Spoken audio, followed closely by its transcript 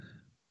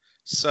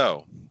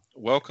So,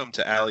 welcome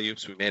to Alley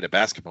Oops. We made a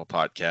basketball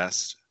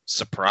podcast.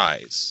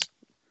 Surprise.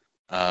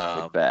 We're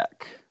Um,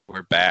 back.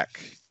 we're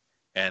back,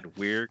 and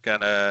we're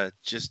gonna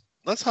just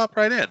let's hop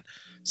right in.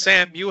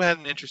 Sam, you had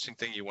an interesting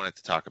thing you wanted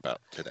to talk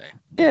about today.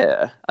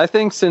 Yeah, I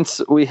think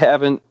since we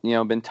haven't,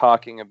 been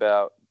talking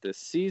about this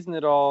season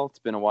at all, it's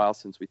been a while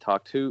since we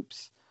talked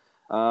hoops.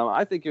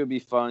 I think it would be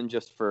fun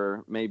just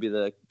for maybe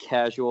the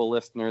casual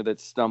listener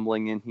that's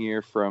stumbling in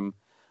here from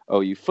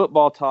OU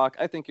football talk.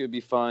 I think it would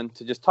be fun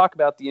to just talk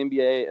about the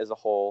NBA as a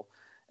whole.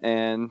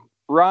 And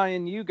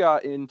Ryan,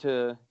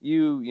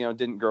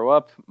 didn't grow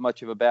up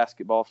much of a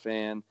basketball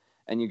fan,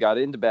 and you got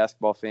into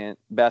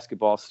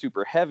basketball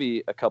super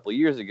heavy a couple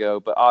years ago,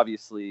 but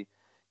obviously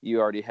you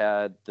already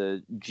had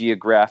the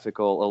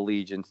geographical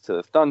allegiance to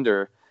the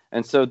Thunder.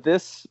 And so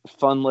this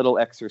fun little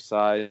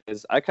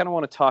exercise, I kind of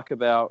want to talk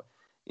about,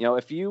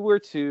 if you were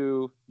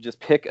to just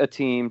pick a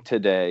team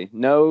today,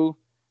 no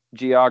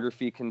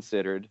geography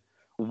considered,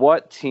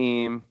 what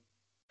team,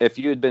 if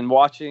you had been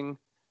watching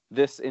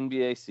this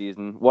NBA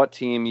season, what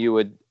team you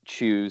would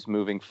choose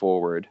moving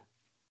forward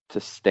to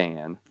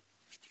stan?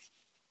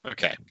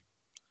 Okay.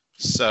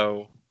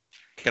 So,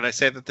 can I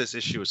say that this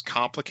issue is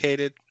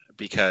complicated?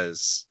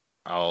 Because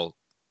I'll,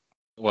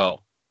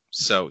 well,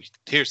 so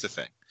here's the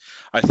thing.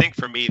 I think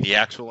for me, the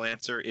actual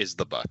answer is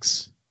the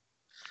Bucks.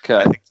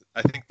 Okay.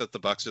 I think that the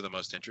Bucks are the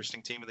most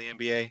interesting team in the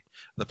NBA.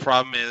 The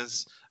problem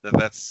is that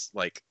that's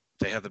like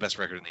they have the best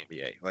record in the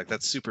NBA. Like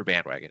that's super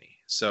bandwagony.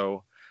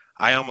 So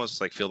I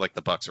almost like feel like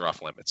the Bucks are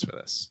off limits for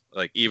this.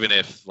 Like even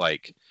if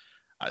like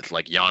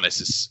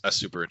Giannis is a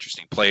super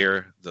interesting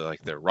player,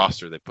 their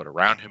roster they put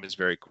around him is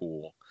very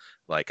cool.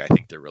 Like I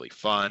think they're really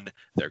fun.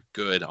 They're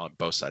good on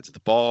both sides of the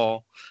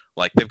ball.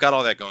 Like they've got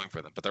all that going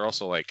for them, but they're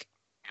also like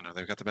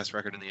they've got the best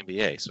record in the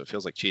NBA. So it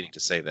feels like cheating to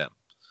say them.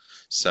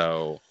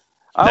 So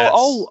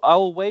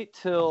I'll wait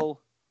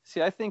till.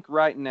 See, I think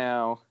right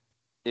now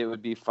it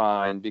would be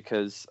fine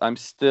because I'm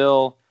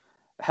still.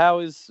 How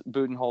is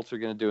Budenholzer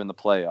going to do in the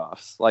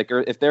playoffs? Like,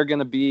 or if they're going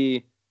to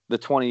be the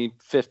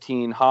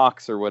 2015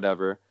 Hawks or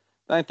whatever,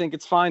 then I think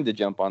it's fine to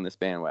jump on this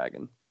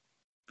bandwagon.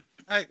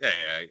 I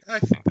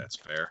think that's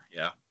fair.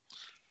 Yeah.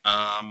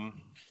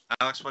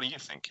 Alex, what do you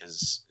think?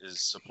 Is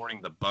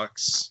supporting the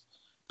Bucks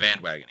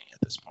bandwagoning at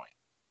this point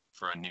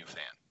for a new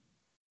fan?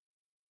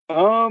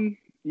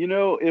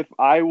 If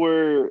I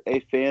were a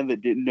fan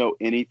that didn't know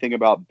anything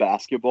about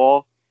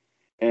basketball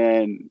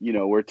and,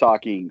 we're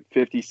talking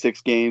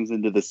 56 games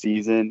into the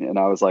season and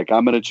I was like,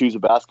 I'm going to choose a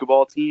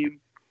basketball team.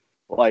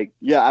 Like,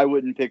 yeah, I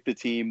wouldn't pick the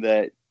team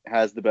that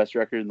has the best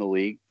record in the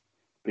league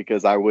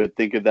because I would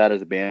think of that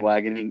as a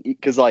bandwagoning.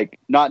 Because, like,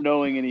 not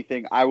knowing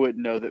anything, I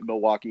wouldn't know that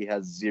Milwaukee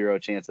has zero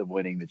chance of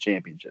winning the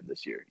championship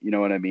this year. You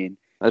know what I mean?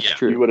 That's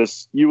true.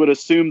 You would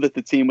assume that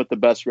the team with the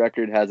best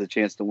record has a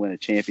chance to win a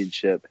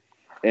championship.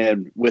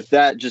 And with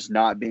that just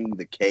not being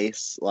the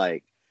case,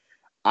 I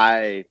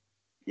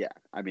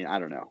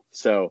don't know.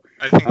 So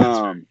I think that's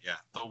fair. Yeah,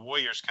 the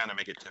Warriors kind of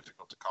make it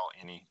difficult to call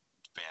any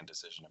fan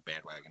decision a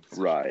bandwagon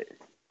decision. Right.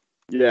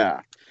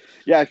 Yeah.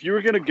 If you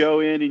were gonna go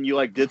in and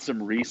you did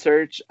some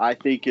research, I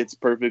think it's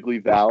perfectly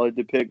valid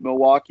to pick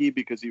Milwaukee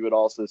because you would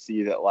also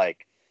see that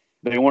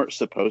they weren't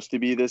supposed to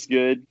be this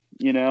good.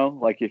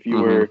 If you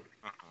were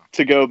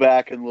to go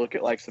back and look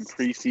at some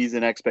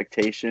preseason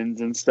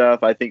expectations and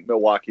stuff, I think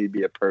Milwaukee would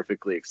be a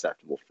perfectly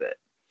acceptable fit.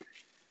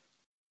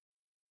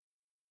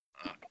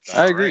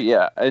 I agree,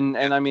 yeah. And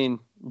I mean,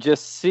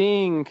 just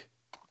seeing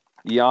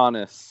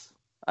Giannis,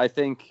 I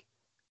think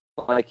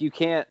you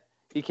can't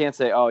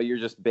say, oh, you're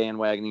just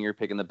bandwagoning, you're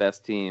picking the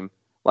best team.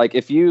 Like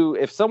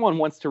if someone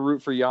wants to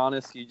root for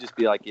Giannis, you just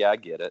be like, yeah, I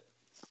get it.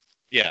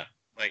 Yeah.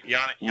 Like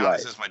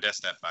Giannis is my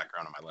desktop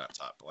background on my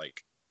laptop.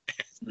 Like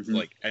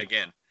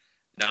again,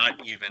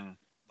 not even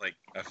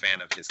a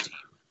fan of his team.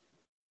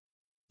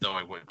 Though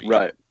I would be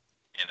in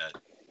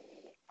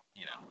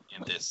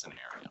this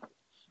scenario.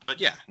 But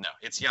yeah, no,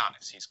 it's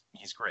Giannis.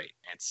 He's great.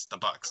 It's the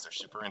Bucks. They're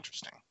super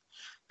interesting.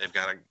 They've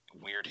got a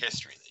weird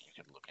history that you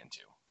could look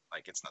into.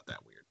 It's not that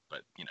weird,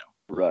 but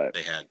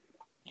they had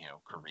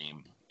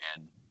Kareem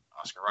and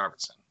Oscar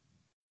Robertson.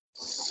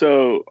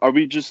 So, are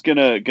we just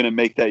gonna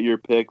make that your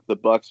pick? The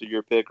Bucks are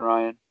your pick,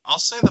 Ryan? I'll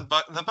say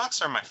the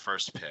Bucks are my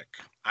first pick.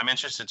 I'm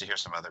interested to hear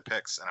some other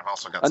picks, and I've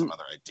also got some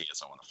other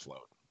ideas I want to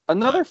float.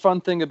 Another fun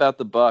thing about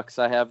the Bucks,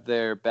 I have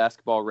their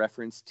basketball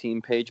reference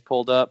team page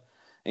pulled up.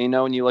 And,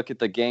 when you look at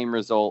the game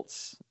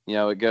results,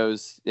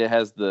 it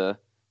has the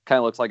kind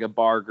of looks like a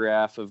bar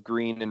graph of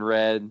green and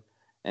red,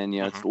 and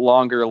it's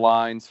longer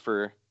lines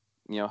for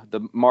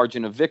the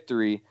margin of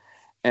victory.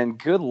 And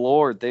good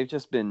Lord, they've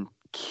just been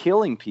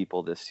killing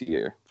people this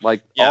year. All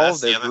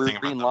of their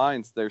green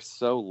lines, they're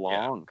so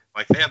long.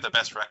 Yeah. They have the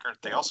best record.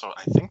 They also,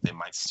 I think, they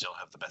might still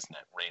have the best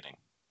net rating.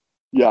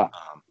 Yeah,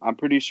 I'm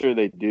pretty sure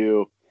they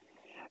do.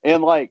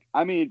 And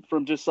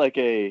from just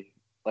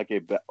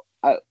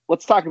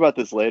let's talk about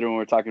this later when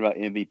we're talking about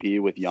MVP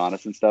with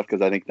Giannis and stuff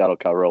because I think that'll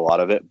cover a lot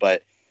of it.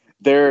 But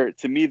they're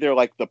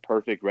the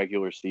perfect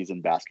regular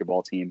season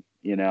basketball team.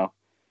 Yeah.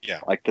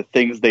 The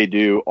things they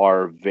do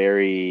are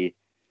very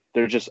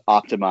they're just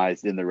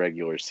optimized in the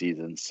regular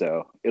season.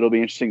 So it'll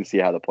be interesting to see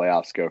how the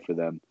playoffs go for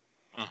them.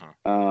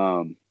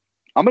 I'm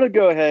gonna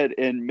go ahead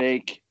and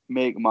make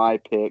my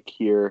pick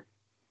here,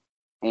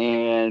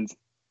 and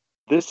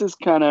this is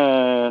kind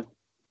of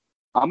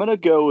I'm gonna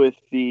go with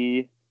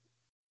the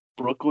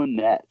Brooklyn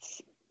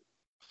Nets.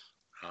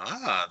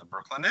 The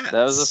Brooklyn Nets.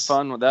 That was a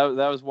fun one. That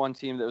was one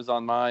team that was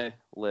on my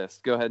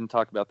list. Go ahead and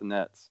talk about the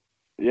Nets.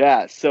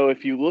 Yeah, so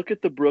if you look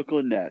at the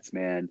Brooklyn Nets,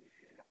 man,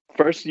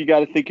 first you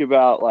got to think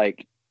about,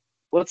 like,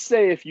 let's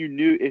say if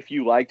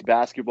you liked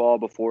basketball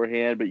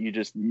beforehand, but you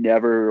just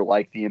never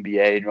liked the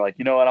NBA, and you're like,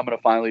 you know what, I'm going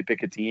to finally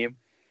pick a team.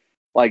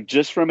 Like,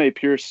 just from a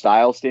pure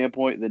style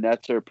standpoint, the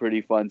Nets are a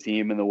pretty fun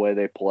team in the way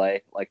they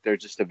play. Like, they're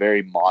just a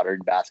very modern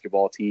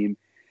basketball team.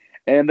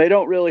 And they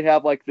don't really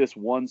have, like, this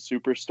one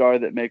superstar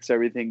that makes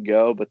everything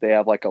go, but they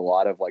have, like, a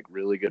lot of, like,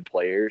 really good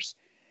players.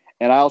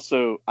 And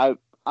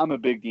I'm a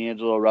big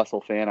D'Angelo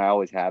Russell fan. I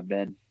always have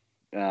been.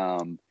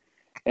 And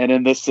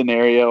in this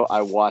scenario,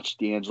 I watched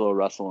D'Angelo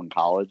Russell in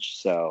college.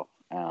 So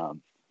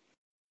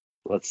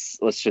let's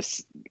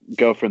just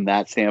go from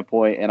that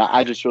standpoint. And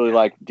I just really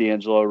like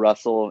D'Angelo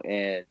Russell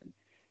and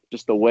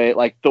just the way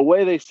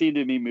they seem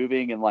to be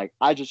moving. And, like,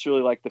 I just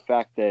really like the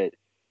fact that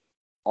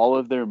all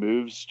of their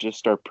moves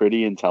just are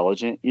pretty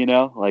intelligent, you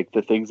know, like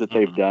the things that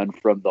they've done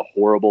from the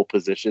horrible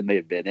position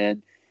they've been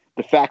in.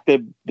 The fact that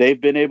they've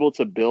been able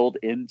to build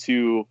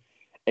into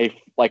a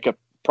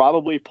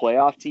probably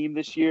playoff team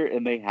this year,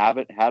 and they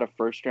haven't had a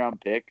first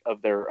round pick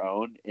of their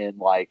own in,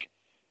 like,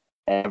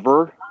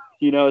 ever.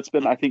 You know, it's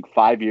been, I think,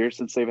 5 years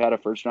since they've had a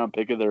first round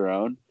pick of their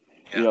own.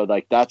 Yeah. You know,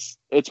 like,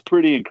 it's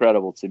pretty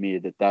incredible to me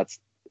that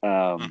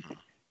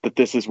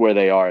this is where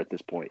they are at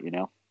this point, you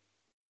know?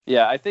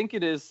 Yeah, I think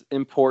it is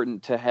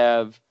important to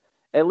have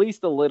at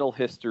least a little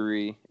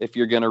history if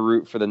you're going to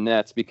root for the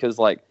Nets, because,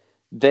 like,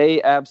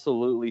 they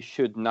absolutely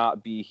should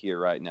not be here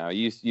right now.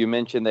 You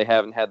mentioned they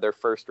haven't had their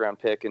first round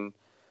pick in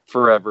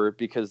forever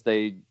because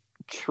they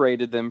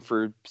traded them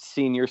for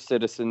senior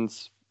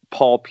citizens,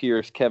 Paul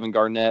Pierce, Kevin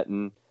Garnett,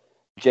 and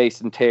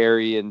Jason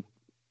Terry, and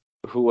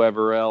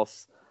whoever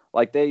else.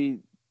 Like, they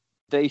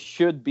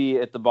should be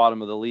at the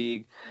bottom of the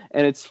league.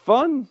 And it's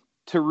fun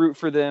to root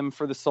for them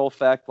for the sole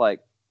fact, like,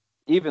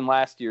 even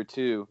last year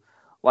too,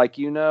 like,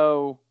 you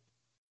know,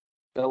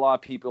 a lot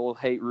of people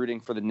hate rooting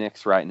for the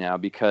Knicks right now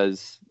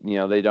because, you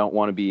know, they don't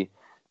want to be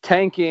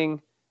tanking,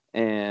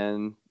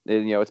 and,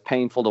 you know, it's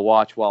painful to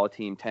watch while a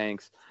team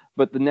tanks.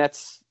 But the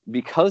Nets,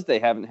 because they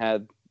haven't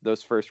had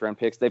those first round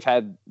picks, they've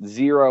had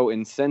zero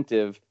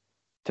incentive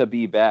to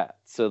be bad.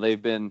 So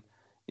they've been,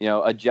 you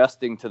know,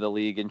 adjusting to the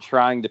league and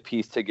trying to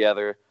piece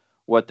together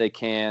what they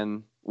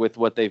can with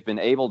what they've been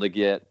able to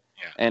get.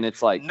 Yeah. And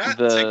it's like not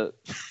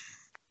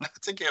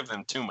to give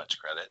them too much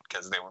credit,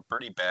 because they were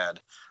pretty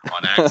bad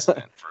on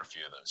accident for a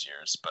few of those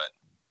years, but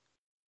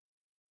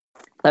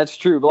that's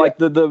true. But, like,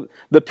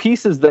 the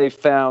pieces they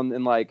found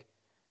in, like,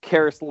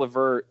 Karis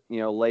LeVert, you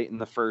know, late in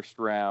the first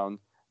round,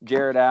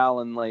 Jared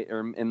Allen late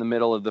or in the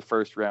middle of the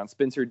first round,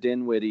 Spencer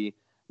Dinwiddie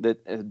that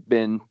has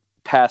been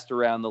passed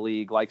around the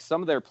league. Like,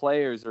 some of their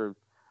players are,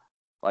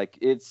 like,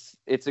 it's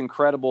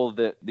incredible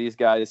that these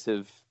guys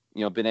have,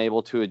 you know, been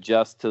able to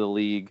adjust to the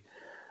league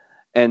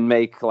and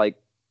make, like,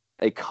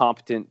 a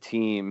competent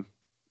team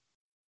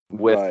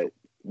with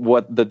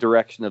what the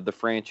direction of the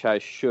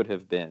franchise should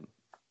have been.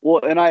 Well,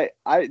 and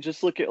I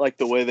just look at, like,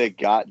 the way they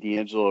got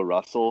D'Angelo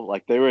Russell.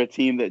 Like, they were a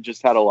team that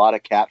just had a lot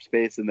of cap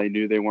space, and they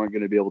knew they weren't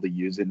going to be able to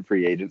use it in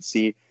free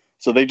agency.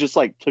 So they just,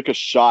 like, took a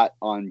shot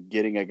on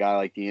getting a guy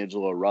like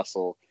D'Angelo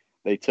Russell.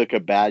 They took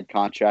a bad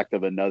contract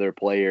of another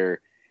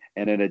player,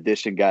 and in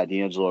addition got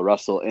D'Angelo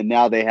Russell. And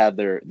now they have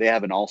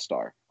an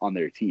all-star on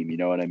their team. You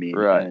know what I mean?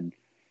 Right. And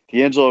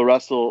D'Angelo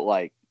Russell,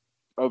 like,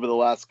 over the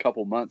last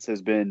couple months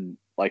has been,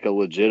 like, a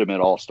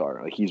legitimate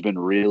all-star. Like, he's been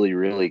really,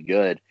 really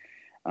good.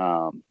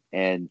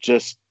 And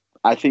just,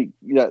 I think,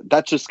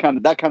 that's just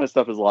that kind of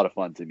stuff is a lot of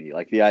fun to me.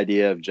 Like, the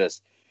idea of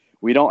just,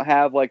 we don't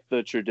have, like,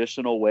 the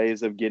traditional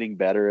ways of getting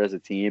better as a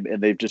team,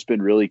 and they've just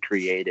been really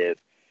creative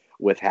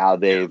with how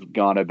they've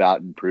gone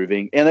about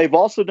improving. And they've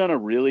also done a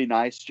really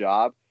nice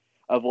job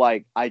of,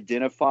 like,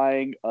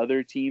 identifying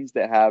other teams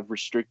that have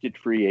restricted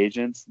free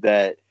agents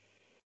that,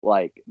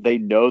 like, they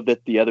know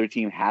that the other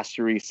team has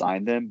to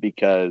re-sign them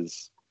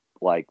because,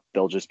 like,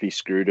 they'll just be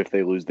screwed if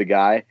they lose the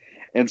guy.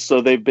 And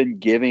so they've been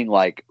giving,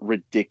 like,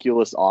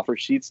 ridiculous offer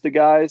sheets to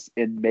guys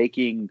and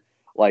making,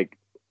 like,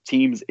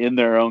 teams in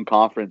their own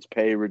conference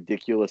pay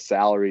ridiculous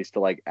salaries to,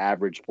 like,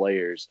 average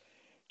players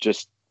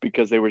just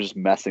because they were just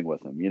messing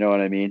with them. You know what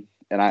I mean?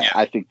 And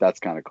I think that's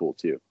kind of cool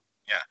too.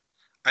 Yeah.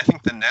 I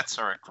think the Nets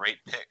are a great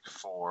pick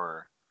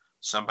for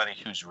somebody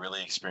who's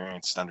really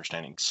experienced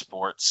understanding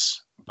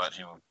sports, but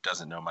who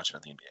doesn't know much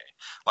about the NBA.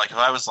 Like, if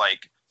I was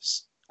like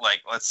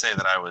let's say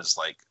that I was,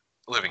 like,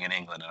 living in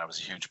England and I was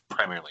a huge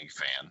Premier League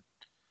fan,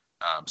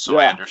 so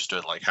I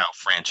understood, like, how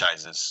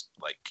franchises,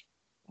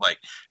 like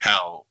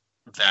how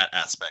that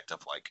aspect of,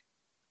 like,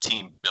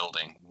 team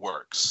building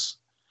works.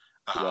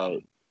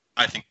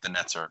 I think the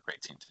Nets are a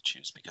great team to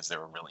choose because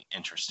they're a really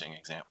interesting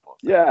example of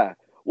that. Yeah.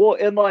 Well,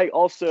 and, like,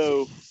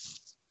 also,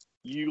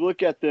 you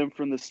look at them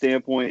from the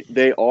standpoint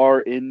they are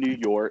in New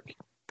York.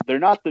 They're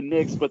not the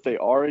Knicks, but they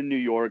are in New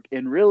York.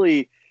 And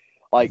really,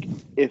 like,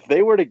 if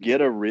they were to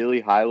get a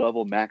really high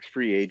level max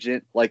free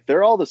agent, like,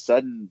 they're all of a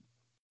sudden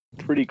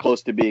pretty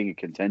close to being a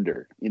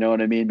contender. You know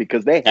what I mean?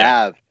 Because they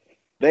have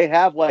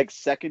like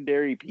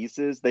secondary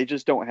pieces. They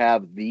just don't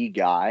have the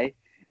guy.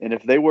 And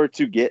if they were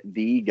to get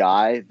the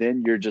guy,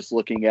 then you're just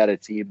looking at a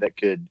team that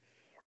could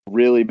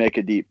really make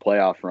a deep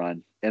playoff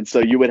run. And so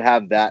you would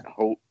have that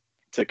hope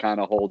to kind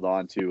of hold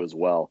on to as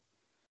well.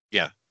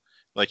 Yeah.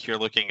 Like you're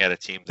looking at a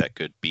team that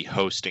could be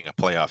hosting a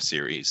playoff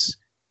series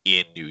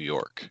in New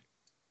York.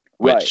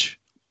 Which,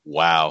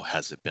 wow,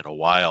 has it been a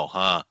while,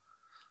 huh?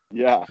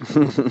 Yeah.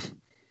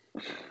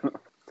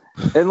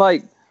 And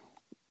like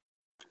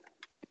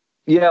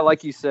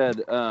you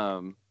said,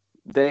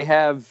 they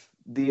have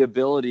the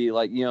ability,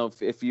 like, you know,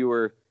 if you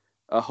were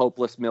a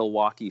hopeless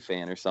Milwaukee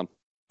fan or something,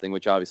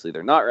 which obviously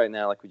they're not right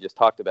now, like we just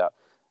talked about,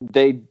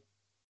 they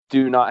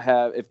do not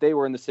have, if they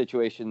were in the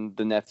situation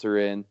the Nets are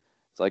in,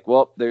 it's like,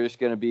 well, they're just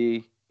going to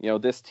be, you know,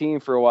 this team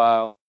for a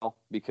while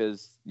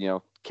because, you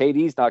know,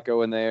 KD's not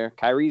going there,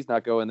 Kyrie's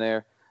not going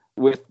there.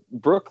 With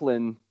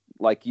Brooklyn,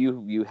 like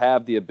you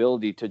have the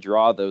ability to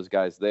draw those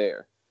guys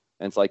there.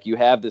 And it's like you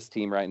have this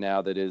team right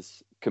now that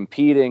is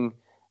competing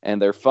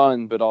and they're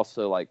fun, but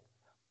also like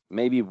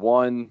maybe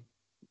one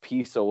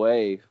piece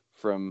away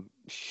from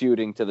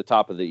shooting to the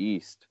top of the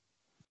East.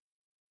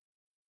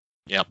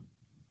 Yep.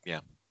 Yeah.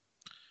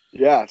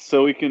 Yeah,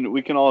 so we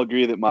can all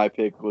agree that my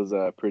pick was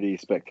pretty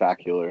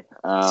spectacular.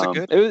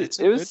 It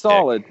was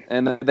solid, pick.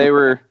 And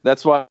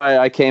that's why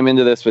I came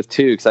into this with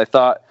two, because I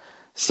thought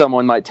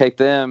someone might take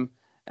them,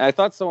 and I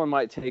thought someone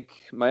might take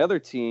my other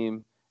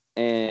team,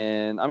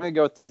 and I'm gonna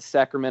go with the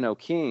Sacramento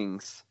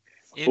Kings.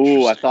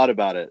 Ooh, I thought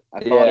about it.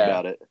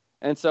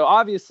 And so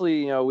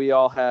obviously, you know, we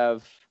all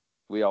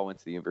went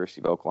to the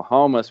University of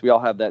Oklahoma, so we all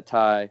have that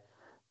tie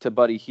to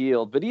Buddy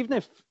Hield. But even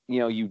if, you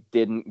know, you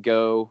didn't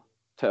go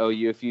to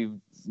OU, if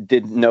you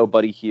didn't know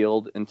Buddy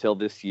Hield until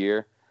this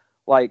year,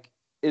 like,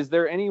 is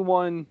there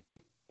anyone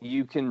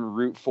you can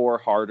root for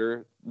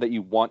harder, that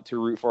you want to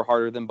root for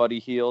harder than Buddy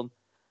Hield?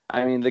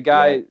 I mean, the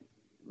guy,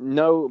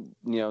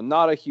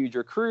 not a huge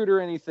recruit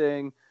or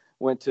anything,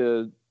 went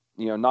to,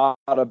 you know, not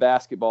a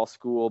basketball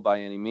school by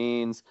any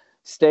means,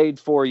 stayed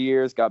 4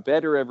 years, got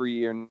better every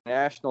year,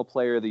 National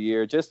Player of the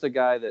Year, just a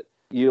guy that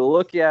you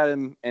look at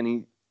him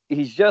and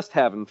he's just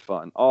having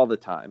fun all the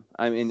time.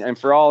 I mean, and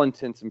for all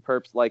intents and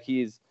purposes, like,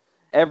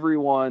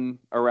 everyone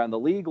around the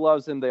league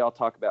loves him. They all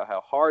talk about how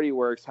hard he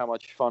works, how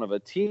much fun of a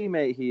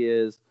teammate he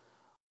is.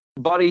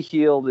 Buddy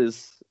Hield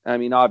is, I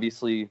mean,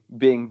 obviously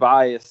being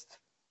biased,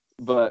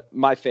 but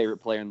my favorite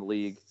player in the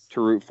league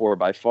to root for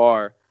by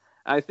far.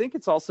 I think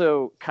it's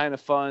also kind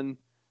of fun.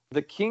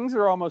 The Kings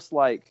are almost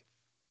like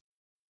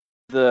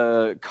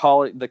the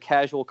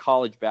casual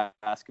college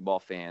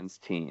basketball fans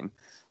team.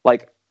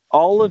 Like,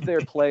 all of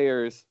their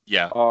players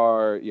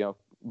are, you know,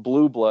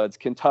 blue bloods,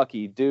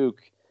 Kentucky,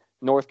 Duke,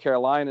 North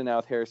Carolina now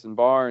with Harrison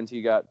Barnes.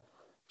 You got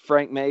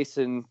Frank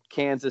Mason,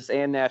 Kansas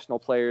and National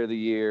Player of the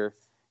Year.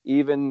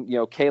 Even, you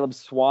know, Caleb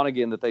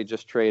Swanigan that they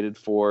just traded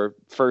for,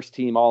 first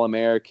team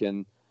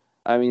All-American.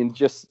 I mean,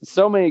 just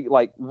so many,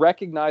 like,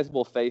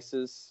 recognizable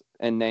faces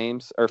and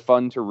names are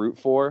fun to root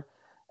for.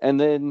 And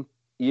then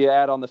you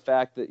add on the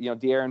fact that, you know,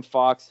 De'Aaron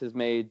Fox has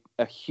made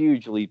a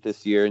huge leap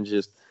this year and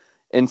just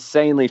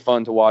insanely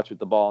fun to watch with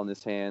the ball in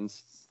his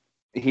hands.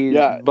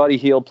 Buddy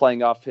Hield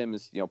playing off him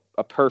is, you know,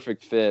 a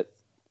perfect fit.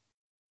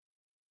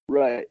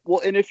 Right.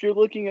 Well, and if you're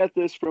looking at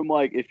this from,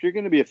 like, if you're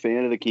going to be a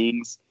fan of the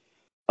Kings,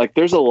 like,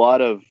 there's a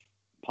lot of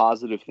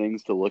positive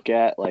things to look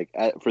at, like,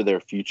 for their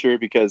future,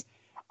 because,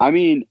 I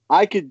mean,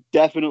 I could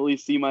definitely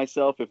see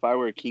myself, if I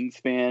were a Kings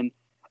fan,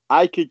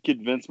 I could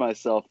convince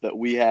myself that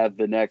we have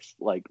the next,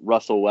 like,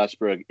 Russell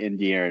Westbrook and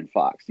De'Aaron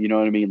Fox. You know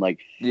what I mean? Like,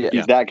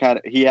 he's that kind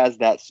of, he has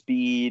that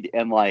speed,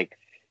 and, like,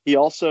 he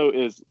also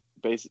is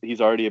basically, he's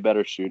already a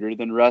better shooter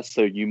than Russ,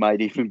 so you might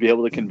even be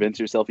able to convince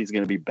yourself he's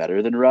going to be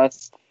better than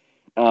Russ.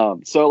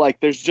 So, like,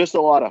 there's just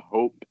a lot of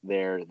hope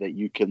there that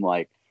you can,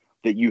 like,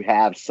 that you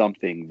have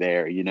something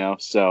there, you know?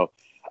 So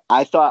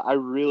I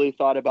really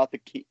thought about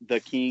the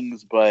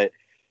Kings, but,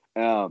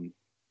 and,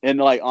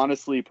 like,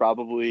 honestly,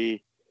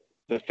 probably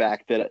the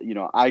fact that, you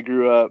know, I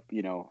grew up,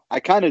 you know,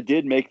 I kind of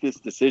did make this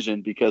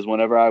decision because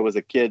whenever I was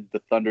a kid, the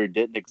Thunder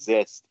didn't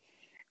exist.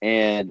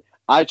 And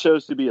I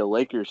chose to be a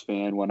Lakers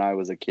fan when I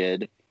was a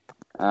kid.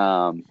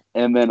 And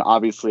then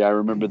obviously I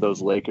remember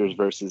those Lakers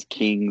versus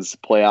Kings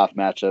playoff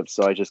matchups.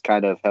 So I just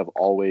kind of have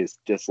always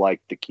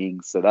disliked the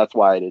Kings. So that's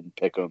why I didn't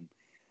pick them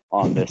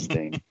on this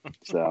thing.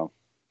 So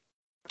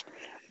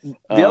the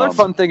other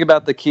fun thing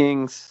about the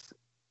Kings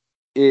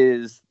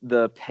is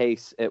the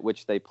pace at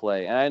which they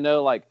play. And I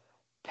know, like,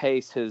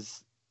 pace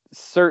has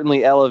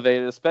certainly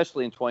elevated,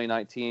 especially in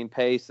 2019.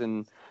 Pace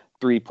and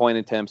 3-point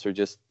attempts are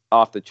just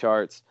off the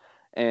charts.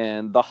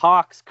 And the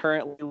Hawks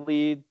currently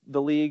lead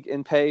the league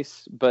in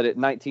pace, but at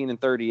 19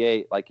 and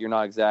 38, like, you're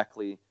not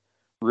exactly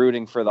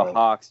rooting for the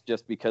Hawks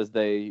just because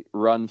they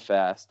run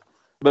fast.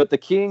 But the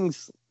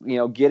Kings, you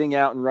know, getting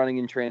out and running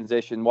in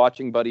transition,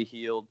 watching Buddy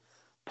Hield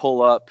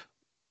pull up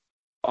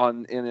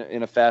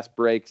in a fast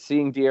break,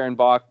 seeing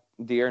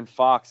De'Aaron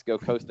Fox go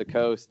coast to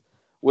coast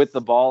with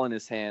the ball in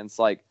his hands,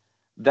 like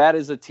that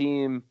is a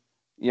team.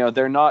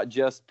 They're not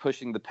just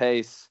pushing the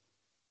pace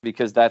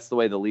because that's the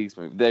way the leagues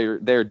move.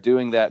 They're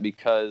doing that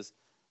because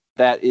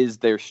that is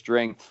their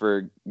strength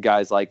for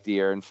guys like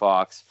De'Aaron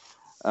Fox.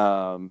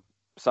 So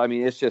I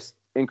mean, it's just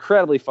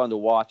incredibly fun to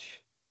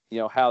watch.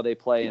 How they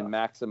play and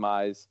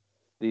maximize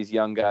these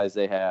young guys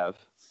they have.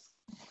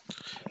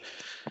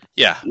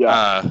 Yeah.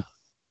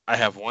 I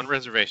have one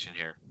reservation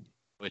here,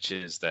 which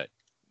is that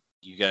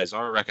you guys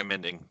are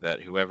recommending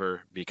that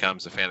whoever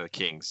becomes a fan of the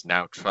Kings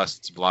now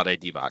trusts Vlade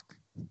Divac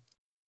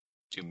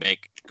to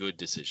make good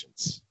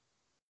decisions.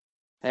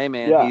 Hey,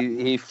 man,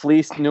 he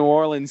fleeced New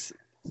Orleans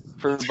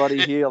for Buddy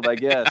Hield, I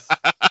guess.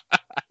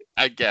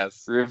 I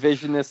guess.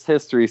 Revisionist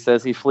history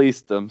says he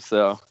fleeced them,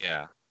 so.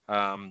 Yeah.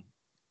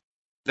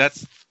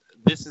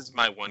 This is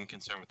my one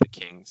concern with the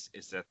Kings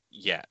is that,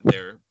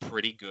 they're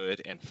pretty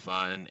good and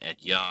fun and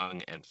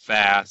young and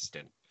fast,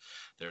 and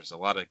there's a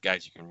lot of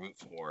guys you can root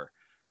for.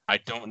 I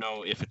don't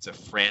know if it's a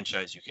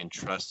franchise you can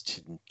trust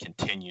to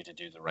continue to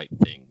do the right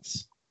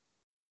things.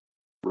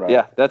 Right.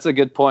 Yeah, that's a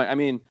good point. I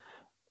mean,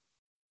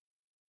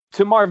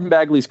 to Marvin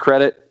Bagley's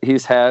credit,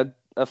 he's had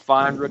a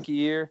fine rookie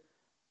year.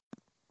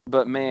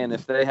 But, man,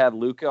 if they had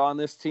Luka on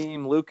this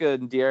team, Luka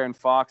and De'Aaron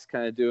Fox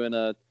kind of doing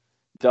a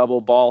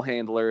double ball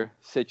handler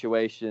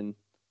situation,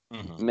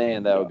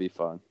 man, that would be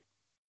fun.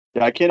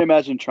 Yeah, I can't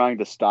imagine trying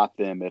to stop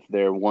them if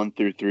their 1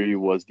 through 3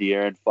 was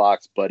De'Aaron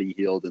Fox, Buddy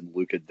Hield, and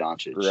Luka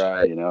Doncic.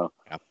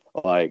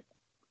 Right.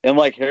 And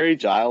Harry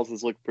Giles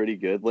has looked pretty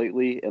good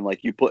lately, and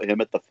you put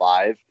him at the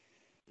 5,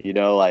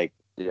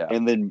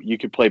 and then you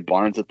could play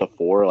Barnes at the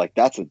 4.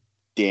 That's a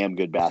damn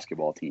good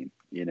basketball team.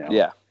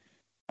 Yeah.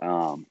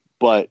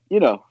 But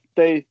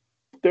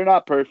they're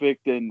not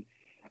perfect, and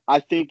I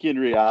think in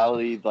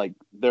reality,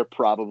 they're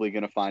probably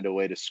going to find a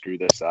way to screw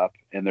this up,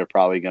 and they're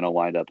probably going to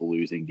wind up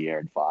losing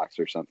De'Aaron Fox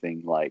or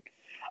something.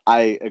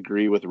 I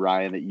agree with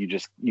Ryan that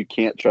you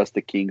can't trust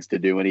the Kings to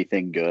do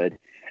anything good.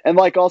 And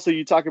also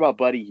you talk about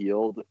Buddy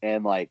Hield,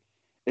 and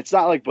it's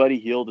not like Buddy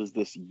Hield is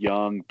this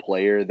young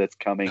player that's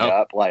coming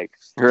up. Right.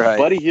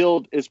 Buddy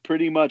Hield is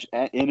pretty much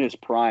in his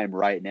prime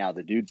right now.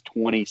 The dude's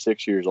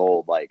 26 years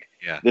old.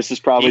 This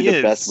is probably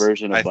the best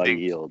version of Buddy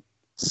Hield.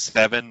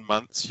 7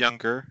 months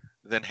younger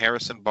than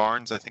Harrison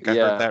Barnes. I think I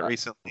heard that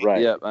recently.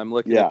 Right. Yep, I'm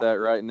looking at that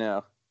right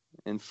now.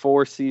 And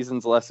 4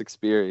 seasons less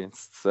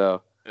experienced.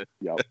 So.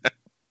 Yep.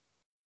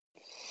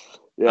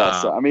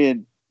 Yeah. So I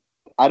mean,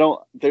 I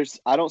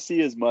don't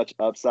see as much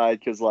upside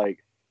because I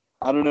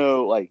don't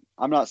know.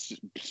 I'm not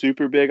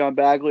super big on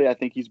Bagley. I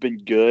think he's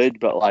been good,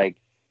 but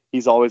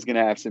he's always going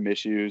to have some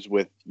issues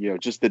with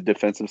just the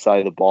defensive side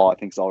of the ball. I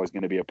think is always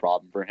going to be a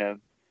problem for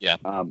him. Yeah.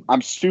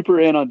 I'm super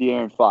in on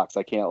De'Aaron Fox.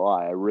 I can't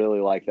lie. I really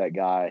like that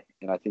guy,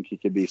 and I think he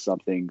could be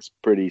something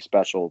pretty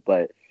special.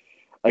 But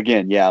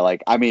again,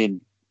 I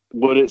mean,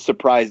 would it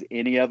surprise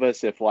any of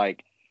us if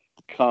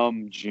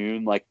come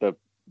June,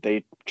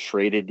 they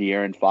traded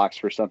De'Aaron Fox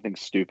for something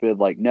stupid?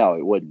 No,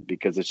 it wouldn't,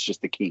 because it's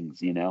just the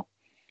Kings,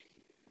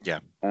 Yeah.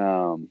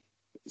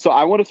 So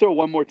I want to throw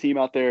one more team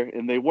out there,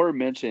 and they were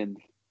mentioned.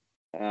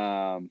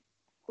 I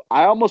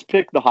almost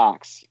picked the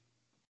Hawks.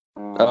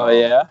 Oh,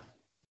 yeah?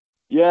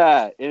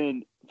 Yeah,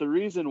 and the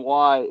reason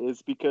why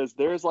is because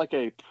there's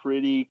a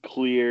pretty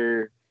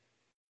clear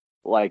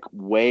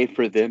way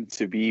for them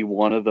to be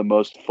one of the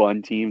most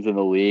fun teams in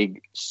the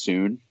league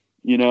soon.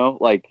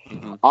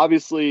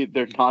 Obviously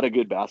they're not a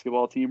good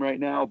basketball team right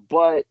now,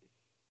 but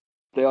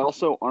they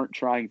also aren't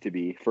trying to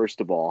be,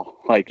 first of all.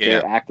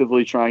 They're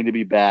actively trying to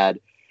be bad.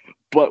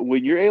 But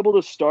when you're able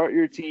to start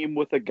your team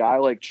with a guy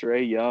like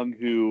Trae Young,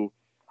 who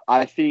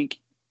I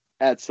think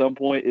at some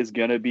point is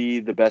going to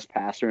be the best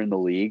passer in the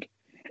league,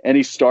 and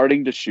he's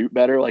starting to shoot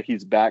better.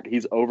 He's back.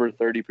 He's over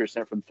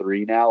 30% from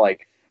 3 now.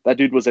 That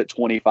dude was at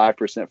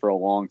 25% for a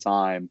long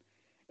time,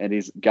 and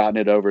he's gotten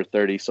it over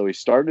 30. So he's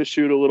starting to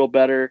shoot a little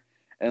better.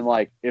 And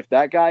if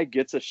that guy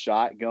gets a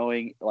shot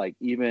going,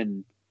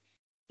 even,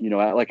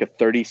 at a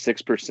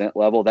 36%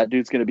 level, that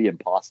dude's going to be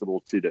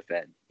impossible to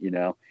defend,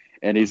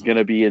 and he's going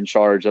to be in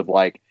charge of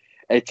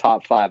a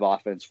top 5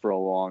 offense for a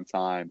long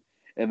time.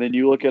 And then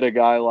you look at a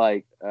guy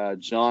like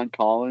John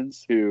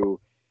Collins, who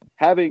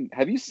have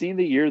you seen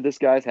the year this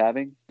guy's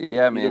having?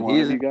 Yeah, man.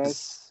 You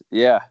guys?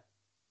 Yeah.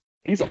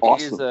 He's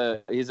awesome.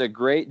 He's a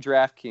great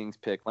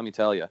DraftKings pick, let me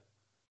tell you.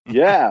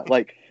 Yeah,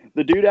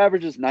 the dude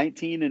averages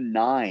 19 and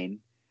 9.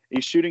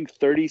 He's shooting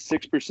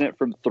 36%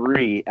 from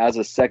 3 as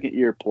a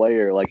second-year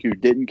player, who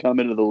didn't come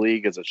into the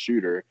league as a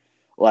shooter.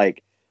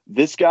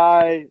 This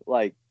guy,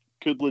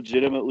 could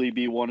legitimately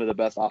be one of the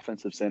best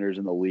offensive centers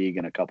in the league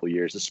in a couple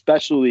years,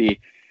 especially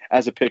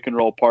as a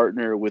pick-and-roll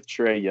partner with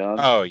Trae Young.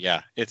 Oh,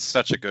 yeah. It's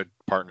such a good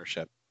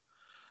partnership.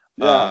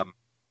 Yeah.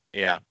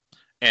 Yeah.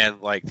 And,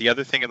 the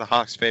other thing in the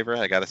Hawks' favor,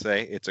 I got to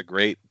say, it's a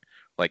great,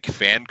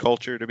 fan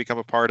culture to become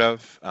a part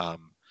of.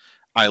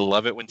 I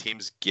love it when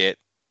teams get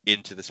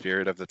into the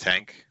spirit of the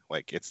tank.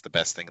 It's the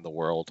best thing in the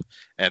world.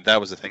 And that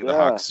was the thing the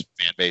Hawks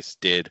fan base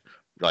did,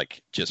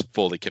 just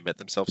fully commit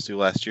themselves to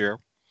last year.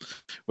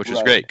 which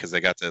was great because they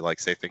got to like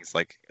say things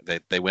like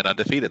they went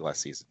undefeated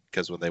last season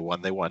because when they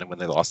won, and when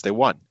they lost, they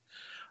won.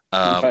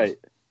 Right.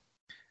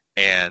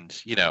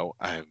 And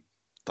I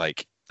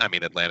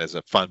mean, Atlanta's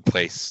a fun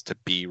place to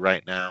be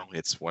right now.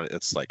 It's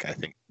like I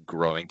think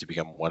growing to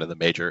become one of the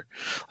major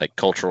like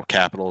cultural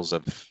capitals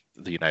of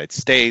the United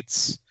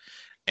States,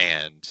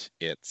 and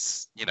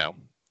it's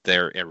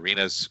their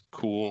arena's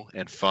cool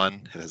and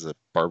fun. It has a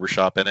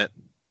barbershop in it.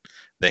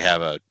 They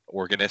have an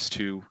organist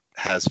who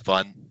has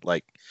fun.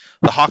 Like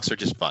the Hawks are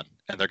just fun,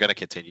 and they're going to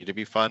continue to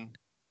be fun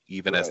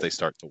even as they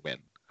start to win.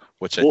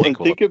 Which I think.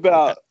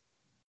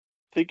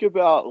 Think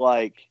about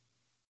like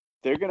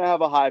they're going to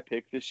have a high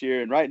pick this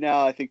year, and right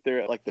now I think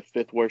they're at like the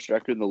 5th worst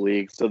record in the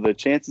league. So the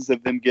chances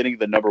of them getting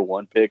the number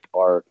 1 pick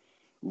are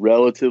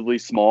relatively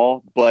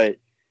small. But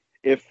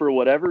if for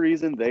whatever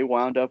reason they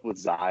wound up with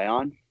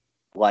Zion,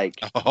 like,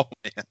 oh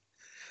man,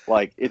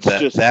 like it's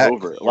just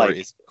over. Like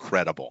it's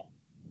incredible.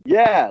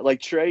 Yeah,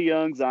 like Trae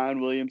Young,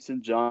 Zion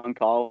Williamson, John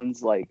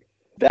Collins, like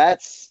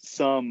that's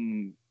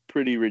some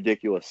pretty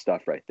ridiculous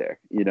stuff right there.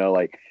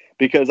 Like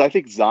because I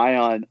think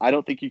Zion, I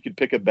don't think you could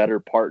pick a better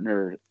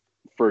partner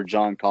for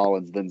John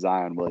Collins than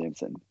Zion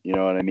Williamson. You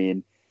know what I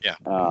mean? Yeah.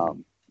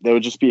 They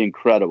would just be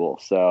incredible.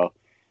 So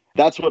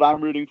that's what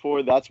I'm rooting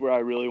for. That's where I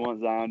really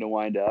want Zion to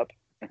wind up.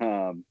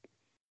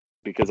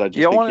 Because I just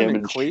think want him him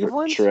in and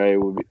Cleveland?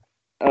 Trae would be.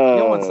 You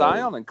don't want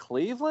Zion in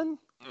Cleveland?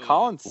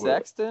 Colin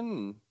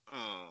Sexton,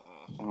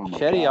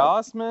 Chetty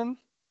Osman,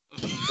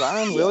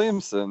 Zion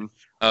Williamson.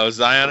 Oh,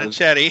 Zion and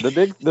Chetty.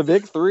 The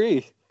big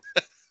three.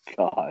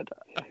 God.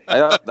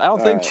 I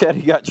don't think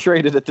Chetty got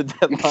traded at the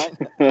deadline.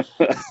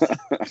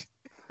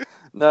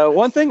 No,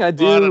 one thing I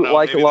do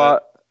like a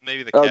lot.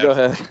 Maybe the Cavs go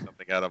ahead.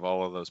 Something out of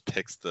all of those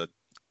picks the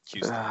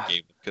Houston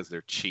gave because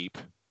they're cheap.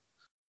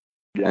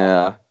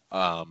 Yeah.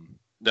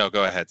 No,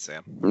 go ahead,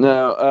 Sam.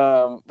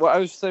 No, well, I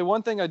was say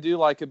one thing I do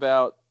like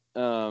about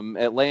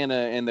Atlanta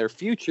and their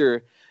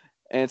future,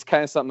 and it's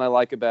kind of something I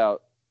like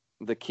about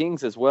the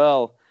Kings as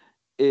well,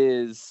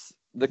 is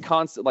the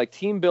concept, like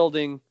team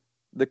building,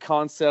 the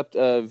concept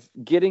of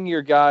getting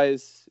your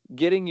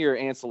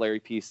ancillary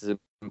pieces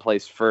in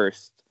place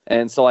first.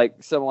 And so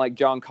like someone like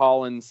John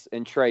Collins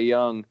and Trae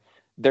Young,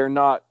 they're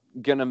not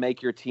going to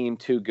make your team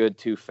too good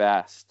too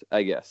fast,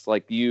 I guess.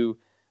 Like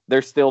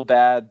they're still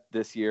bad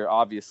this year,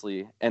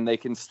 obviously, and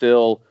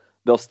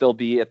they'll still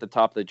be at the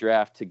top of the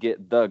draft to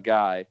get the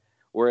guy.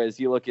 Whereas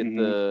you look at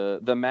the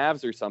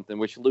Mavs or something,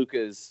 which Luka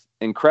is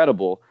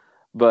incredible,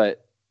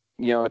 but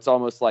it's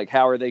almost like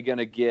how are they going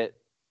to get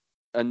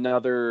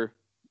another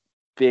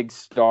big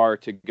star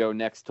to go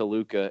next to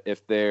Luka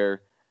if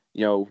they're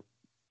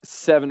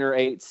 7 or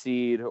 8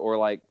 seed or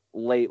like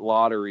late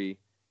lottery?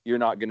 You're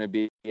not going to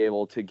be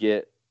able to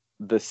get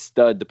the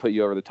stud to put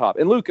you over the top,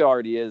 and Luka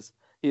already is.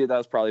 That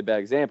was probably a bad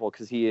example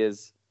because he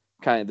is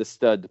kind of the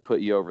stud to put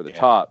you over the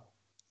top.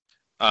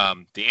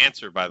 The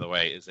answer, by the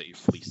way, is that you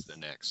fleece the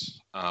Knicks.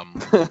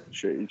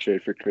 You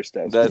trade for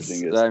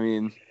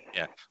Kristaps.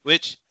 Yeah.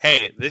 Which,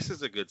 hey, this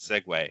is a good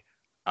segue.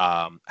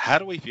 How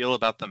do we feel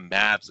about the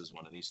Mavs as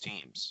one of these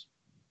teams?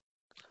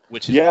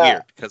 Which is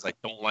weird because I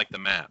don't like the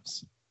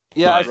Mavs.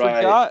 Yeah, I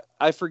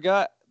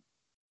forgot.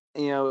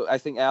 I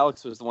think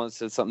Alex was the one that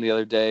said something the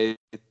other day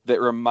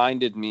that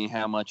reminded me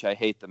how much I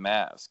hate the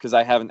Mavs because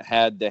I haven't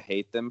had to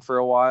hate them for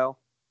a while.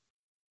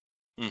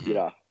 Mm-hmm.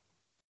 Yeah.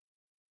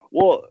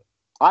 Well,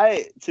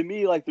 to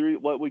me, like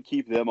what would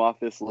keep them off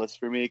this list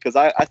for me, because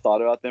I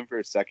thought about them for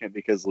a second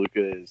because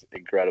Luka is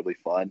incredibly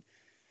fun,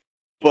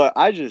 but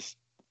I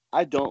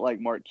don't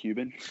like Mark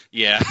Cuban.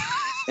 Yeah.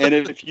 And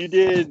if you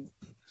did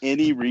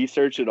any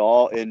research at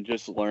all and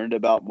just learned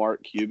about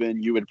Mark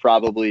Cuban, you would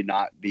probably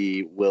not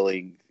be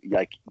willing.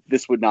 Like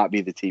this would not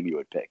be the team you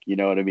would pick. You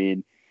know what I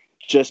mean?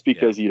 Just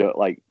because you don't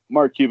like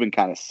Mark Cuban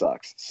kind of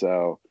sucks.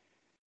 So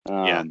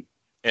that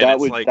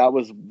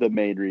was the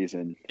main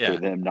reason for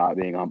them not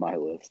being on my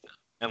list.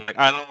 And like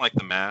I don't like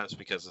the Mavs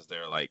because of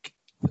their like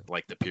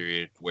the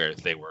period where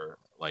they were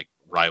like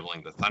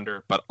rivaling the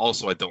Thunder, but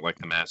also I don't like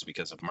the Mavs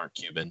because of Mark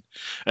Cuban.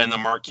 And the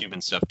Mark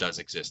Cuban stuff does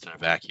exist in a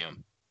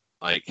vacuum,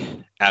 like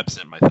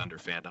absent my Thunder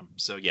fandom.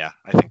 So yeah,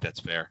 I think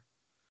that's fair.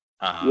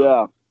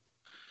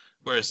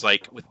 Whereas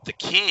like with the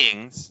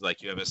Kings,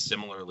 like you have a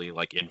similarly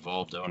like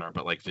involved owner,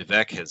 but like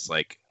Vivek has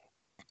like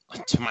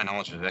to my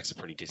knowledge, Vivek's a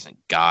pretty decent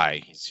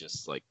guy. He's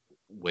just like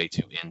way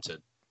too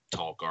into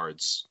tall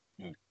guards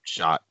who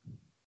shot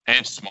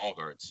and small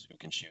guards who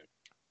can shoot.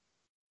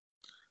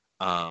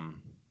 I'll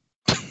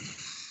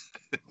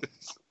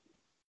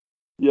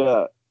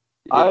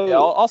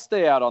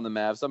stay out on the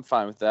Mavs. I'm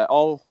fine with that.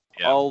 I'll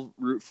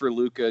root for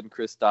Luka and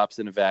Kristaps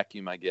in a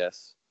vacuum, I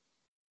guess.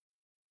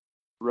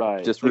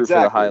 Right. Just root for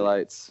the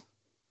highlights.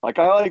 Like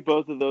I like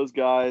both of those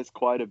guys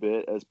quite a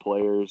bit as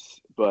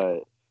players,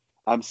 but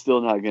I'm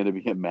still not going to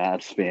be a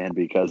Mavs fan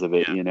because of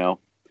it.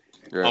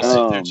 Right.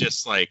 Also, they're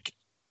just like,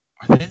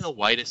 are they the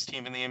whitest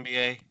team in the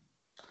NBA?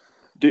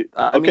 Dude,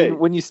 I mean,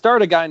 when you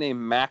start a guy named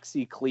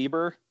Maxi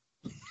Kleber,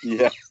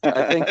 I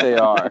think they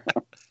are.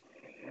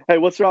 Hey,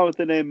 what's wrong with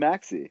the name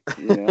Maxi?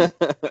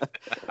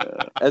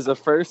 As a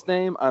first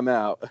name, I'm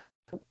out.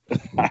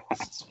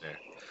 This is fair.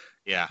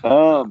 Yeah.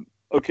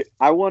 Okay.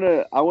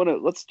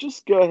 Let's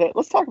just go ahead.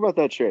 Let's talk about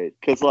that trade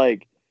because,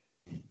 like,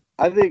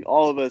 I think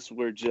all of us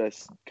were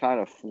just kind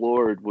of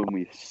floored when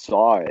we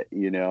saw it,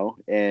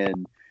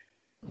 and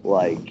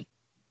like,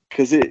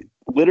 because it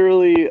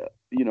literally,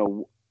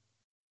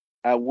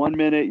 at 1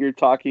 minute you're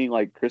talking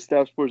like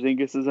Kristaps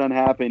Porzingis is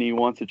unhappy and he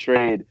wants a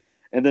trade,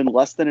 and then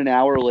less than an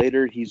hour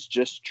later he's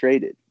just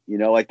traded.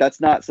 Like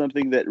that's not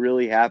something that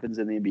really happens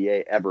in the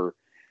NBA ever,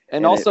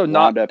 and also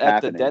not at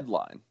happening. the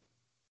deadline.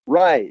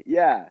 Right?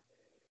 Yeah,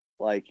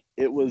 like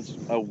it was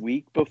a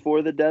week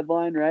before the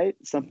deadline, right?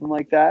 Something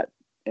like that.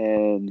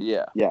 And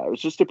yeah, it was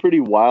just a pretty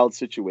wild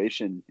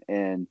situation.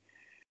 And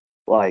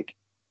like,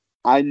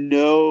 I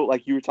know,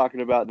 like you were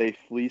talking about, they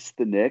fleeced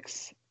the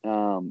Knicks.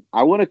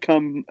 I want to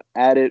come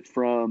at it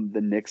from the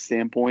Knicks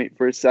standpoint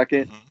for a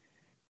second.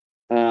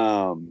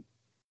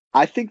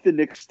 I think the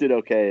Knicks did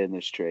okay in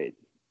this trade.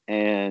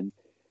 And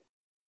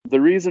the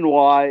reason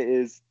why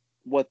is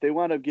what they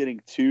wound up getting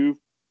 2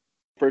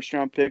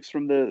 first-round picks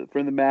from the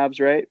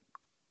Mavs, right?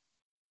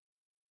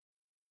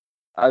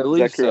 I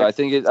believe so. I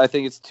think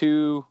it's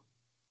two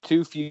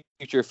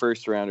future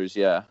first rounders.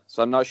 Yeah,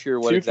 so I'm not sure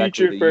what 2 exactly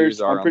future the first.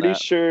 years are on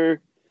that.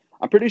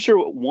 I'm pretty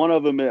sure one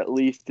of them at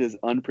least is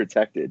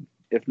unprotected,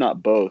 if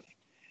not both.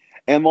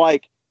 And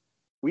like,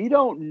 we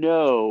don't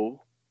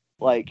know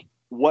like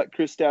what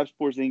Kristaps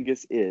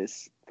Porzingis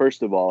is.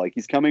 First of all, like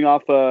he's coming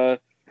off an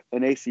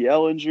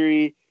ACL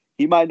injury.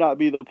 He might not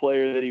be the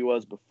player that he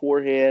was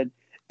beforehand.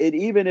 And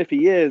even if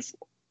he is,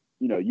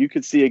 you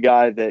could see a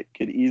guy that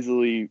could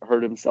easily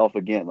hurt himself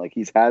again. Like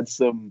he's had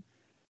some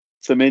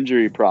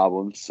injury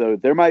problems. So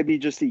there might be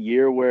just a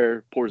year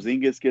where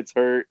Porzingis gets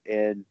hurt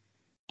and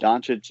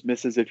Doncic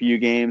misses a few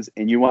games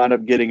and you wind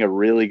up getting a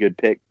really good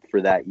pick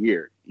for that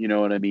year. You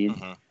know what I mean?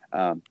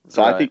 So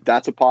Right. I think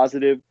that's a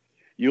positive.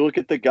 You look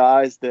at the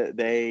guys that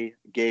they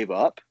gave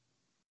up.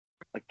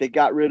 Like they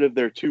got rid of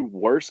their 2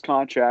 worst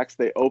contracts.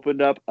 They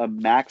opened up a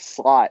max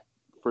slot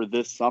for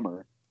this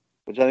summer,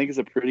 which I think is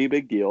a pretty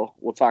big deal.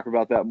 We'll talk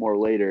about that more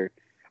later.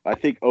 I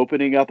think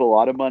opening up a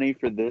lot of money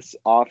for this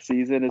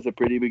offseason is a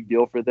pretty big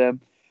deal for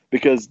them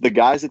because the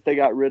guys that they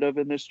got rid of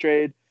in this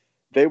trade,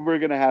 they were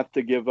going to have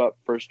to give up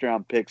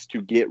first-round picks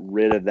to get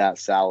rid of that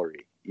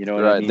salary. You know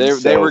what I mean?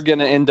 They were going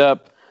to end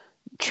up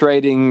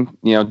trading,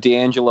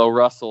 D'Angelo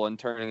Russell and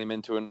turning him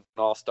into an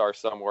all-star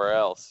somewhere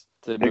else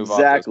to move off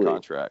those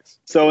contracts.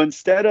 So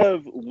instead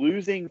of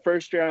losing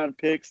first-round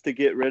picks to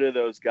get rid of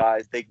those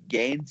guys, they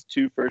gained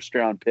 2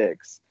 first-round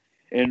picks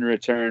in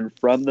return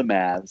from the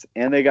Mavs,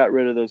 and they got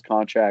rid of those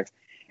contracts.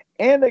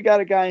 And they got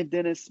a guy in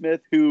Dennis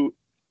Smith who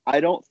I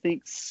don't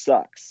think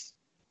sucks.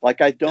 Like,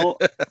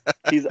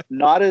 he's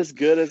not as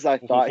good as I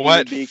thought he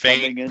would be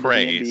coming into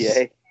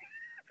the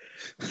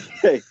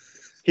NBA.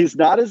 He's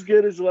not as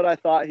good as what I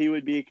thought he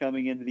would be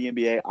coming into the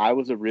NBA. I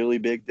was a really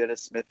big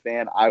Dennis Smith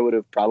fan. I would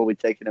have probably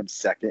taken him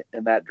second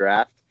in that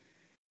draft.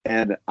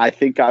 And I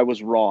think I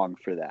was wrong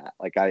for that.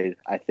 Like, I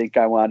think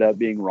I wound up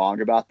being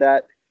wrong about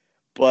that.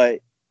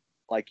 But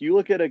like you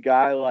look at a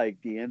guy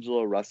like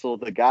D'Angelo Russell,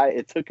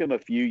 it took him a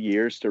few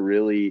years to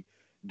really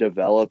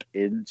develop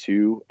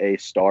into a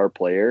star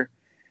player.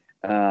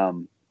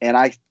 And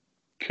I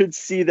could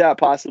see that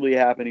possibly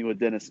happening with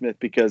Dennis Smith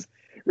because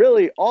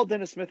really all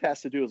Dennis Smith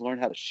has to do is learn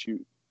how to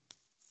shoot.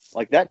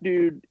 Like that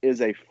dude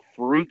is a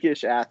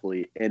freakish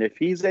athlete. And if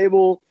he's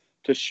able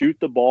to shoot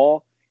the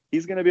ball,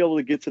 he's going to be able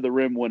to get to the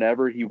rim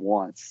whenever he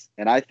wants.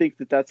 And I think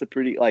that's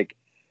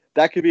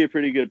that could be a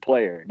pretty good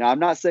player. Now, I'm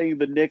not saying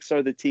the Knicks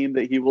are the team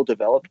that he will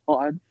develop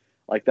on.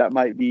 Like I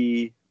might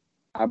be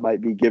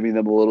giving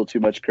them a little too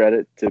much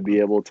credit to be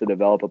able to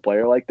develop a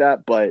player like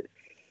that. But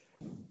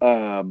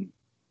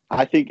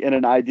I think in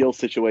an ideal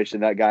situation,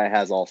 that guy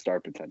has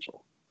all-star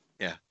potential.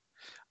 Yeah.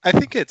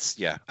 It's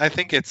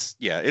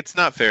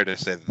not fair to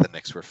say that the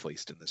Knicks were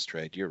fleeced in this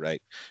trade. You're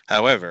right.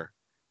 However,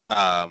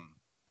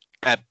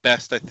 at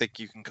best, I think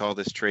you can call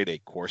this trade a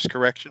course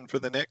correction for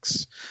the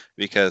Knicks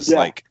because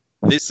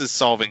this is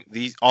solving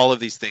all of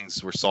these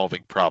things were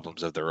solving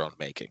problems of their own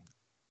making.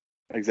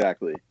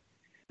 Exactly.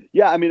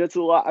 Yeah, I mean, it's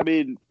a lot. I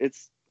mean,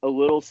 it's a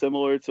little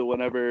similar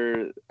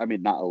to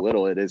not a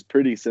little. It is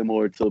pretty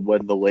similar to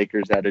when the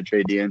Lakers had to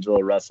trade D'Angelo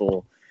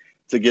Russell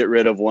to get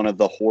rid of one of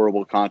the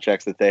horrible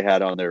contracts that they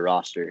had on their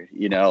roster.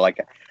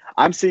 Like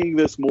I'm seeing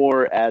this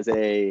more as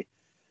a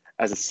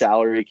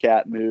salary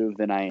cap move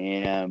than I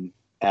am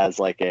as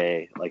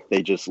they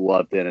just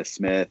loved Dennis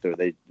Smith or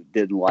they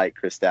didn't like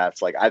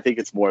Kristaps. Like I think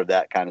it's more of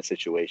that kind of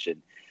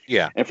situation.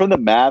 Yeah. And from the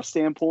Mavs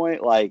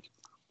standpoint, like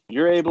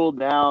you're able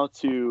now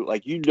to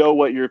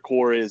what your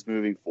core is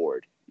moving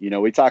forward.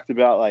 We talked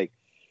about like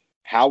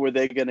how were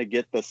they going to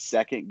get the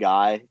second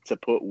guy to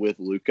put with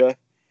Luka,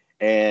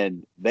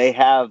 and they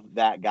have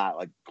that guy.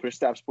 Like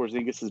Kristaps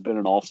Porzingis has been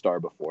an all-star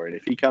before, and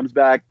if he comes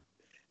back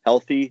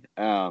healthy,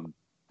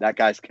 that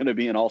guy's going to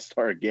be an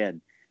all-star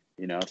again.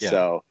 Yeah.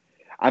 So.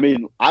 I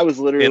mean, I was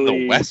literally in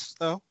the West,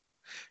 though.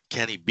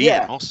 Can he be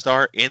an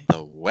all-star in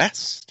the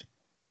West?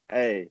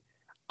 Hey,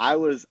 I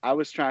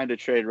was trying to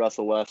trade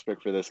Russell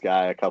Westbrook for this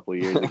guy a couple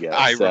years ago.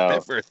 I so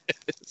remember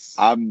this.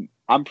 I'm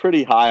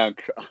pretty high on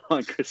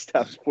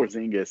Kristaps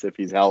Porzingis if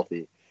he's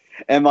healthy,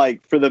 and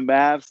like for the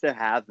Mavs to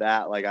have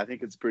that, like I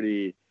think it's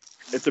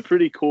a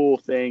pretty cool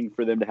thing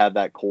for them to have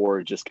that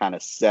core just kind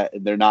of set,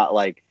 and they're not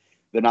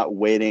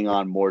waiting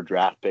on more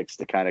draft picks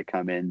to kind of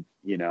come in,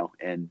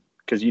 and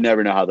because you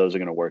never know how those are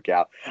going to work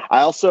out.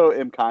 I also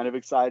am kind of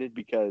excited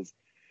because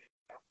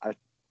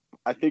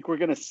I think we're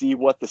going to see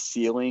what the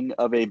ceiling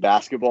of a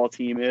basketball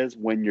team is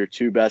when your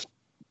two best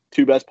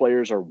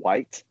players are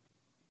white.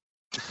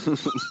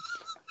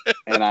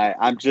 And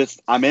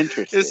I'm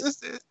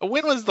interested.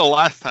 When was the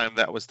last time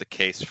that was the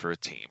case for a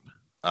team?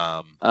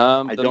 I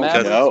don't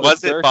know.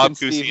 Was it Bob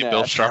Cousy and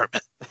Bill Sharman?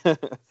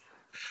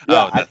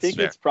 I think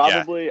fair. It's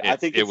probably. Yeah, I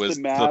think it was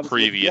the Mavs. The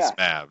previous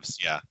Mavs.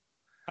 Yeah,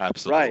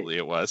 absolutely,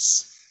 It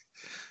was.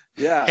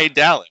 Yeah. Hey,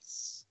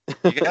 Dallas,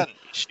 you got an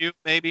issue?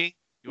 Maybe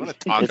you want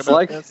to talk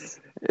about this?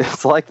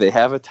 It's like they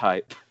have a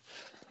type.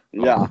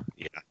 Yeah.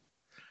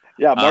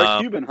 Yeah.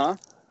 Mark Cuban, huh?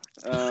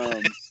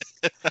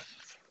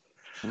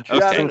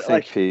 Interesting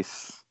think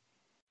piece.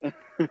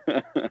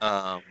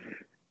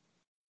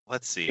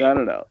 Let's see. I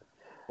don't know.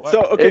 What?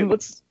 So okay, we'll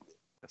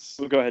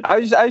go ahead.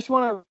 I just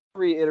want to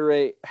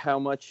reiterate how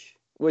much,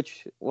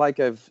 which, like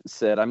I've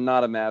said, I'm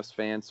not a Mavs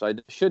fan, so I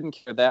shouldn't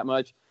care that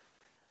much.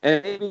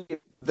 And maybe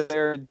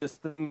there are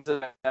just things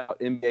about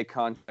NBA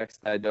contracts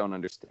that I don't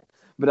understand.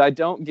 But I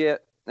don't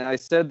get, and I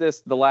said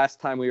this the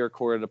last time we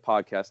recorded a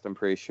podcast, I'm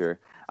pretty sure.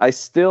 I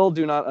still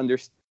do not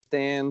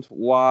understand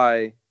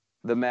why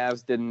the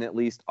Mavs didn't at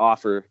least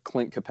offer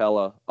Clint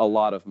Capella a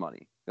lot of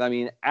money. I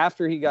mean,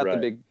 after he got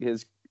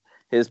his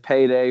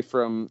payday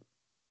from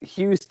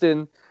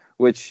Houston,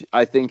 which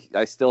I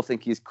still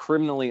think he's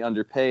criminally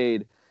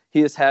underpaid, he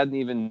has had an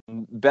even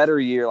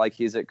better year. Like,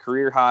 he's at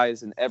career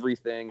highs and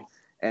everything.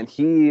 And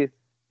he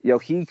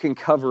can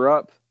cover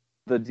up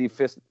the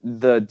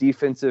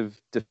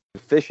defensive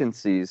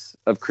deficiencies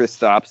of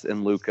Kristaps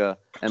and Luka,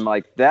 and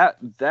like that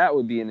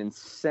would be an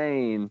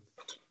insane,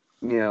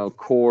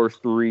 core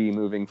three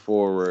moving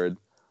forward.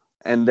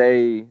 And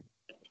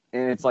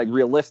it's like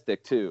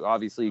realistic too.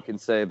 Obviously, you can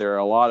say there are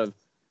a lot of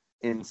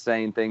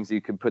insane things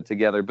you could put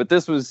together, but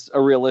this was a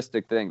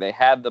realistic thing. They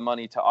had the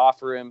money to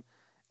offer him.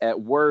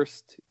 At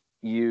worst,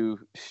 you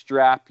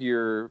strap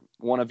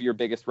one of your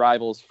biggest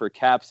rivals for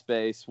cap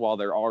space while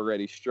they're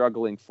already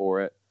struggling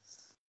for it.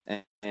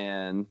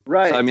 And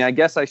right. So, I mean, I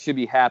guess I should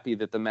be happy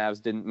that the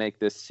Mavs didn't make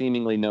this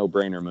seemingly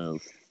no-brainer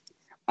move.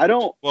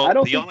 The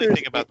only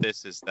thing about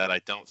this is that I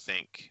don't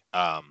think,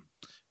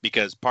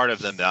 because part of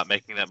them not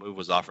making that move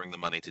was offering the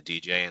money to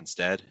DJ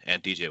instead,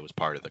 and DJ was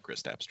part of the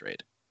Kristaps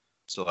trade.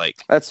 So,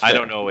 like, I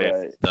don't know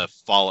if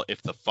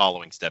the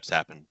following steps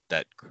happen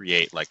that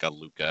create like a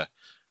Luka,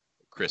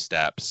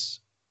 Kristaps,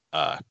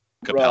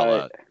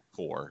 Capella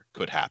core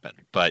could happen.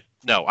 But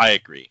no, I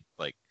agree.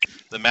 Like,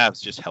 the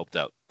Mavs just helped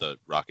out the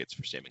Rockets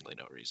for seemingly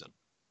no reason.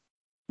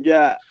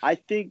 Yeah,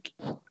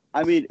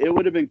 it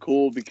would have been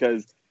cool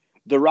because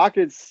the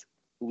Rockets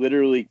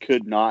literally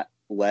couldn't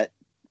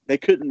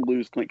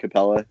lose Clint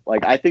Capella.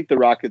 Like, I think the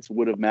Rockets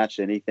would have matched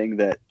anything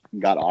that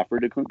got offered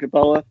to Clint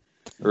Capella.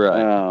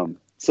 Right.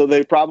 So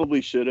they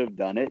probably should have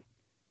done it.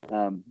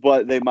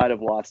 But they might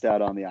have lost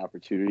out on the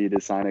opportunity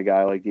to sign a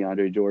guy like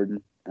DeAndre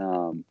Jordan.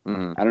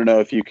 I don't know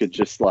if you could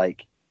just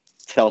like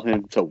tell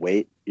him to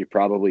wait. You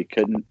probably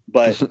couldn't,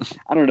 but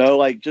I don't know.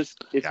 Like,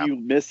 just if you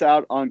miss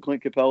out on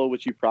Clint Capella,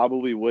 which you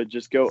probably would,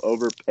 just go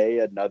overpay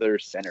another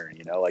center.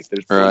 Like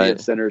there's plenty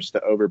of centers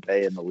to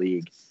overpay in the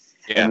league,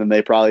 and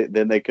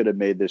then they could have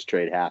made this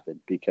trade happen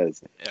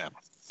because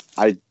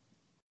I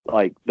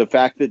like the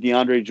fact that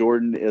DeAndre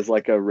Jordan is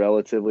like a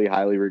relatively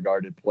highly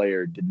regarded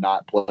player did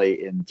not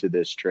play into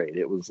this trade.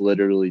 It was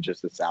literally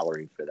just a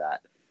salary for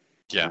that.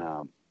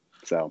 Yeah.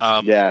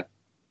 Yeah.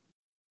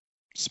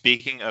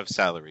 Speaking of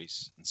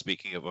salaries, and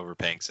speaking of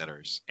overpaying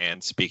centers,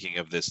 and speaking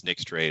of this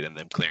Knicks trade and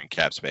them clearing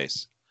cap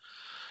space,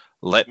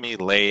 let me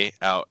lay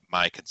out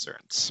my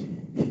concerns.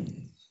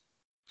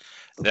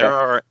 There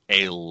are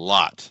a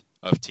lot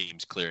of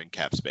teams clearing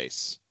cap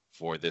space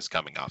for this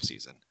coming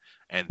offseason,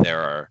 and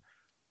there are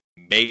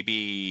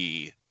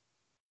maybe,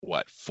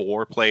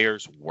 4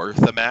 players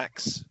worth a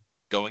max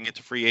going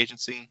into free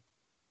agency?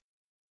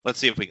 Let's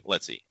see.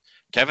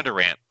 Kevin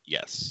Durant,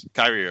 yes.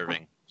 Kyrie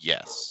Irving,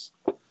 yes.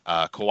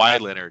 Kawhi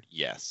Leonard,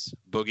 yes.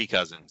 Boogie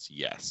Cousins,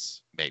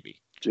 yes.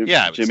 Maybe.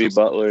 Jimmy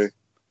Butler.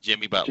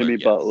 Jimmy Butler.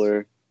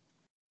 Butler.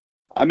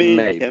 I mean,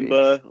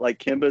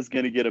 Kemba's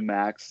going to get a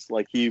max.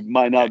 Like, he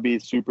might not be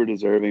super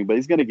deserving, but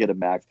he's going to get a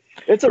max.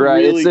 It's a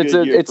really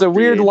good year. It's a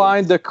weird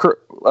line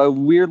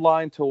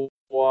to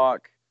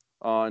walk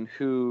on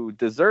who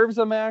deserves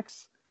a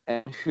max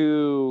and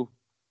who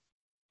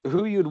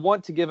you'd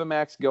want to give a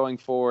max going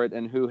forward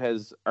and who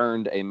has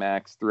earned a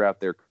max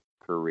throughout their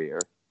career.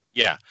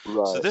 Yeah.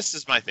 Right. So this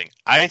is my thing.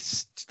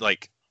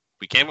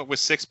 We came up with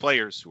 6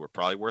 players who are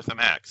probably worth a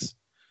max.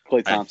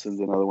 Klay Thompson's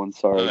another one.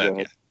 Sorry. Go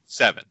ahead.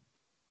 7.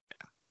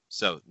 Yeah.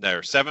 So there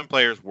are 7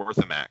 players worth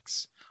a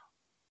max.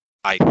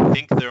 I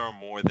think there are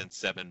more than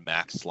 7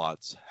 max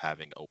slots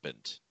having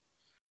opened.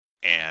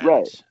 And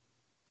Right.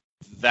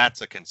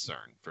 that's a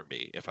concern for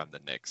me if I'm the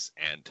Knicks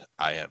and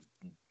I have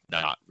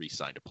not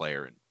re-signed a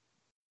player in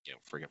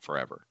friggin'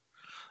 forever.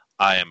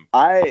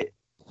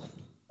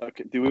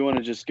 Okay, do we want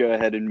to just go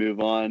ahead and move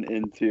on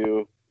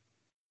into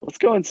let's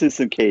go into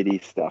some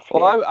KD stuff here.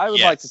 Well, I would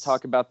like to Yes.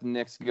 talk about the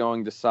Knicks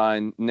going to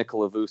sign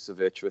Nikola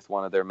Vucevic with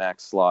one of their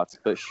max slots,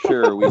 but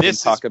sure, we can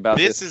This talk is- about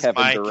this this is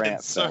Kevin my Durant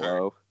concern.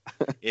 fellow.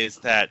 Is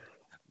that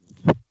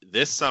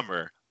this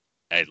summer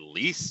at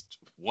least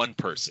one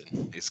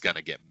person is going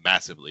to get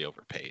massively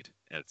overpaid,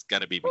 and it's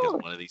going to be because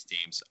one of these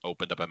teams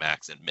opened up a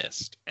max and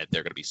missed, and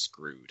they're going to be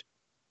screwed.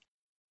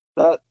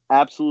 That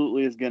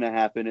absolutely is going to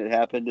happen. It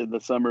happened in the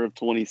summer of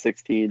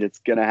 2016. It's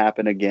going to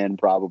happen again,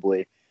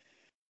 probably.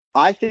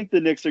 I think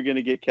the Knicks are going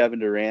to get Kevin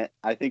Durant.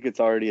 I think it's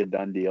already a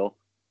done deal.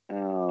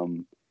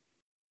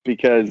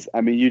 Because,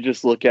 I mean, you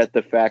just look at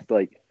the fact,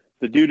 like,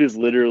 the dude is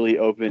literally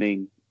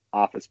opening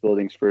office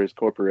buildings for his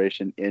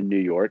corporation in New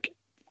York.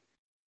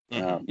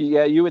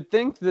 Yeah, you would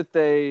think that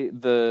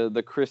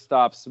the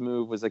Kristaps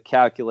move was a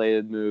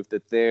calculated move,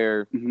 that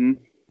they're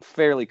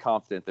fairly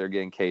confident they're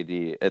getting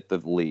KD at the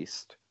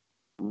least.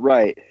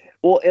 Right.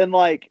 Well, and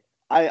like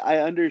I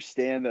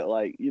understand that,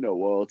 like,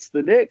 well, it's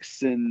the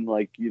Knicks, and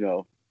like,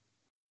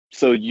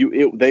 so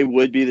they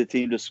would be the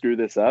team to screw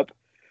this up,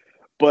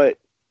 but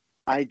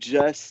I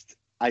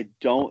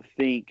don't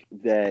think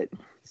that,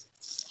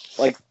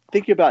 like,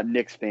 think about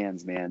Knicks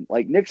fans, man.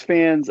 Like, Knicks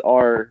fans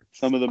are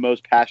some of the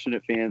most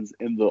passionate fans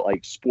in the,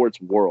 like,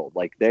 sports world.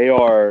 Like, they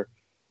are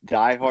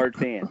diehard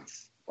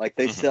fans. Like,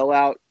 they sell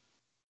out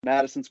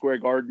Madison Square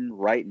Garden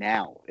right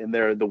now, and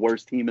they're the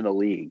worst team in the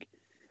league.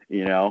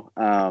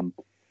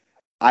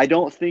 I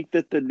don't think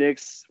that the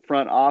Knicks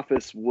front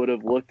office would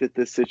have looked at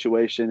this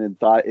situation and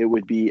thought it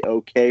would be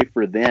okay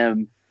for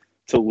them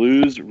to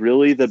lose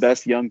really the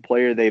best young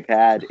player they've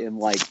had in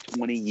like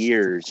 20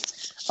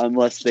 years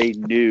unless they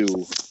knew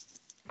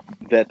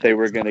that they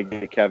were going to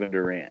get Kevin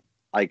Durant.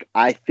 Like,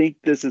 I think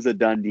this is a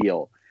done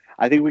deal.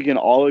 I think we can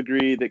all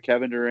agree that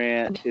Kevin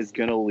Durant is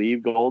going to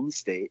leave Golden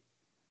State,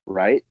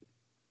 right?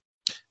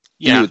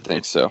 Yeah, you would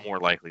think so. More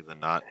likely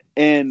than not.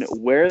 And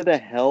where the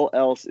hell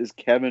else is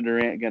Kevin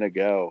Durant going to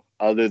go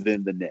other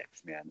than the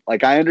Knicks, man?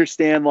 Like, I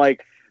understand,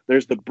 like,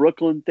 there's the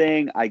Brooklyn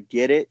thing. I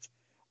get it.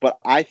 But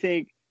I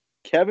think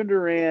Kevin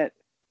Durant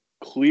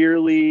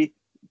clearly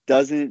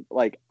doesn't,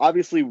 like,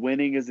 obviously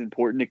winning is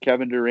important to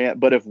Kevin Durant.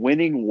 But if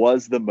winning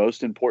was the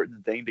most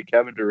important thing to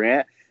Kevin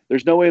Durant,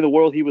 there's no way in the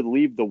world he would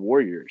leave the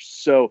Warriors.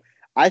 So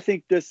I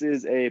think this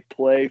is a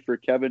play for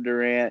Kevin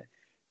Durant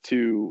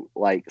to,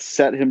 like,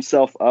 set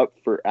himself up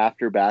for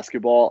after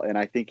basketball. And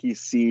I think he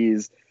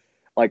sees,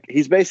 like,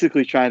 he's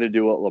basically trying to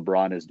do what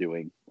LeBron is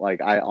doing. Like,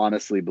 I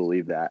honestly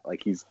believe that.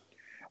 Like, he's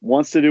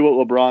wants to do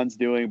what LeBron's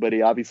doing, but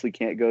he obviously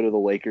can't go to the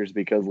Lakers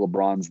because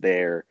LeBron's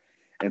there.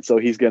 And so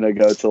he's going to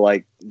go to,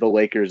 like, the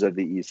Lakers of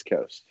the East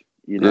Coast,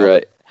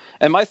 Right.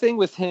 And my thing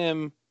with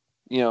him,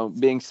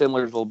 being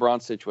similar to the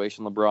LeBron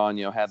situation,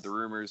 LeBron, had the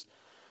rumors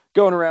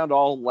going around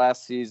all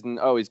last season.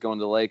 Oh, he's going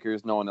to the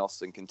Lakers. No one else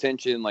is in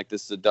contention. Like,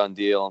 this is a done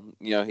deal.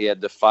 He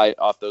had to fight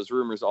off those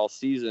rumors all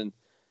season.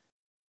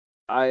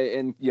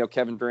 Kevin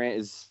Durant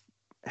is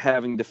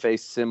having to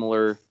face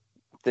similar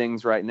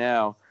things right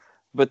now.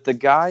 But the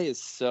guy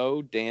is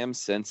so damn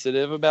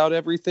sensitive about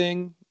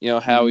everything.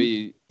 How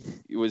he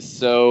was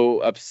so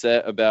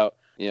upset about,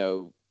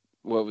 I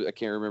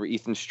can't remember.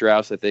 Ethan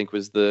Strauss, I think,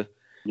 was the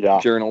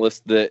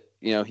journalist that,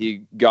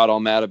 he got all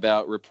mad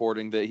about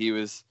reporting that he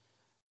was,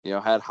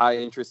 had high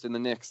interest in the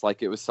Knicks,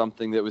 like it was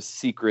something that was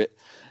secret.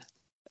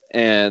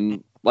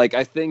 And, like,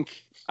 I think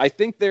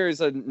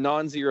there's a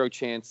non-zero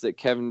chance that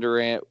Kevin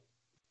Durant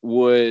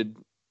would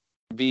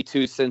be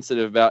too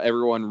sensitive about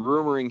everyone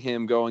rumoring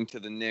him going to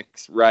the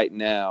Knicks right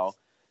now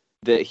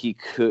that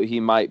he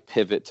might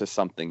pivot to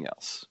something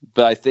else.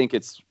 But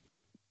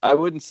I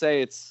wouldn't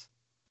say it's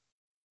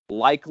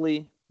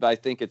likely, but I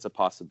think it's a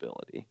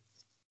possibility.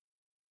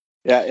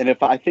 Yeah, and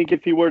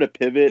if he were to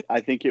pivot, I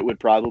think it would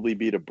probably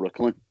be to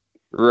Brooklyn.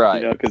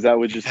 Right. Because that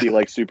would just be,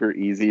 like, super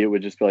easy. It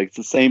would just be like, it's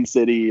the same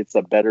city. It's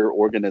a better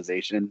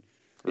organization.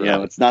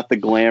 It's not the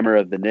glamour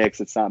of the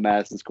Knicks. It's not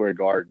Madison Square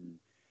Garden.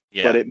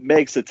 Yeah. But it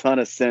makes a ton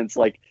of sense.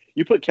 Like,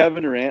 you put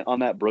Kevin Durant on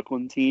that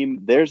Brooklyn team,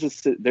 there's a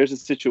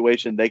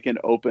situation they can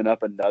open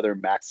up another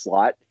max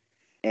slot,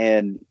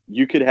 and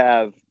you could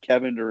have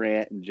Kevin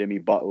Durant and Jimmy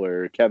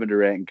Butler, Kevin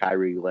Durant and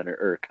Kyrie Leonard,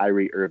 or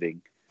Kyrie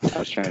Irving. I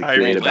was trying to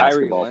create a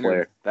basketball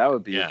player. That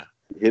would be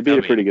he'd be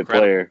a pretty good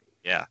player.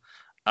 Yeah.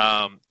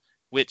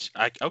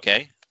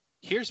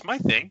 Here's my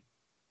thing.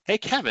 Hey,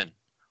 Kevin,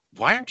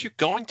 why aren't you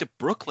going to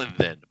Brooklyn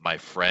then, my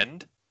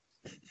friend?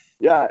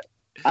 Yeah.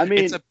 I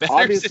mean, it's a better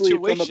obviously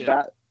situation.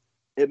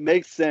 It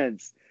makes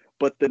sense,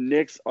 but the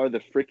Knicks are the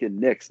freaking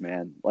Knicks,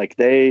 man. Like,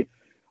 they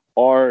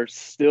are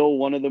still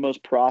one of the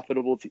most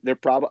profitable.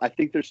 I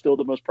think they're still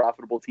the most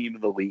profitable team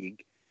in the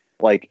league.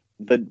 Like,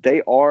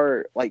 they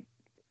are, like,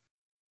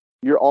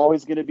 you're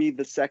always going to be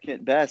the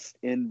second best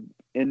in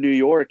New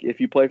York if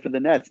you play for the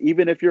Nets,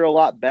 even if you're a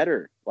lot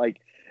better.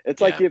 Like,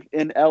 it's like if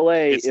in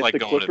LA, it's if like the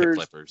going Clippers, to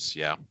the Clippers,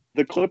 yeah.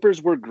 The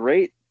Clippers were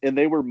great and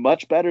they were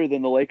much better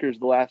than the Lakers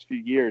the last few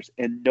years,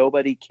 and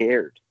nobody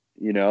cared.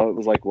 You know, it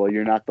was like, well,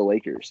 you're not the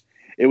Lakers.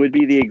 It would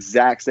be the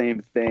exact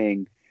same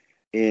thing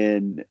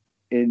in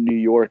New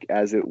York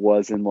as it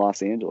was in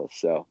Los Angeles.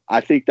 So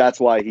I think that's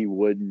why he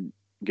wouldn't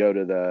go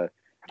to the.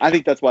 I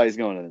think that's why he's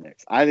going to the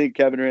Knicks. I think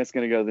Kevin Durant's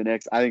going to go to the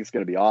Knicks. I think it's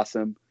going to be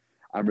awesome.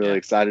 I'm really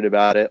excited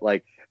about it.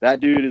 Like,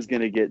 that dude is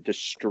going to get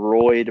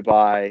destroyed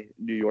by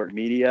New York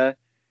media.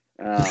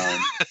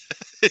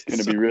 It's going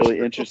to be really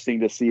interesting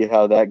to see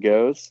how that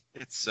goes.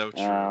 It's so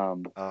true.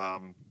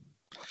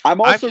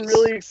 I'm also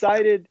really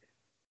excited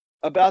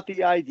about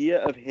the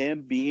idea of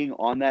him being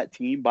on that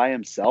team by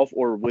himself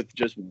or with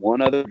just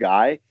one other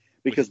guy,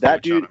 because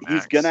that dude,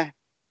 he's going to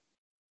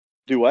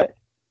do what?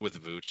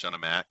 With Vooch on a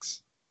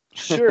max.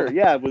 Sure,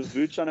 yeah, with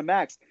Vooch on a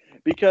max,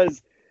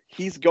 because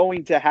he's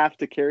going to have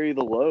to carry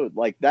the load.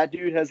 Like, that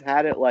dude has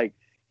had it, like,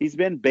 he's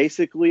been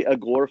basically a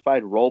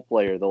glorified role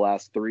player the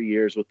last 3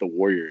 years with the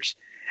Warriors.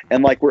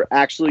 And, like, we're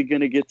actually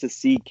going to get to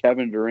see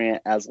Kevin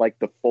Durant as, like,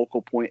 the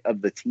focal point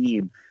of the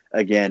team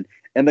again.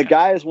 And the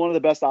guy is one of the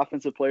best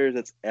offensive players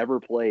that's ever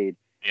played.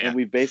 Yeah. And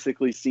we've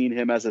basically seen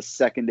him as a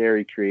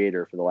secondary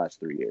creator for the last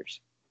 3 years.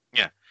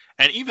 Yeah.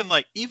 And even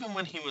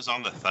when he was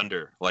on the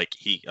Thunder, like,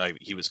 he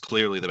was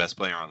clearly the best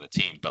player on the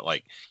team, but,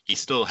 like, he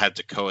still had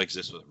to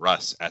coexist with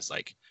Russ as,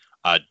 like,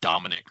 a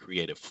dominant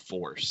creative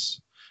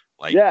force.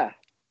 Like, yeah.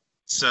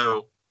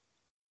 So,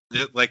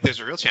 like, there's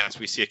a real chance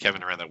we see a Kevin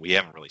Durant that we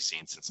haven't really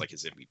seen since, like,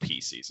 his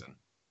MVP season,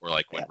 or,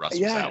 like, when Russ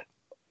was out.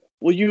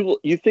 Well,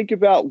 you think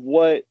about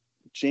what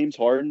James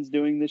Harden's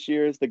doing this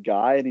year as the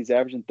guy, and he's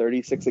averaging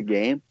 36 a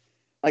game.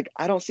 Like,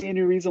 I don't see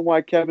any reason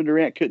why Kevin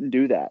Durant couldn't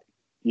do that.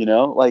 You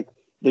know, like,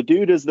 the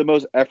dude is the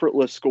most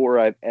effortless scorer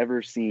I've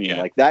ever seen.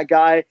 Yeah. Like, that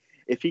guy,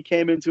 if he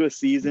came into a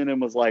season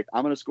and was like,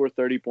 I'm going to score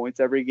 30 points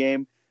every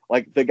game,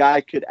 like, the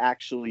guy could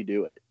actually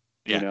do it.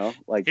 Yeah. You know,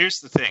 like, here's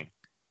the thing.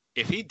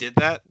 If he did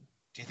that,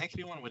 do you think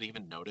anyone would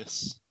even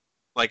notice?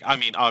 Like, I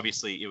mean,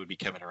 obviously it would be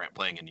Kevin Durant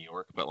playing in New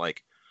York, but,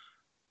 like,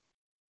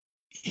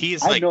 he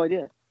is, I have no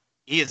idea.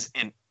 He is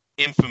an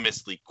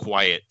infamously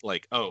quiet,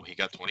 like, oh, he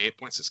got 28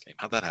 points this game.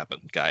 How'd that happen,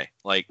 guy?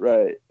 Like,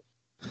 right.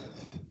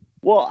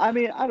 Well, I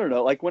mean, I don't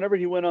know. Like, whenever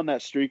he went on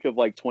that streak of,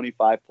 like,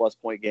 25-plus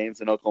point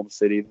games in Oklahoma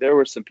City, there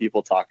were some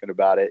people talking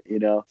about it, you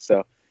know?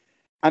 So,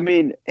 I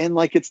mean, and,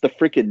 like, it's the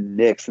freaking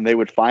Knicks, and they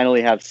would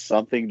finally have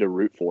something to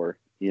root for,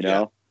 you know?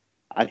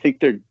 Yeah. I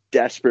think they're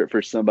desperate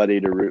for somebody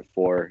to root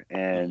for,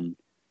 and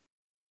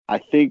I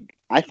think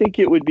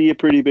it would be a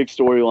pretty big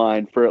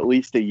storyline for at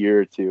least a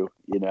year or two,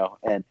 you know?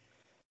 And,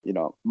 you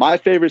know, my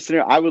favorite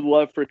scenario, I would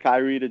love for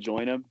Kyrie to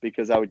join him,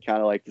 because I would kind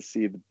of like to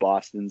see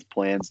Boston's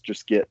plans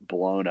just get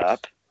blown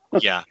up.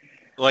 Yeah.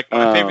 Like,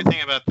 my favorite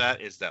thing about that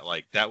is that,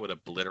 like, that would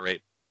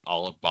obliterate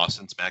all of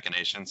Boston's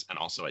machinations, and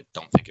also I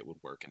don't think it would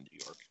work in New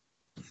York.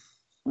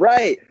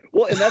 Right.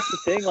 Well, and that's the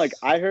thing. Like,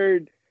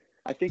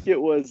 I think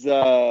it was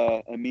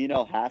Amin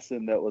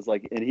El-Hassan that was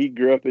like, and he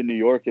grew up in New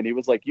York, and he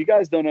was like, you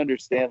guys don't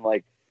understand,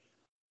 like,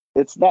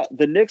 it's not,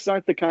 the Knicks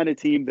aren't the kind of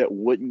team that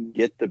wouldn't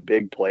get the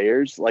big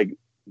players. Like,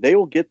 they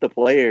will get the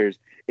players.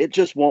 It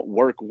just won't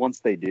work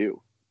once they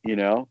do, you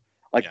know?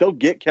 Like, they'll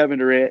get Kevin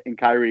Durant and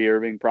Kyrie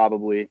Irving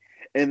probably,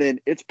 and then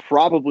it's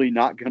probably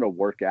not going to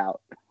work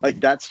out. Like,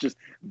 that's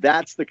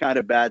the kind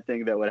of bad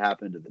thing that would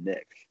happen to the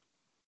Knicks.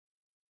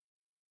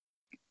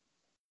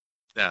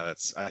 Yeah,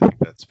 I think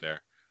that's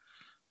fair.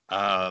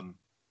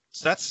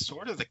 So that's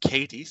sort of the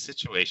KD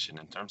situation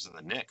in terms of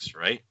the Knicks,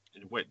 right?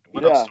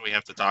 What else do we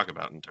have to talk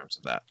about in terms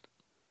of that?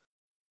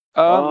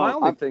 My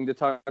only thing to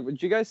talk about,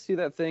 did you guys see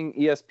that thing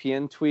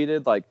ESPN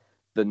tweeted? Like,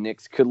 the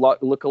Knicks could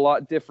look a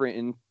lot different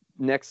in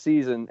next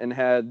season, and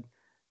had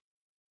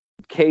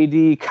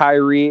KD,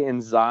 Kyrie,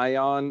 and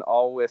Zion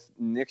all with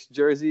Knicks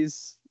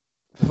jerseys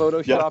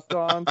photoshopped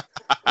on.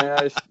 And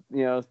I just,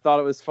 thought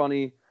it was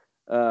funny.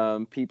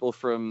 People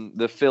from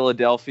the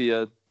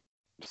Philadelphia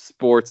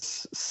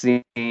sports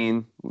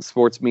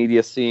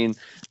media scene,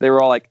 they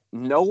were all like,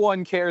 no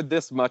one cared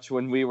this much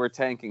when we were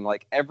tanking.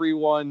 Like,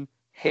 everyone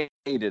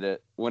hated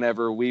it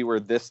whenever we were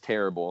this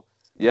terrible.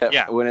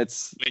 Yeah. When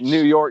it's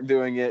New York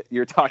doing it,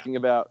 you're talking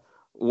about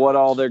what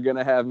all they're going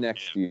to have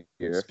next year.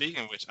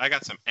 Speaking of which, I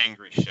got some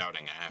angry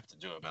shouting I have to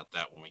do about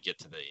that when we get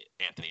to the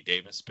Anthony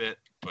Davis bit,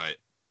 but,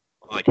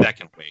 like, that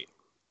can wait.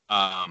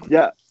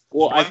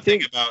 Well, I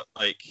think about,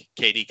 like,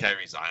 KD,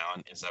 Kyrie,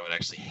 Zion is I would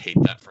actually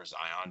hate that for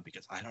Zion,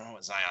 because I don't know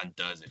what Zion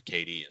does if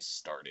KD is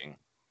starting.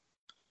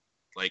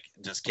 Like,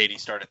 does KD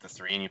start at the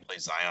 3 and you play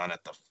Zion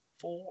at the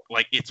 4?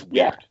 Like, it's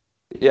weird.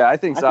 Yeah, I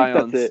think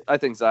Zion's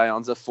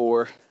a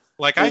 4.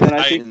 Like, I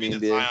agree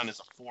that Zion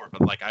is a 4,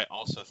 but, like, I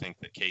also think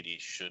that KD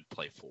should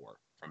play 4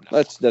 from now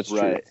on. That's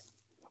right. True.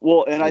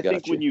 Well, and I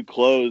think when you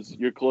close,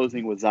 you're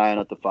closing with Zion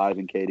at the 5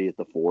 and KD at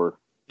the 4.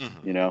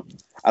 Mm-hmm. You know,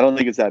 I don't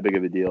think it's that big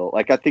of a deal.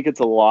 Like, I think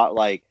it's a lot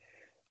like,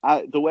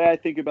 the way I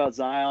think about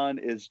Zion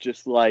is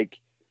just like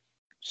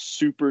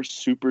super,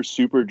 super,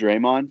 super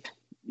Draymond,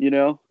 you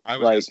know? I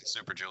was going to say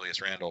super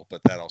Julius Randle,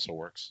 but that also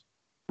works.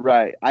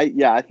 Right.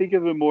 I think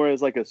of him more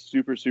as like a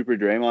super, super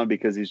Draymond,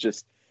 because he's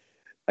just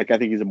Like, I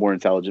think he's a more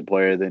intelligent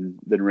player than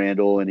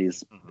Randall, and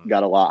he's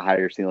got a lot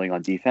higher ceiling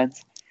on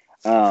defense.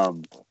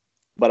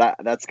 But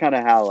that's kind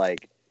of how,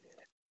 like,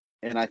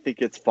 and I think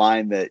it's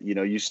fine that,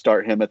 you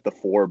start him at the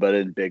 4, but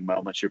in big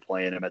moments you're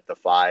playing him at the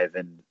 5,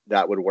 and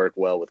that would work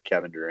well with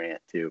Kevin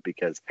Durant too,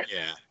 because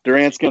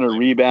Durant's going to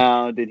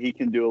rebound and he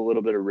can do a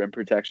little bit of rim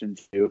protection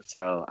too.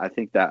 So I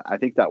think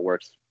that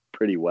works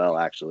pretty well,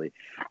 actually.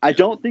 I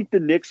don't think the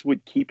Knicks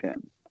would keep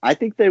him. I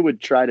think they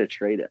would try to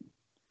trade him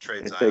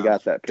if they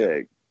got that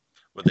pick.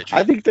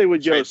 I think they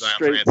would go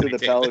straight to the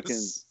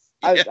Pelicans.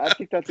 Yeah. I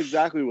think that's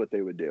exactly what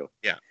they would do.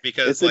 Yeah,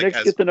 because if the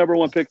Knicks get the number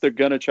 1 pick, they're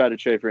going to try to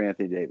trade for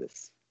Anthony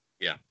Davis.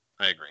 Yeah,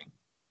 I agree.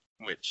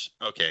 Which,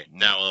 okay,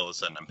 now all of a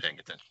sudden I'm paying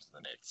attention to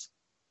the Knicks.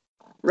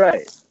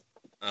 Right.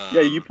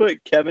 Yeah, you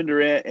put Kevin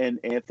Durant and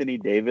Anthony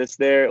Davis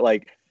there,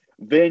 like,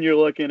 then you're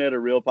looking at a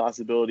real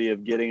possibility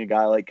of getting a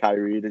guy like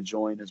Kyrie to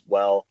join as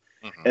well.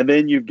 Mm-hmm. And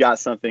then you've got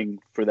something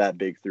for that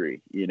big 3,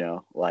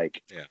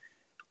 like,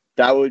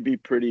 that'd be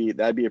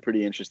a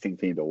pretty interesting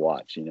thing to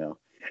watch,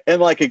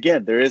 And, like,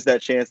 again, there is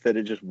that chance that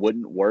it just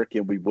wouldn't work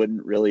and we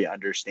wouldn't really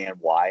understand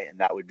why, and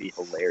that would be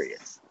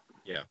hilarious.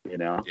 Yeah.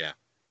 Yeah.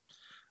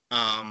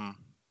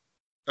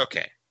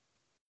 Okay.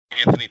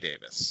 Anthony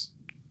Davis.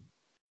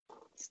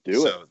 Let's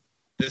do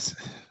it.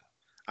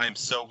 I'm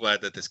so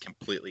glad that this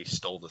completely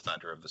stole the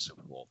thunder of the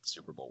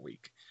Super Bowl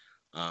week.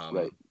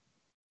 Right.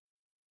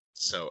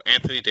 So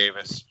Anthony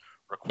Davis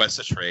requests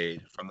a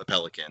trade from the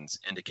Pelicans,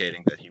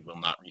 indicating that he will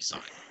not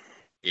resign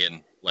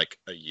in like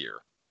a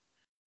year.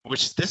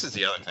 Which, this is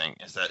the other thing,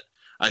 is that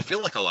I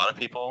feel like a lot of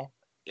people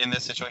in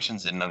this situation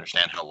didn't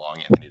understand how long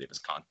Anthony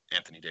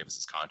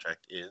Davis's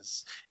contract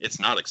is. It's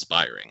not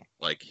expiring.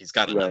 Like, he's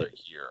got another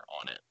year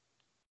on it.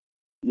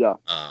 Yeah.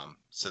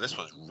 So this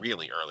was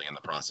really early in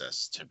the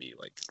process to be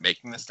like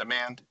making this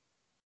demand.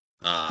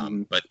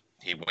 But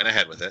he went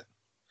ahead with it.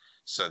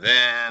 So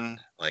then,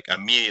 like,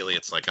 immediately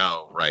it's like,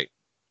 oh, right.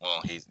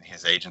 Well,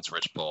 his agent's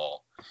Rich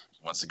Paul. He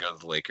wants to go to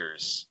the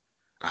Lakers.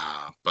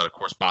 But of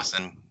course,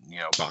 Boston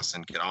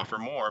can offer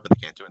more, but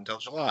they can't do it until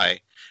July.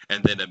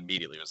 And then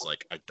immediately it was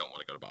like, I don't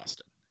want to go to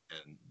Boston.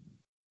 And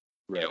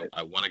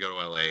I want to go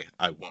to LA.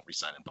 I won't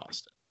resign in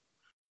Boston.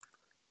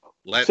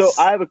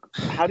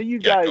 How do you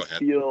guys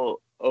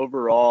feel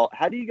overall?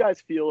 How do you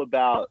guys feel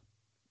about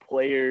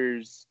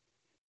players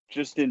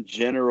just in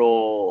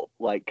general,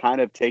 like, kind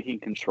of taking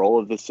control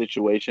of the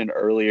situation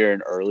earlier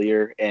and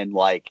earlier, and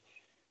like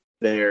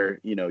they're,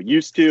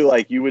 used to,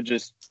 like,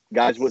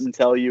 guys wouldn't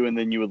tell you and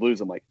then you would lose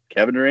them. Like,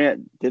 Kevin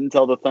Durant didn't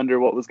tell the Thunder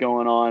what was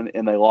going on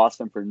and they lost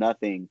him for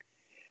nothing.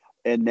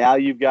 And now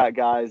you've got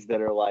guys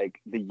that are like,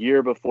 the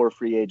year before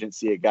free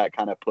agency, it got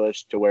kind of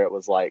pushed to where it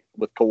was like,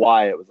 with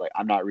Kawhi, it was like,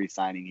 I'm not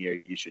re-signing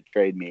here. You should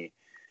trade me.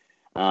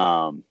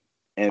 And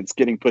it's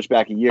getting pushed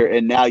back a year.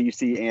 And now you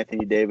see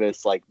Anthony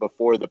Davis, like,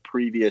 before the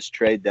previous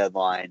trade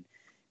deadline,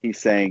 he's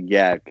saying,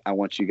 yeah, I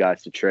want you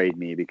guys to trade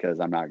me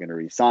because I'm not going to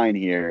re-sign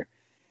here.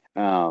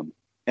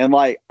 And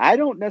like, I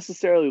don't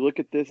necessarily look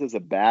at this as a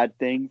bad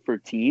thing for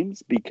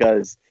teams,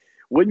 because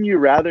wouldn't you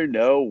rather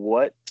know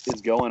what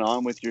is going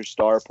on with your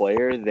star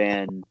player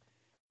than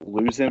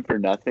lose him for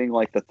nothing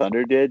like the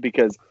Thunder did?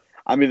 Because,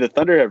 I mean, the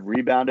Thunder have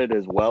rebounded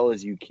as well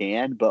as you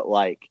can, but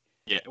like,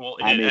 they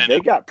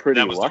got pretty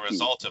lucky. That was the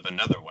result of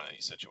another one of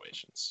these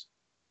situations.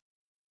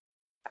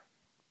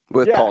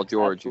 With Paul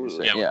George,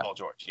 absolutely. With Paul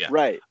George, yeah.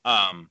 Right.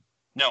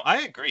 No,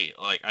 I agree.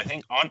 Like, I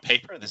think on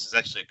paper, this is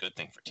actually a good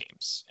thing for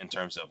teams in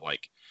terms of,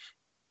 like,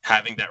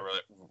 having that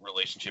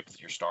relationship with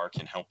your star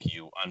can help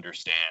you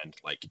understand,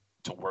 like,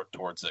 to work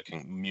towards a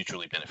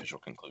mutually beneficial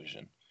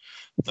conclusion.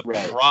 The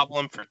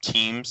problem for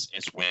teams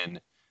is when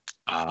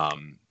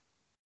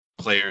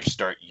players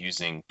start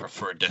using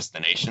preferred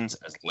destinations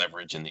as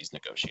leverage in these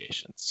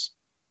negotiations.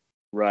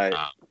 Right.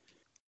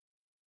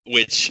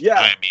 Which,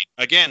 I mean,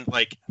 again,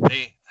 like,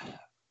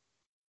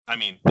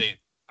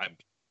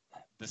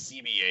 the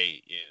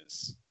CBA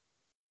is,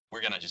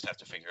 we're going to just have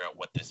to figure out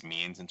what this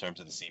means in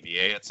terms of the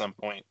CBA at some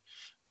point.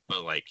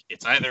 But, like,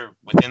 it's either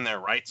within their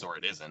rights or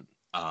it isn't.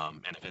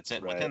 And if it's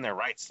within their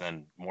rights,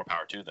 then more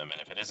power to them. And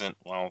if it isn't,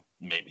 well,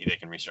 maybe they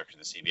can restructure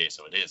the CBA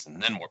so it is,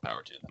 and then more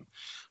power to them.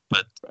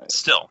 But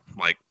still,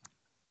 like,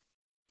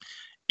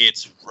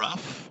 it's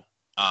rough.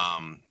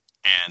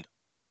 And,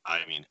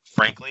 I mean,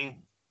 frankly,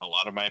 a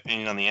lot of my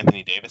opinion on the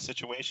Anthony Davis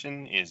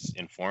situation is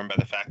informed by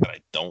the fact that I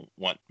don't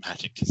want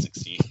Magic to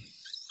succeed,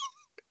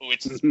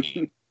 which is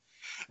me.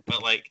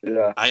 But, like,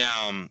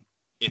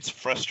 it's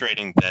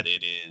frustrating that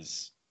it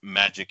is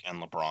Magic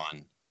and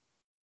LeBron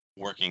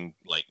working,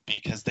 like,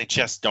 because they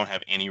just don't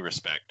have any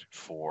respect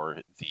for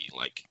the,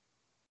 like,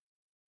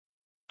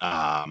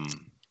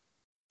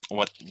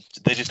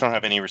 they just don't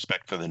have any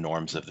respect for the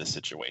norms of this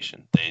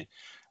situation. They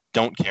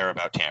don't care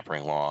about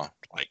tampering law,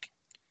 like,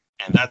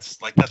 and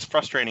that's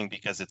frustrating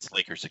because it's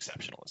Lakers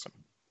exceptionalism,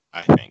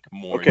 I think,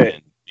 more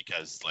than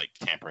because, like,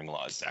 tampering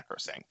law is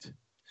sacrosanct.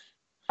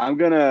 I'm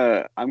going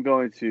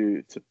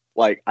to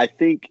like, I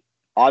think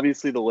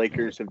obviously the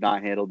Lakers have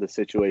not handled the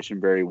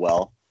situation very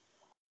well.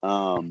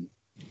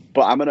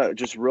 But I'm going to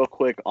just real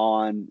quick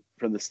on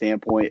from the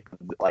standpoint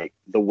of, like,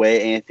 the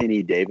way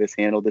Anthony Davis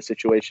handled the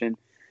situation.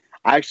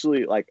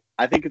 Actually, like,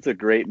 I think it's a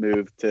great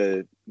move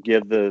to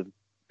give the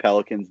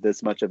Pelicans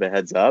this much of a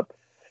heads up.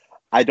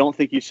 I don't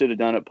think you should have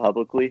done it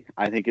publicly.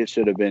 I think it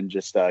should have been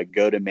just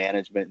go to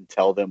management and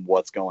tell them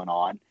what's going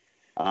on,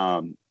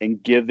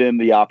 and give them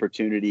the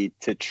opportunity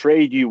to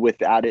trade you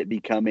without it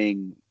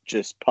becoming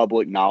just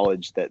public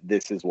knowledge that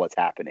this is what's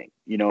happening.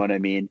 You know what I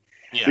mean?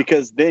 Yeah.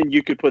 Because then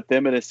you could put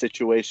them in a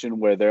situation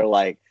where they're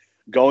like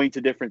going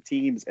to different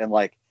teams and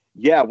like,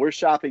 yeah, we're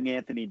shopping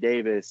Anthony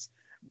Davis,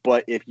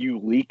 but if you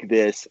leak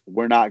this,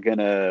 we're not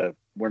gonna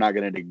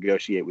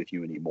negotiate with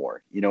you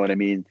anymore. You know what I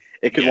mean?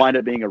 It could wind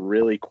up being a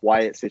really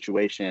quiet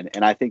situation,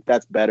 and I think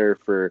that's better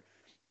for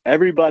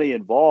everybody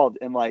involved.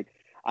 And like,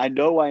 I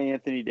know why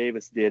Anthony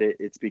Davis did it.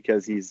 It's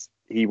because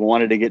he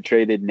wanted to get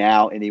traded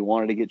now, and he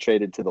wanted to get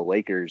traded to the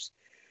Lakers.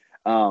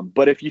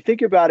 But if you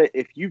think about it,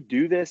 if you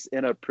do this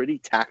in a pretty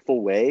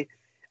tactful way,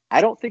 I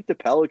don't think the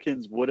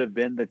Pelicans would have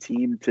been the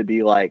team to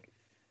be like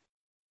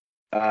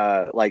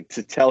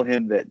to tell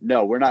him that,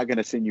 no, we're not going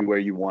to send you where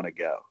you want to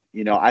go.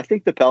 You know, I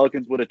think the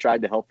Pelicans would have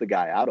tried to help the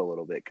guy out a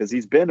little bit because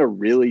he's been a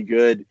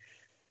good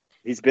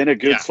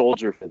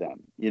soldier for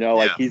them. You know,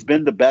 like he's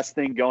been the best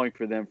thing going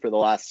for them for the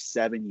last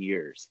 7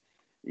 years,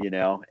 you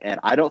know, and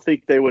I don't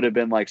think they would have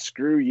been like,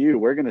 screw you,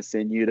 we're going to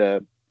send you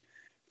to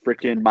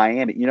freaking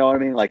Miami. You know what I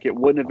mean? Like, it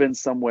wouldn't have been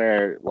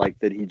somewhere like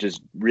that he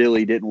just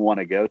really didn't want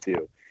to go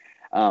to.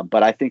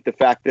 But I think the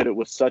fact that it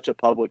was such a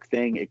public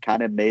thing, it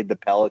kind of made the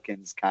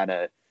Pelicans kind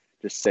of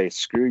just say,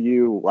 screw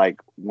you. Like,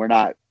 we're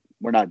not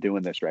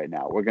doing this right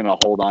now. We're going to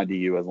hold on to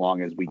you as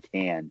long as we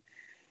can.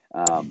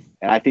 And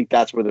I think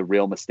that's where the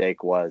real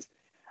mistake was.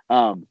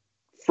 From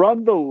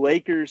the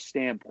Lakers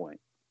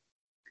standpoint,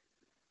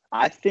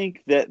 I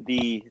think that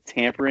the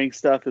tampering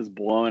stuff is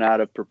blown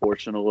out of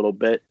proportion a little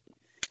bit.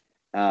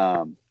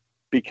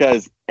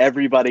 Because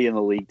everybody in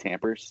the league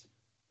tampers.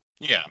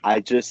 Yeah.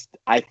 I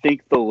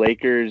think the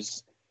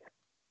Lakers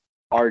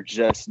are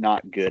just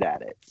not good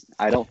at it.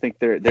 I don't think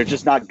they're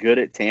just not good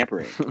at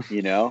tampering,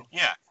 you know?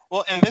 Yeah.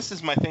 Well, and this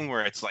is my thing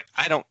where it's like,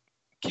 I don't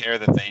care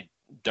that they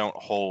don't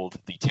hold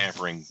the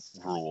tampering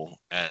rule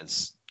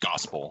as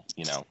gospel,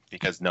 you know,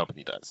 because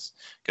nobody does.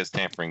 Because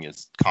tampering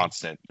is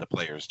constant. The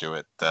players do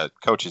it. The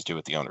coaches do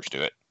it. The owners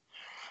do it.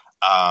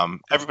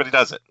 Everybody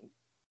does it.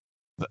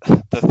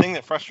 The thing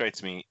that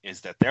frustrates me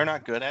is that they're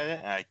not good at it,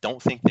 and I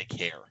don't think they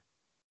care.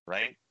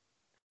 Right?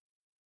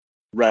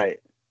 Right.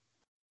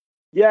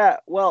 Yeah,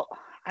 well,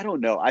 I don't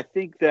know. I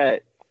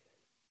don't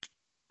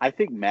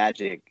think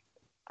Magic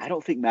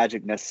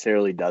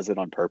necessarily does it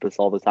on purpose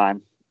all the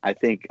time. I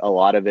think a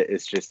lot of it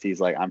is just he's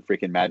like, I'm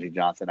freaking Magic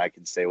Johnson. I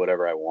can say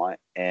whatever I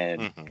want.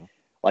 And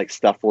like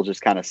stuff will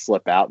just kind of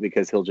slip out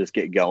because he'll just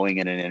get going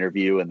in an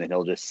interview and then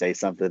he'll just say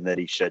something that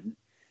he shouldn't.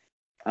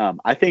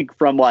 I think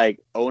from like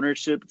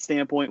ownership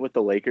standpoint with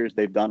the Lakers,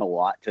 they've done a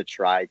lot to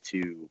try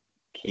to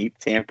keep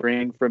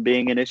tampering from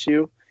being an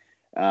issue.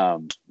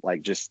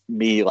 Like just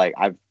me, like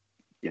I've,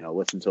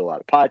 listened to a lot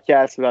of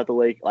podcasts about the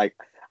Lake. Like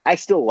I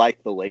still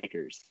like the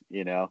Lakers,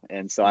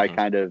 and so I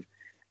kind of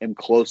am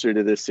closer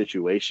to this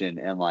situation.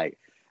 And like,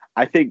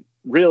 I think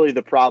really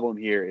the problem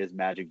here is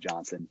Magic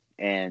Johnson.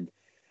 And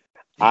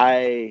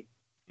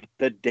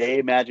the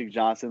day Magic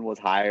Johnson was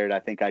hired, I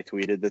think I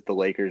tweeted that the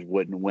Lakers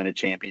wouldn't win a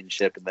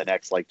championship in the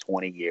next like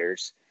 20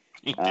 years.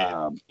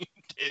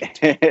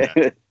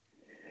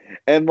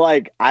 And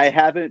like, I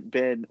haven't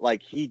been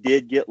like, he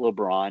did get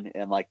LeBron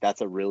and like,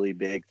 that's a really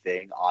big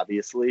thing,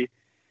 obviously.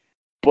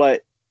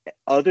 But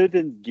other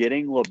than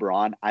getting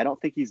LeBron, I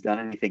don't think he's done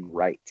anything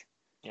right.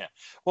 Yeah.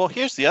 Well,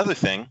 here's the other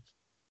thing.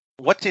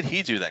 What did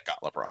he do that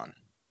got LeBron?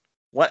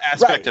 What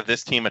aspect of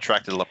this team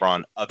attracted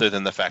LeBron other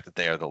than the fact that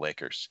they are the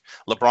Lakers?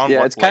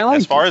 It's kind of like,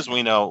 as far as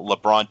we know,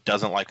 LeBron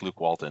doesn't like Luke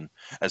Walton.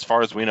 As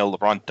far as we know,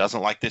 LeBron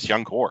doesn't like this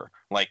young core.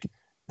 Like,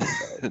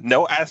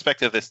 no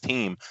aspect of this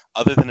team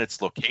other than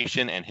its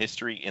location and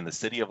history in the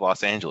city of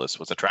Los Angeles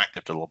was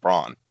attractive to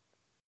LeBron.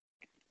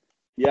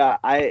 Yeah,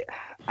 I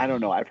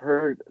don't know. I've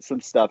heard some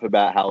stuff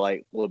about how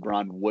like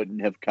LeBron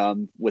wouldn't have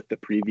come with the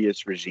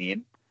previous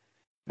regime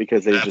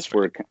because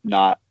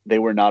they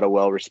were not a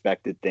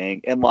well-respected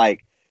thing. And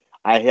like,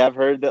 I have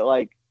heard that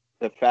like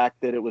the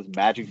fact that it was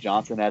Magic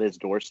Johnson at his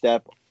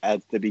doorstep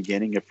at the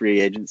beginning of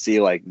free agency,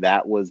 like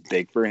that was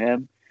big for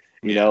him,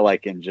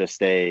 like in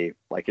just it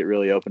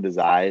really opened his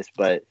eyes.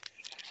 But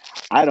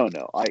I don't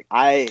know. Like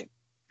I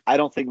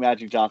don't think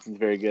Magic Johnson's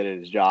very good at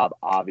his job.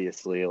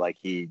 Obviously, like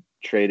he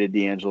traded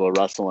D'Angelo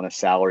Russell in a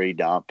salary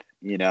dump,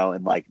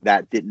 and like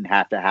that didn't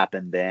have to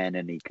happen then.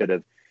 And he could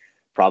have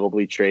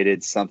probably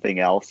traded something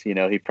else. He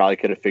probably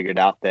could have figured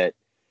out that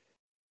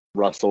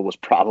Russell was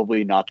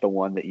probably not the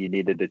one that you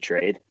needed to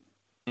trade.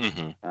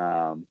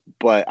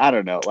 But I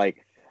don't know.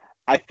 Like,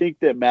 I think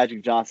that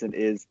Magic Johnson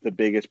is the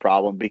biggest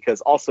problem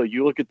because also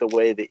you look at the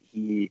way that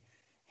he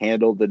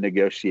handled the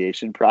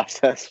negotiation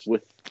process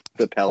with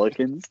the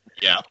Pelicans.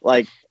 Yeah.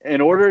 Like, in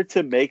order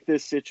to make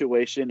this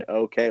situation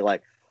okay,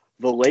 like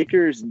the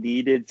Lakers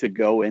needed to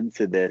go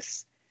into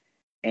this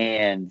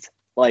and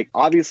like,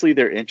 obviously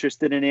they're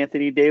interested in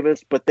Anthony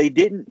Davis, but they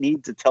didn't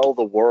need to tell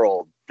the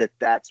world that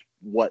that's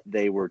what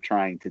they were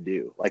trying to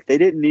do. Like, they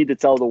didn't need to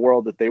tell the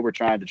world that they were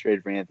trying to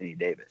trade for Anthony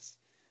Davis,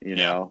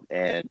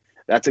 and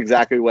that's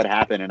exactly what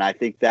happened. And I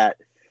think that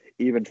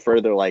even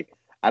further, like,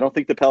 I don't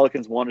think the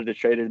Pelicans wanted to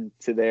trade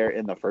into there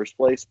in the first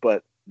place,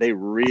 but they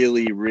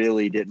really,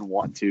 really didn't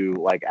want to,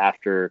 like,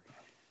 after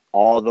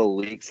all the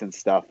leaks and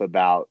stuff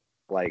about,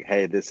 like,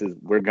 hey,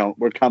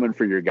 we're coming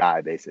for your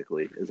guy,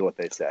 basically, is what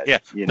they said. Yeah,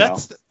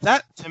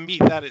 that to me,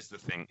 that is the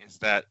thing, is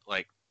that,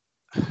 like,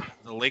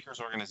 the Lakers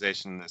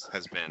organization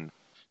has been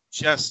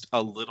just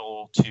a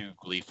little too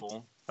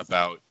gleeful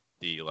about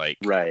the, like,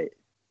 right.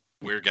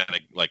 We're gonna,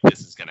 like,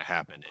 this is gonna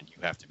happen and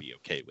you have to be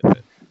okay with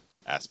it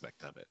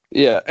aspect of it.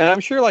 Yeah, and I'm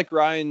sure, like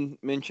Ryan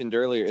mentioned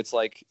earlier, it's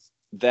like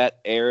that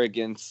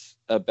arrogance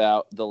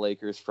about the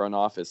Lakers front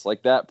office,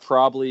 like that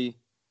probably,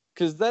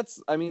 because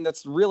that's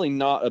really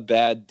not a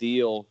bad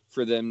deal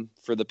for them,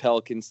 for the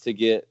Pelicans to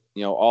get,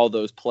 all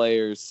those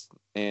players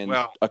and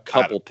a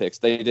couple picks.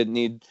 They didn't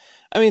need.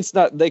 I mean, it's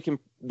not, they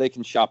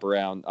can shop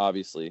around,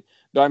 obviously,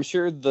 but I'm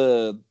sure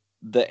the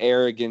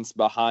arrogance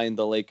behind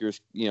the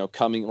Lakers,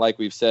 coming, like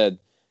we've said,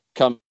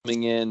 coming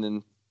in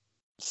and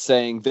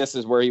saying this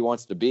is where he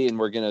wants to be and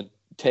we're going to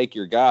take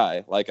your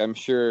guy. Like, I'm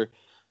sure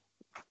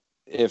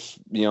if,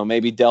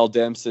 maybe Dell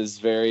Demps is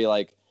very,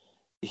 like,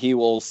 he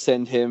will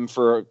send him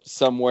for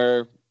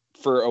somewhere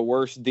for a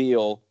worse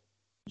deal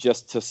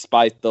just to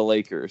spite the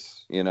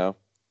Lakers, Well,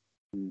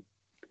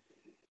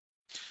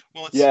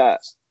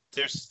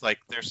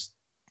 there's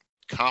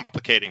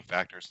complicating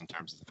factors in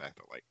terms of the fact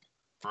that, like,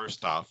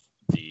 first off,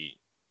 the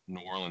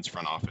New Orleans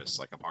front office,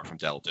 like, apart from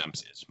Dell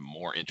Demps, is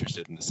more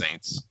interested in the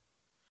Saints.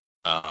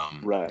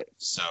 Right.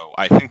 So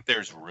I think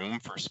there's room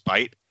for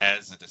spite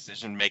as a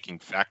decision-making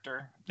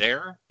factor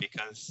there,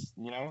 because,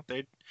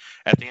 they,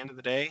 at the end of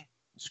the day,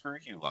 screw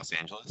you, Los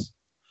Angeles.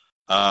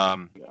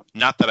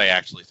 Not that I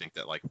actually think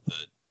that, like,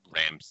 the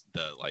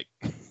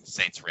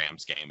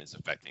Saints-Rams game is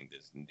affecting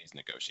these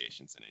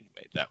negotiations in any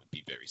way. That would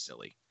be very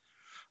silly.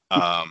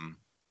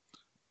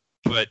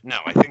 But no,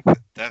 I think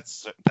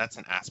that's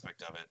an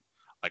aspect of it.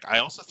 Like, I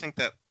also think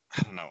that,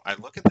 I don't know, I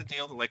look at the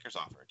deal the Lakers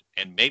offered,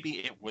 and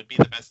maybe it would be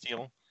the best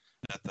deal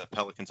that the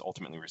Pelicans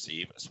ultimately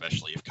receive,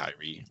 especially if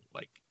Kyrie,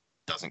 like,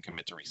 doesn't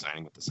commit to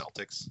re-signing with the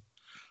Celtics.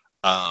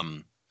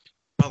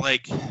 But,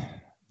 like,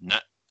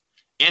 not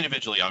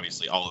individually,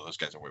 obviously, all of those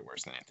guys are way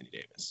worse than Anthony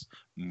Davis.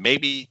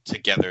 Maybe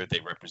together they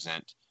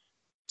represent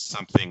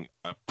something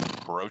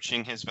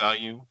approaching his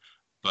value,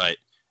 but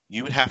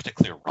you would have to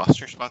clear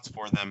roster spots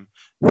for them.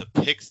 The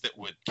picks that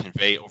would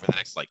convey over the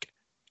next, like,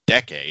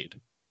 decade.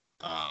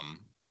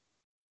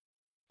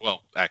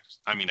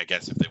 I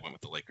guess if they went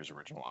with the Lakers'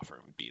 original offer,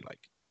 it would be, like,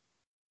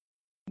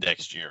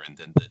 next year and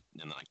then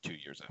like 2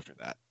 years after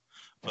that.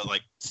 But,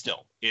 like,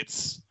 still,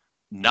 it's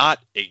not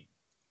a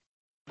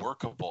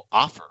workable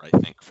offer, I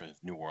think, for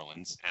New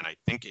Orleans, and I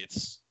think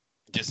it's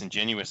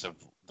disingenuous of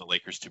the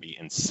Lakers to be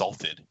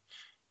insulted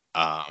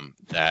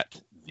that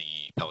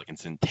the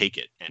Pelicans didn't take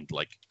it and,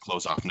 like,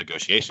 close off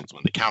negotiations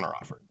when they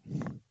counteroffered.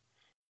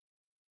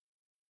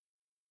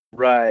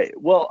 Right.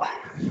 Well,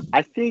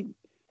 I think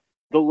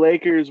the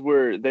Lakers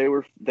were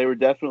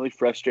definitely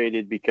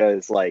frustrated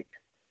because, like,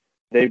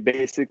 they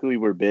basically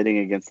were bidding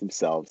against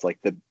themselves. Like,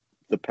 the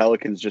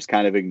Pelicans just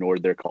kind of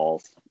ignored their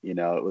calls. It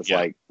was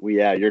like,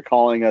 you're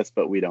calling us,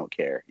 but we don't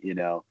care,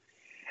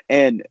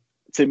 And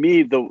to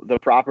me, the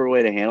proper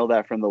way to handle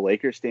that from the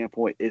Lakers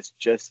standpoint is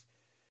just,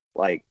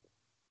 like,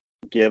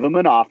 give them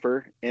an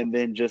offer and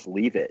then just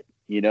leave it.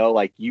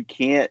 Like, you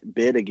can't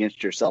bid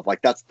against yourself.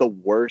 Like, that's the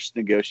worst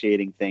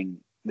negotiating thing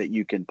that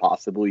you can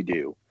possibly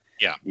do.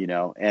 Yeah.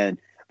 And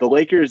the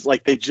Lakers,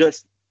 like,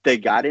 they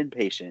got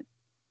impatient.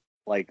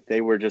 Like, they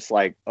were just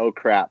like, oh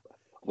crap,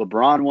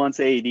 LeBron wants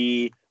AD,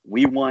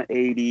 we want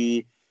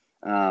AD.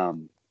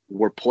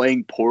 We're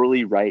playing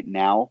poorly right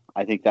now.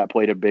 I think that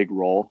played a big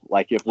role.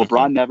 Like, if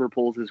LeBron never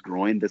pulls his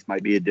groin, this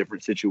might be a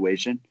different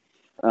situation.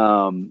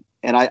 And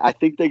I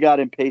think they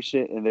got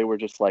impatient and they were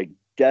just, like,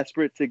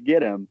 desperate to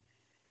get him.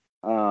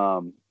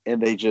 And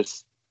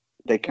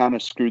they kind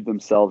of screwed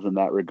themselves in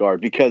that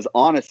regard, because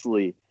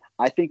honestly,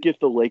 I think if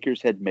the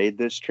Lakers had made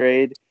this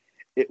trade,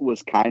 it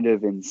was kind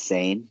of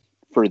insane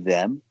for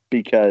them,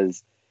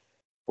 because,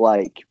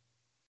 like,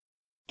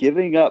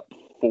 giving up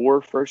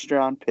 4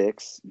 first-round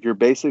picks, you're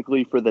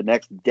basically, for the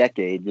next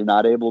decade, you're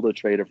not able to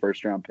trade a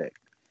first-round pick.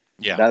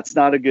 Yeah. That's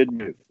not a good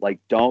move. Like,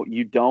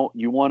 you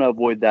want to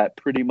avoid that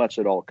pretty much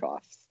at all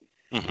costs.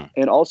 Mm-hmm.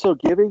 And also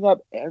giving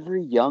up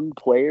every young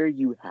player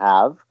you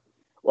have,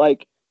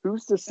 like,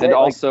 who's to say? And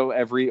also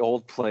every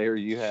old player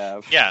you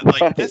have. Yeah,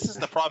 like, this is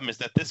the problem, is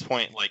that at this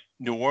point, like,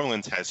 New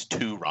Orleans has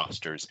 2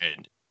 rosters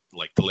and,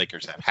 like, the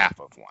Lakers have half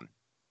of one.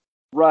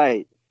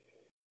 Right.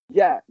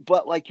 Yeah,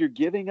 but, like, you're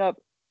giving up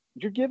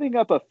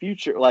a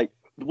future. Like,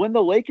 when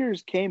the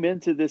Lakers came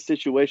into this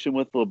situation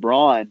with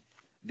LeBron,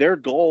 their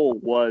goal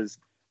was,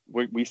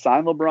 we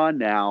sign LeBron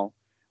now,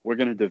 we're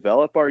going to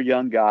develop our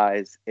young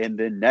guys, and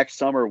then next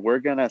summer we're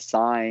going to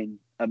sign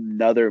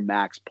another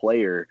max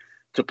player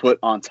to put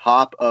on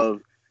top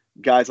of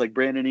guys like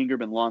Brandon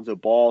Ingram and Lonzo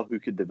Ball who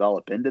could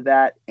develop into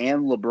that,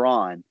 and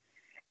LeBron.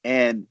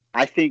 And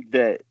I think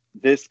that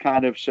this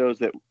kind of shows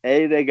that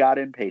A, they got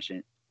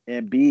impatient,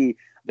 and B,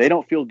 they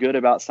don't feel good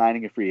about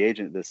signing a free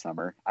agent this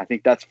summer. I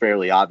think that's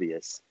fairly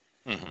obvious.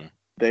 Mm-hmm.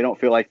 They don't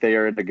feel like they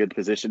are in a good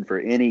position for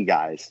any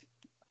guys,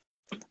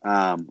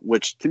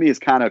 which to me is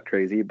kind of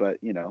crazy, but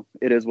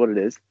it is what it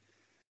is.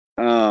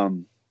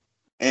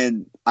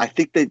 And I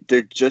think that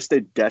they're just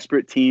a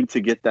desperate team to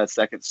get that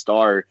second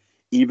star,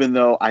 even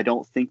though I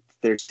don't think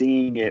they're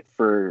seeing it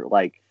for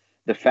like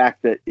the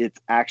fact that it's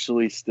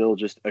actually still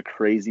just a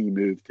crazy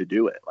move to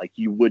do it. Like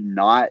you would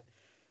not,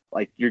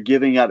 like you're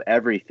giving up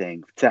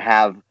everything to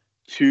have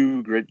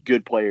two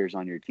good players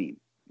on your team,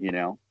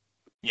 Yeah.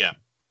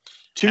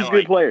 Two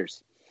good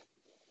players.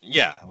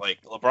 Yeah,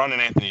 like LeBron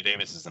and Anthony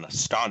Davis is an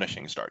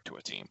astonishing start to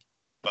a team.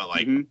 But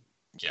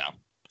yeah,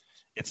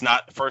 it's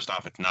not, first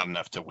off, it's not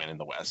enough to win in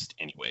the West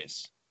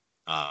anyways,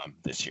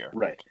 this year.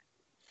 Right.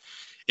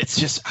 It's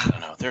just, I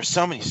don't know. There's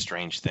so many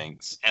strange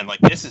things. And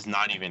like, this is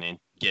not even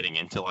getting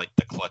into like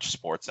the clutch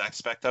sports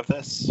aspect of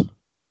this.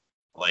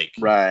 Like,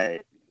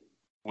 right.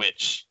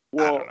 Which,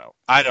 well,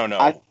 I don't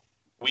know.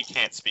 We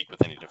can't speak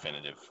with any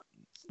definitive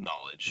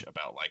knowledge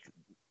about like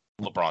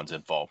LeBron's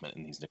involvement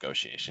in these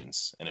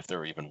negotiations, and if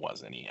there even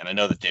was any. And I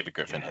know that David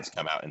Griffin has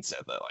come out and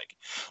said that like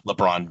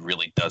LeBron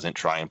really doesn't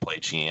try and play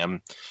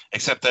GM,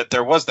 except that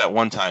there was that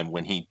one time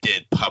when he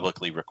did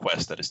publicly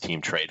request that his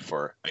team trade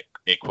for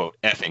a quote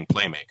effing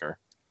playmaker.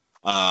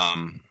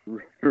 Right.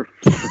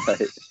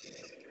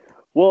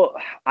 Well,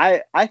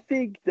 I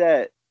think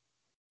the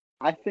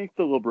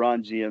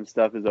LeBron GM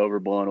stuff is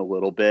overblown a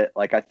little bit.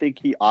 Like I think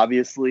he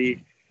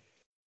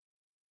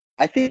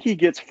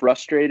gets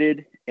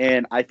frustrated,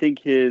 and I think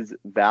his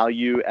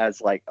value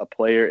as like a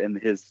player and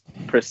his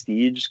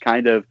prestige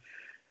kind of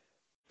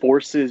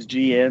forces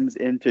GMs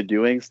into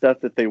doing stuff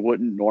that they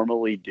wouldn't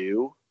normally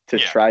do to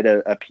try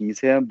to appease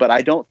him. But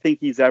I don't think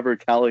he's ever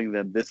telling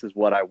them, this is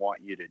what I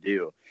want you to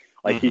do.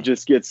 Like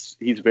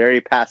he's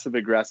very passive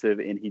aggressive,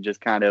 and he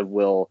just kind of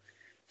will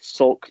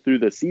sulk through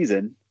the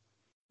season,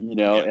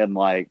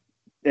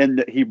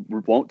 and he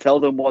won't tell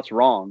them what's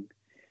wrong.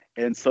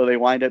 And so they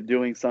wind up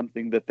doing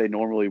something that they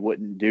normally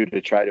wouldn't do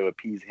to try to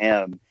appease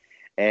him.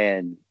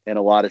 And in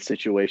a lot of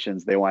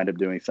situations, they wind up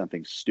doing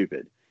something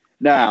stupid.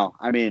 Now,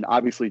 I mean,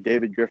 obviously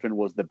David Griffin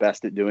was the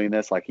best at doing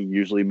this. Like he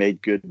usually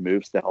made good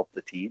moves to help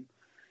the team.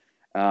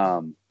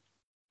 But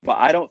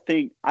I don't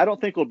think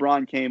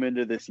LeBron came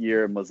into this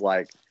year and was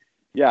like,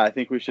 yeah, I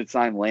think we should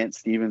sign Lance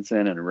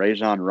Stevenson and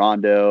Rajon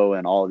Rondo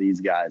and all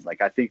these guys. Like,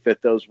 I think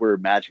that those were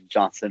Magic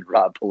Johnson,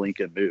 Rob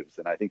Pelinka moves.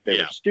 And I think they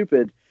were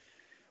stupid,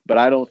 but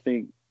I don't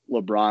think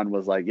LeBron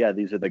was like, yeah,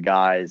 these are the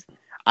guys.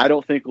 I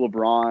don't think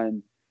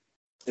LeBron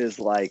is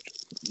like,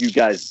 you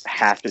guys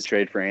have to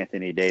trade for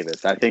Anthony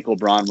Davis. I think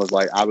LeBron was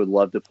like, I would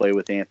love to play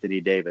with Anthony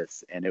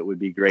Davis, and it would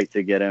be great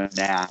to get him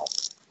now,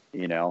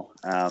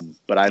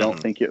 but I don't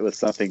think it was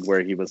something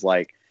where he was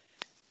like,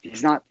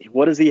 he's not,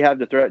 what does he have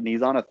to threaten?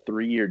 He's on a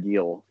 3-year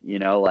deal,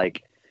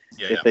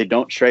 if they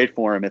don't trade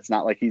for him, it's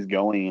not like he's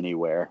going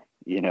anywhere,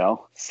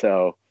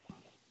 So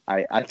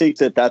I think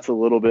that's a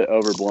little bit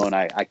overblown.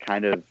 I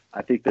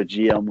think the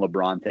GM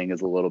LeBron thing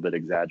is a little bit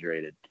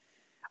exaggerated.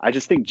 I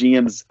just think he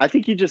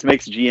just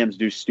makes GMs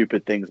do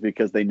stupid things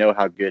because they know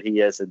how good he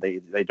is, and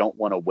they don't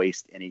want to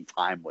waste any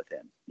time with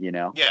him,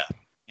 Yeah.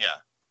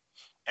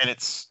 And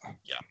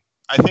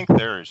I think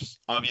there's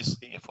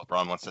obviously, if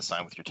LeBron wants to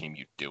sign with your team,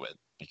 you do it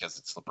because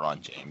it's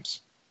LeBron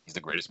James. He's the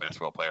greatest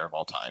basketball player of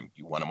all time.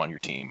 You want him on your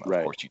team.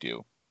 Of course you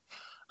do.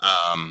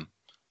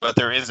 But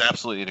there is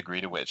absolutely a degree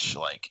to which,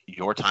 like,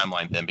 your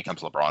timeline then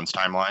becomes LeBron's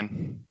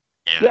timeline,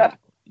 and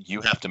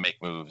you have to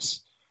make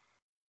moves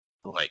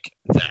like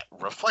that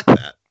reflect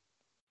that.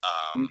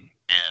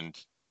 And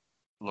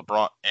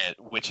LeBron,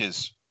 which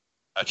is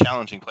a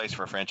challenging place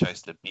for a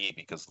franchise to be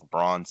because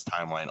LeBron's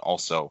timeline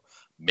also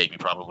maybe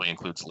probably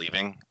includes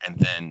leaving, and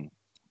then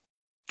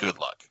good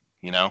luck,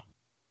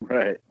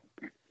 Right.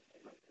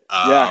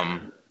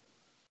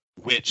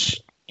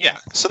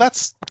 So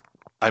that's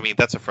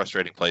a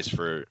frustrating place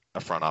for a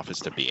front office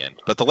to be in.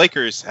 But the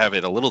Lakers have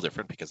it a little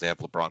different because they have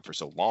LeBron for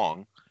so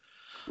long.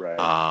 Right.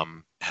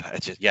 And I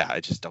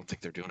just don't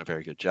think they're doing a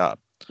very good job.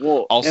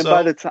 Well, also, and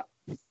by the time,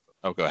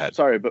 go ahead.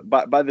 Sorry,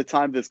 but by the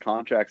time this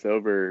contract's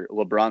over,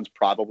 LeBron's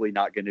probably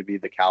not going to be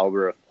the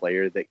caliber of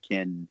player that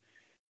can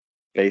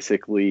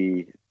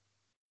basically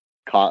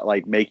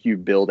make you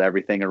build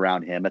everything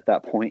around him at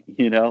that point.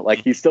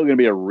 He's still going to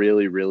be a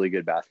really, really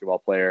good basketball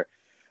player.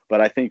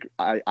 But I think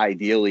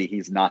ideally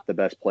he's not the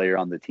best player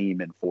on the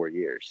team in 4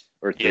 years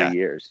or 3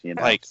 years.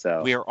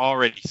 So we are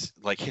already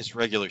his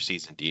regular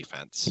season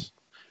defense.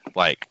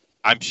 I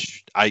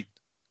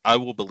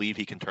will believe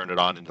he can turn it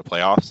on in the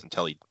playoffs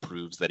until he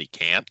proves that he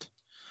can't.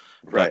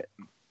 Right.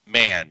 But,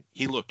 man,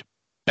 he looked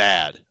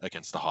bad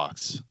against the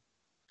Hawks.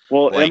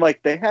 Well, and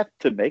they have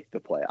to make the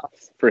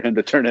playoffs for him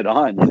to turn it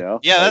on.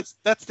 Yeah,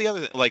 that's the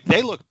other thing.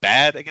 They look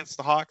bad against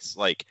the Hawks.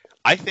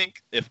 I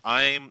think if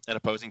I'm an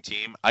opposing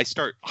team, I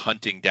start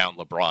hunting down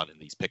LeBron in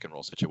these pick and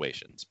roll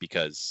situations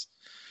because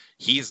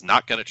he's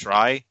not going to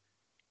try,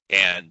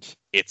 and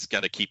it's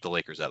going to keep the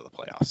Lakers out of the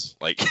playoffs.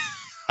 Like,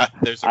 I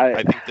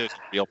think there's a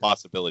real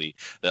possibility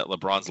that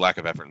LeBron's lack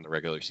of effort in the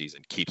regular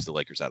season keeps the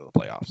Lakers out of the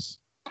playoffs.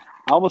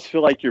 I almost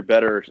feel like you're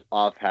better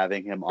off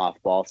having him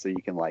off ball so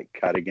you can like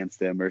cut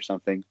against him or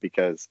something,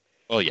 because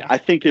I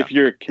think if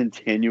you're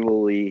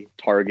continually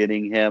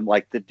targeting him,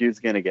 like the dude's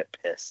going to get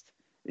pissed,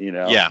 you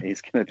know? Yeah.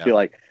 He's going to feel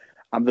like,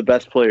 I'm the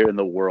best player in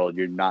the world.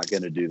 You're not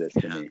going to do this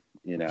to me,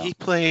 you know? He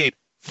played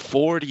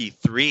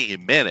 43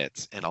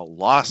 minutes in a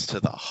loss to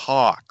the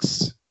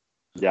Hawks.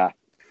 Yeah.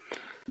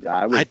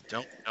 I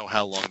don't know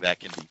how long that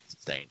can be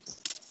sustained.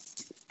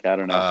 I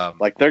don't know.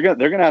 Like they're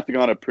gonna have to go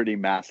on a pretty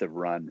massive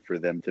run for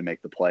them to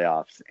make the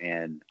playoffs,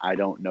 and I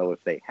don't know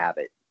if they have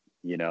it.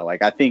 You know,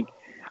 like I think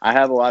I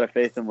have a lot of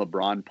faith in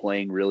LeBron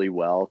playing really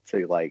well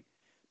to like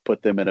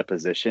put them in a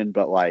position,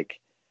 but like,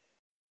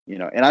 you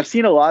know, and I've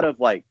seen a lot of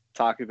like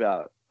talk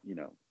about, you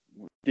know,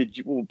 did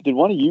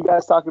one of you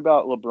guys talk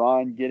about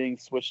LeBron getting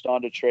switched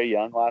on to Trae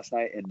Young last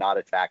night and not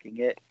attacking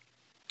it?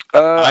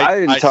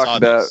 I didn't talk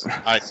about.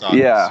 I saw this,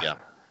 yeah.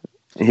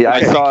 Yeah,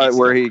 I saw it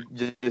where he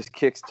just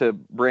kicks to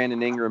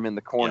Brandon Ingram in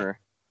the corner.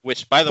 Yeah.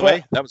 Which, by the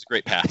way, that was a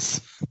great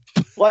pass.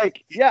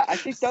 Like, yeah, I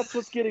think that's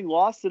what's getting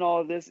lost in all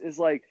of this is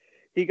like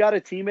he got a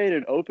teammate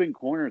an open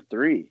corner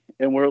three,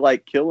 and we're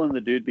like killing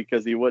the dude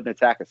because he wouldn't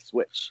attack a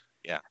switch.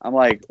 Yeah, I'm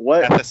like,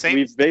 what? At the same,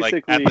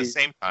 at the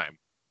same time,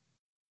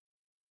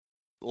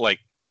 like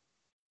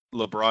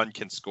LeBron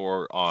can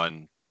score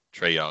on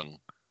Trae Young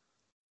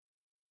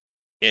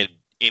in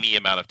any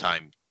amount of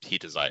time he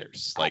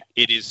desires. Like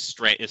it is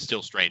strange. It's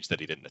still strange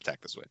that he didn't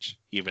attack the switch,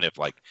 even if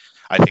like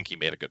I think he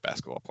made a good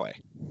basketball play.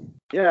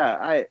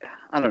 Yeah,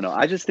 I don't know.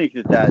 I just think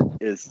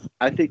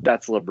I think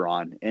that's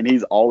LeBron, and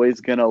he's always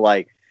gonna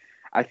like.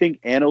 I think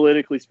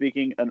analytically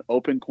speaking, an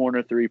open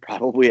corner three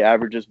probably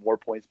averages more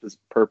points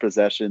per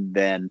possession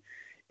than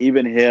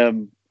even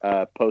him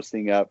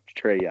posting up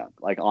Trae Young.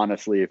 Like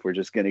honestly, if we're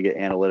just gonna get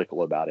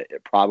analytical about it,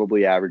 it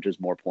probably averages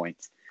more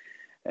points.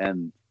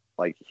 And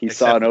like he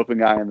saw an open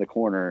guy in the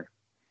corner,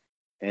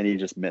 and he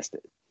just missed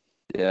it.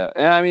 Yeah,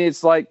 and I mean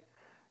it's like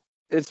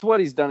it's what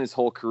he's done his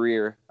whole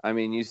career. I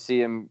mean, you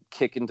see him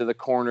kick into the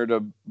corner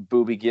to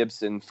Boobie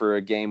Gibson for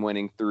a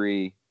game-winning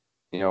three,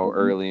 you know,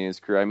 early in his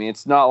career. I mean,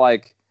 it's not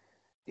like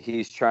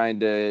he's trying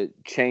to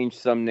change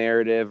some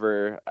narrative,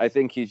 or I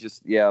think he's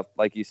just,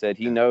 like you said,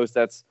 he knows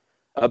that's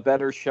a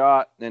better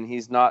shot, and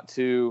he's not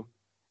too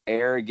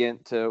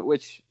arrogant to,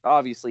 which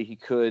obviously he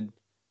could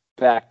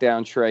back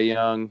down Trae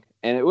Young,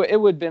 and it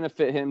would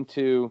benefit him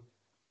to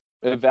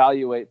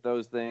evaluate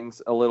those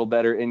things a little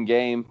better in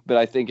game. But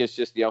I think it's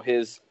just, you know,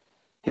 his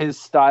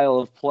style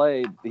of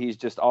play, he's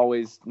just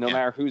always, no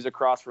matter who's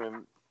across from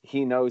him,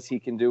 he knows he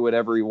can do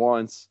whatever he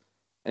wants.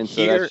 And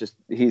so that's just,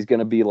 he's going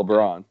to be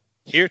LeBron.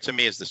 Here to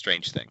me is the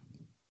strange thing.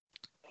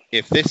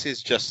 If this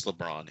is just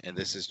LeBron and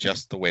this is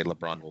just the way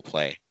LeBron will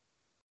play,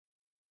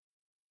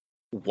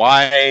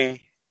 why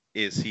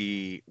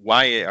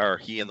are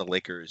he and the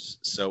Lakers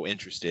so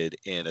interested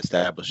in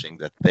establishing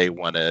that they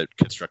want to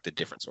construct a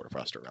different sort of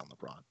roster around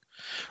LeBron?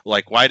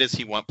 Like, why does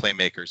he want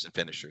playmakers and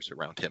finishers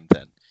around him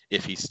then,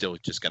 if he's still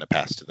just going to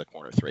pass to the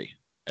corner three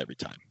every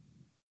time?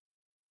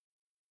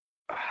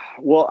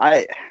 Well,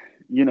 I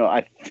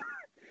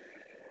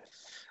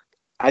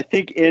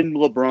think in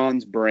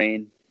LeBron's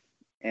brain,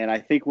 and I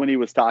think when he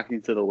was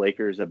talking to the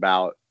Lakers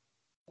about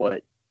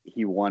what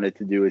he wanted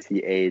to do as he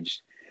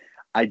aged,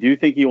 I do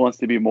think he wants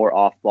to be more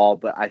off ball,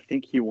 but I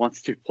think he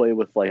wants to play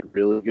with like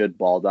really good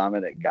ball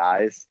dominant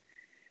guys.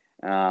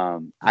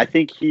 I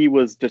think he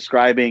was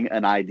describing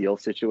an ideal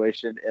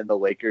situation, and the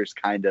Lakers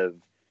kind of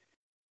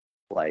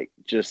like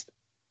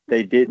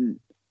they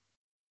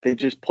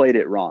just played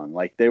it wrong.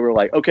 Like they were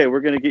like, okay,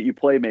 we're going to get you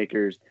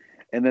playmakers.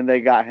 And then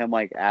they got him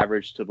like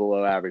average to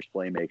below average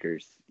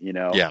playmakers, you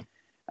know? Yeah.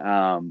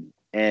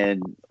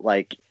 And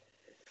like,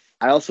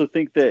 I also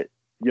think that,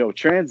 you know,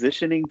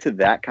 transitioning to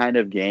that kind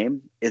of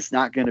game is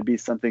not going to be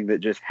something that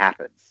just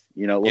happens.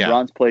 You know,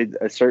 LeBron's played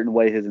a certain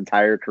way his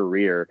entire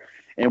career.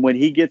 And when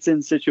he gets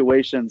in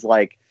situations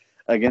like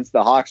against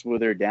the Hawks where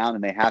they're down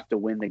and they have to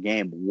win the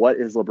game, what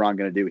is LeBron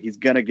going to do? He's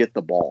going to get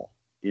the ball,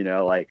 you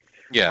know, like,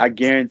 I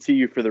guarantee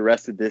you for the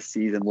rest of this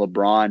season,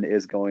 LeBron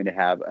is going to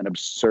have an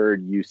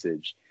absurd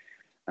usage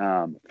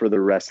for the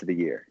rest of the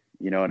year.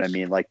 You know what I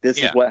mean? Like this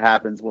is what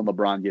happens when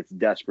LeBron gets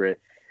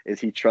desperate, is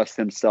he trusts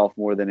himself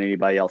more than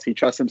anybody else. He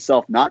trusts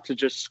himself not to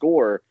just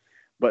score,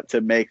 but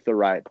to make the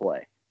right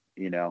play,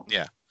 you know?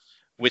 Yeah.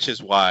 Which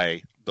is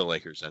why the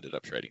Lakers ended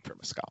up trading for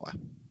Muscala.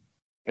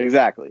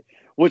 Exactly.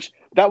 Which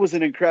that was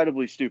an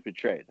incredibly stupid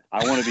trade.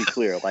 I want to be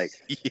clear. Like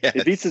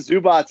Ivica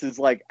Zubac is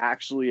like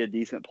actually a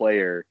decent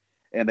player,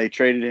 and they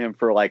traded him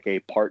for like a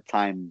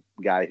part-time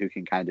guy who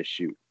can kind of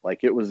shoot.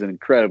 Like it was an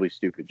incredibly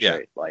stupid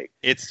trade. Like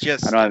it's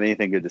just, I don't have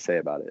anything good to say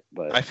about it,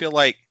 but I feel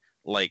like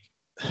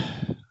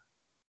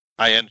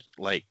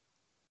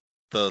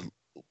the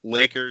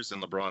Lakers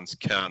and LeBron's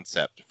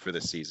concept for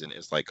this season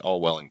is like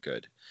all well and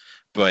good,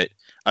 but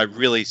I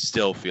really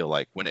still feel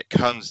like when it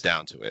comes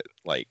down to it,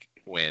 like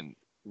when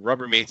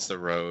rubber meets the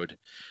road,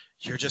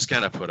 you're just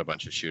going to put a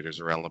bunch of shooters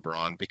around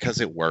LeBron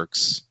because it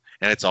works.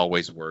 and it's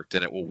always worked,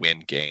 and it will win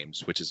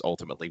games, which is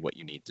ultimately what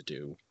you need to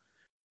do.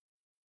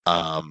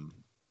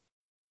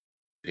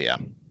 Yeah.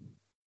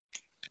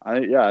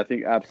 I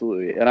think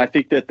absolutely. And I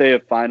think that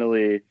they've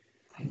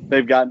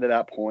gotten to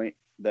that point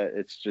that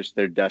it's just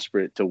they're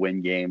desperate to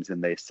win games,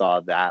 and they saw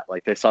that.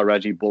 Like they saw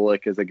Reggie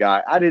Bullock as a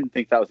guy. I didn't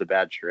think that was a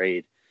bad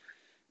trade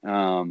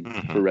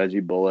for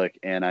Reggie Bullock,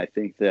 and I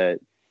think that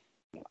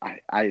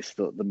I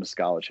still the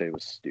Muscala trade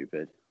was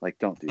stupid. Like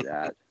don't do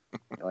that.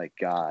 Like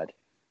God.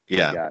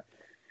 Yeah.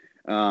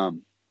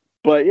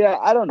 But yeah,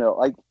 I don't know.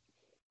 Like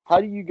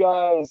how do you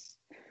guys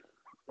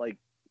like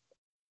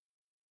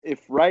if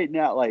right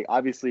now, like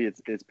obviously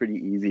it's pretty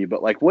easy,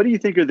 but like what do you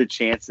think are the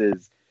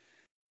chances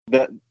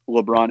that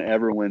LeBron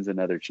ever wins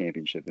another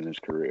championship in his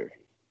career?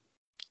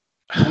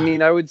 I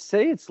mean, I would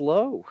say it's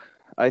low.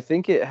 I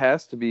think it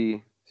has to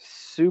be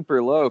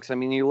super low. Because, I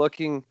mean,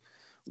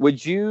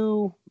 would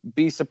you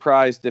be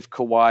surprised if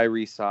Kawhi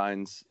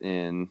resigns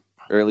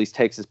or at least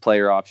takes his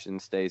player option,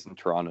 stays in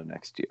Toronto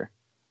next year?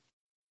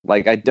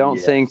 Like, I don't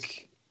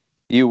think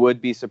you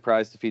would be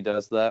surprised if he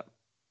does that.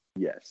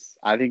 Yes.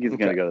 I think he's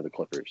going to go to the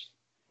Clippers.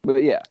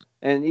 But yeah,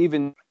 and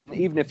even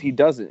if he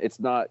doesn't, it's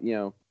not,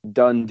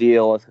 done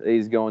deal.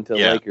 He's going to the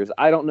Lakers.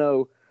 I don't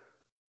know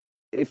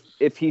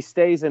if he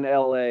stays in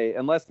LA,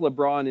 unless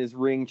LeBron is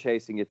ring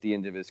chasing at the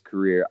end of his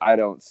career. I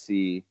don't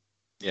see.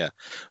 Yeah.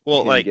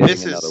 Well, him like getting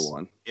this another is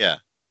one. Yeah.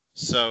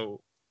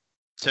 So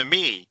to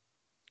me,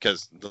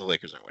 because the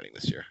Lakers aren't winning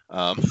this year,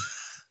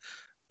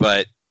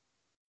 but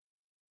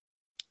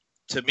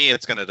to me,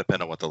 it's going to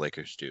depend on what the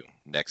Lakers do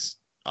next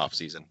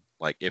offseason.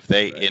 Like if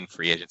they in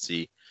free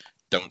agency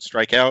don't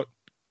strike out,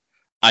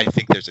 I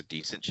think there's a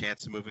decent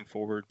chance of moving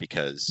forward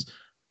because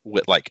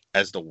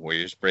as the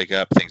Warriors break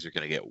up, things are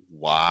going to get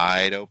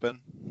wide open.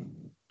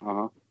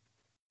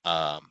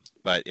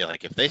 But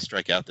like if they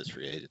strike out this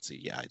free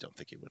agency, I don't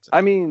think he wins.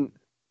 I mean,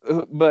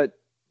 but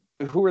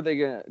who are they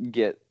going to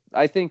get?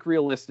 I think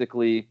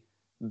realistically,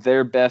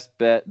 their best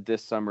bet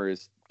this summer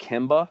is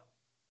Kemba.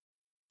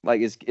 Like,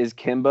 is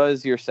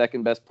Kemba your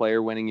second best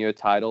player winning you a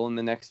title in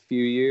the next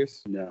few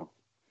years? No.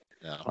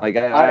 Like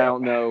I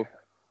don't know.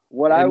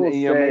 What I will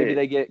say, maybe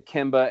they get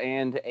Kemba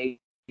and AD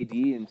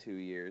in 2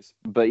 years,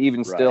 but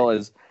even still,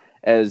 as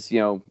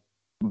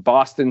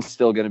Boston's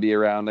still going to be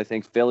around. I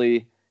think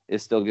Philly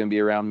is still going to be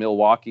around.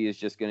 Milwaukee is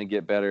just going to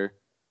get better.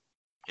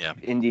 Yeah.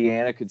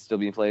 Indiana could still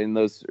be playing.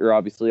 Those are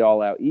obviously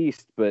all out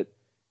east, but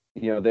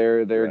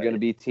they're going to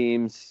be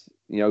teams.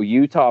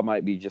 Utah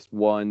might be just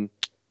one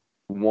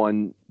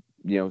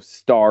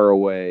star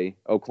away.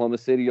 Oklahoma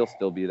City will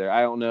still be there.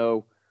 I don't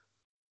know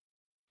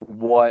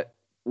what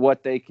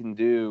they can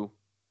do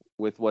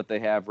with what they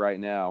have right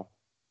now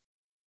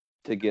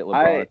to get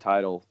LeBron a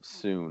title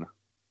soon.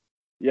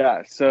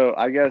 Yeah, so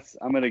I guess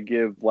I'm gonna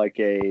give like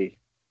a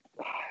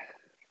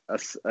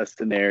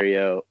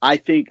scenario. I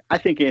think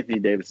Anthony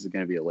Davis is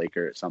gonna be a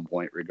Laker at some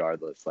point,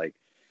 regardless. Like,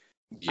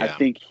 I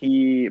think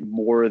he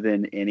more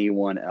than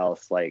anyone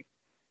else. Like,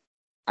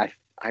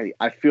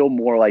 I feel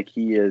more like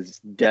he is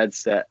dead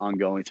set on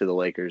going to the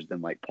Lakers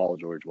than like Paul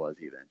George was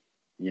even.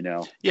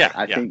 I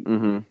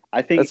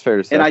think that's fair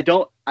to say. And I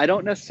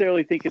don't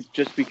necessarily think it's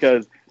just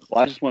because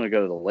I just want to go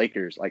to the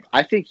Lakers. Like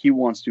I think he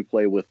wants to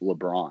play with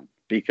LeBron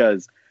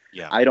because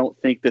I don't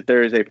think that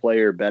there is a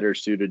player better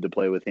suited to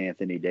play with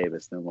Anthony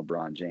Davis than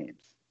LeBron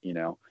James.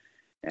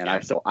 And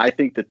I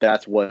think that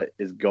that's what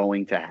is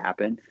going to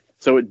happen.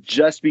 So it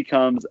just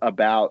becomes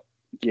about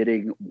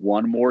getting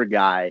one more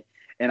guy,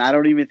 and I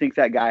don't even think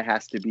that guy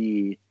has to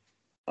be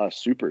a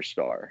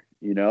superstar.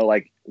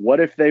 Like what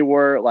if they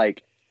were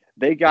like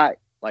they got.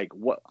 Like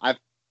what I've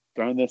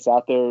thrown this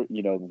out there,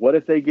 what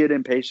if they get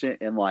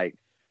impatient and like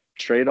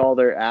trade all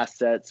their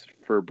assets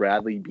for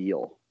Bradley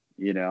Beal,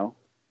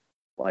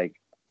 like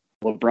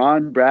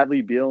LeBron,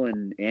 Bradley Beal,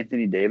 and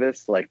Anthony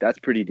Davis, like that's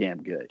pretty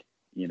damn good,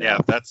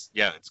 Yeah,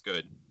 it's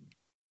good.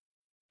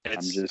 I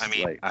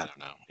don't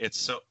know.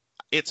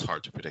 It's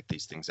hard to predict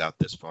these things out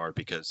this far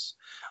because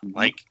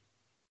like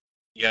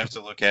you have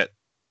to look at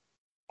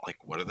like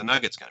what are the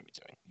Nuggets going to be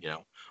doing?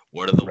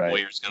 What are the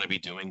Warriors going to be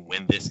doing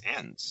when this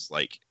ends?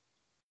 Like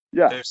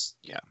the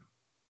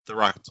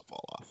Rockets will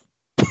fall off.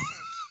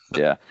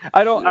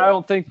 I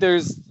don't think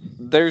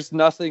there's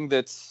nothing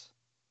that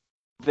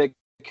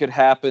could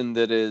happen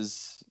that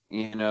is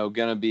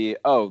gonna be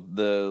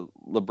the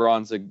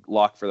LeBron's a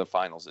lock for the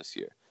finals this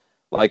year.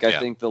 Like I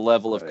think the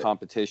level of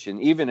competition,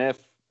 even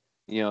if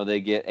they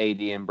get AD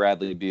and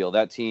Bradley Beal,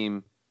 that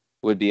team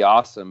would be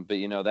awesome. But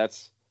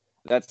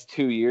that's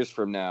 2 years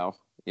from now.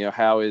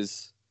 How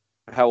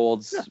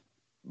old's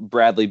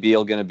Bradley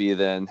Beal gonna be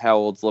then? How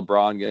old's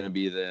LeBron gonna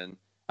be then?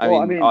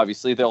 I mean,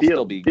 obviously they'll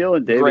still be Beal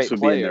and Davis would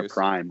players. be in their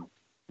prime.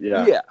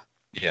 Yeah.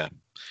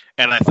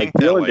 And I think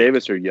Beal and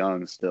Davis are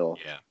young still.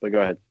 Yeah. But go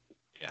ahead.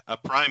 Yeah, a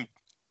prime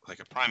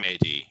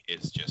AD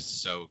is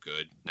just so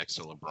good next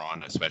to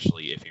LeBron,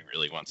 especially if he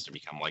really wants to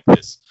become like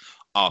this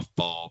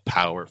off-ball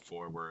power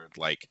forward,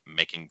 like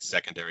making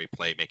secondary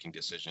play, making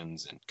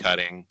decisions and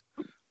cutting.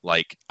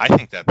 Like I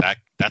think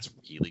that's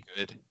really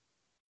good.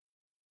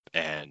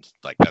 And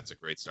like that's a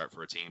great start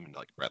for a team, and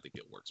like Bradley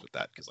Beal works with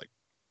that because like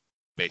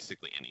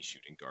basically any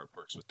shooting guard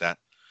works with that.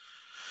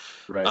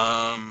 Right.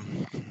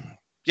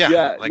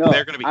 Yeah, like no,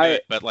 they're going to be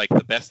good, but like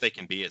the best they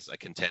can be is a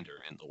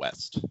contender in the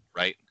West,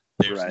 right?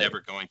 There's Right. never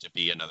going to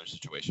be another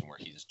situation where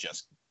he's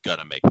just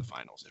gonna make the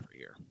finals every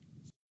year.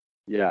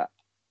 Yeah.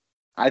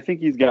 I think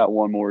he's got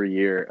one more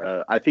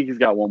year. I think he's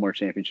got one more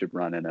championship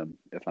run in him,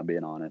 if I'm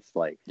being honest.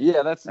 Like,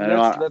 Yeah, that's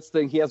the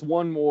thing. He has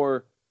one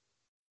more.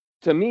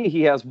 To me,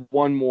 he has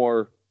one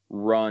more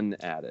run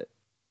at it,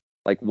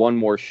 like one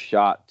more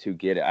shot to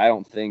get it. I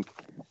don't think.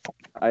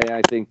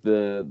 I think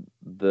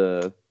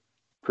the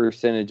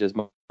percentage is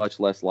much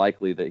less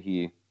likely that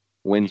he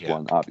wins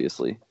one.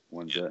 Obviously,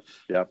 wins it.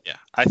 Yep. Yeah,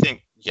 I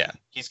think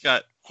he's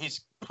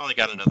probably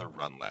got another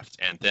run left,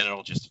 and then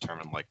it'll just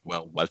determine like,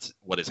 well,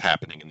 what is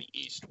happening in the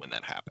East when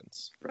that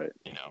happens, right?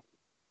 You know.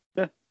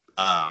 Yeah.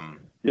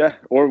 Yeah,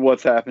 or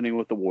what's happening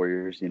with the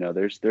Warriors? You know,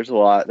 there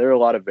are a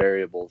lot of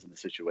variables in the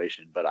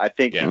situation, but I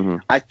think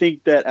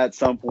that at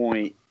some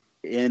point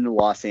in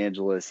Los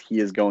Angeles, he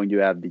is going to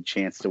have the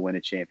chance to win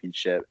a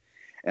championship,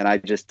 and I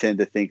just tend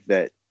to think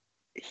that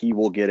he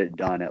will get it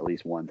done at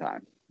least one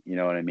time. You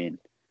know what I mean?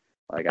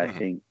 Like, I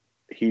think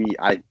he's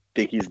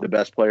the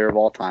best player of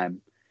all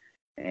time,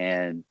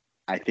 and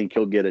I think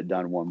he'll get it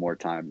done one more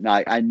time.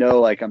 Now, I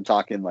know, like, I'm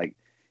talking like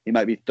he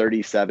might be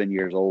 37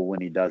 years old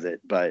when he does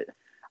it, but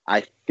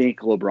I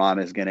think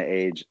LeBron is going to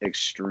age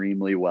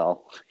extremely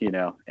well, you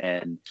know,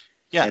 and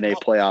in a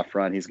playoff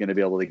run, he's going to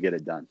be able to get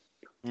it done.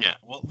 Yeah,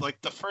 well, like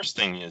the first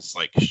thing is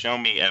like, show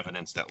me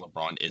evidence that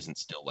LeBron isn't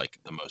still like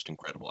the most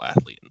incredible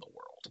athlete in the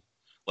world.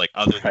 Like,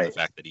 other than the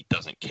fact that he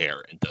doesn't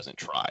care and doesn't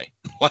try.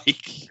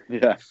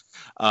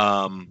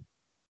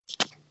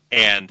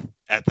 And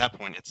at that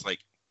point, it's like,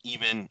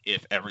 even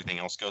if everything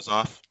else goes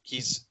off,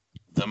 he's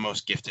the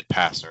most gifted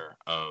passer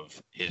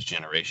of his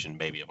generation,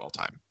 maybe of all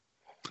time.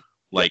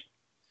 Like,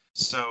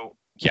 so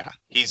yeah,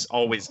 he's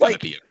always going to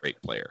be a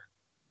great player.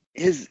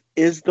 Is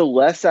the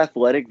less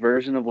athletic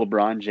version of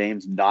LeBron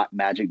James not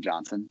Magic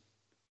Johnson?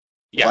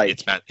 Yeah, like,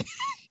 it's not.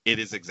 It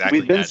is exactly.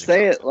 We've been Magic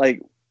Johnson.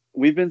 Like,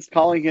 we've been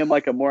calling him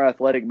like a more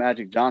athletic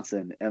Magic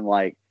Johnson, and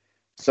like,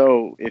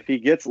 so if he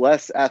gets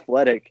less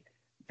athletic,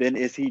 then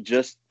is he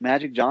just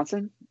Magic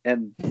Johnson?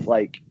 And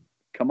like,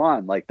 come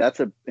on, like, that's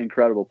an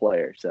incredible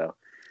player. So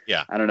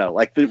yeah, I don't know.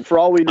 Like, for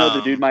all we know,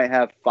 the dude might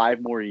have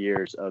 5 more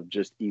years of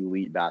just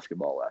elite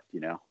basketball left. You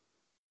know?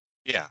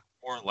 Yeah,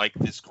 or like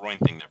this groin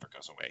thing never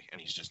goes away, and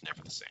he's just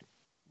never the same.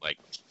 Like,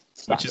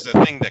 which is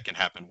a thing that can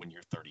happen when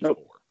you're 34.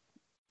 Nope.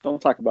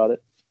 Don't talk about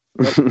it.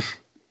 Nope.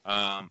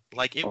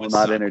 Like, it will was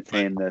not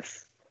entertain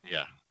this.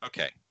 Yeah.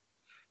 Okay.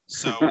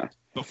 So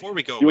before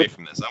we go away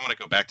from this, I want to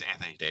go back to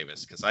Anthony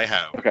Davis because I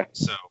have. Okay.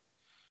 So,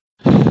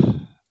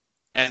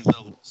 and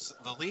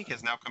the league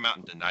has now come out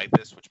and denied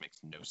this, which makes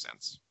no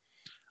sense.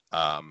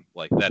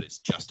 Like, that is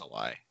just a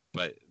lie.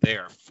 But they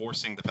are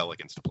forcing the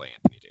Pelicans to play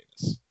Anthony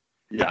Davis.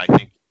 Yeah. And I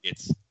think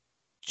it's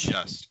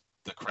just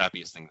the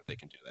crappiest thing that they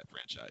can do to that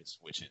franchise,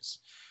 which is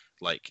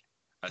like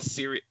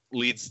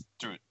leads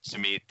through to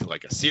me to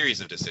like a series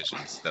of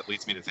decisions that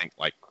leads me to think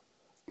like,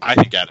 I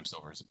think Adam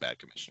Silver is a bad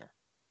commissioner.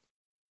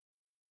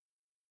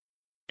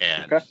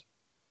 And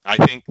I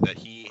think that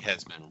he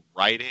has been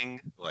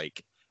riding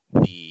like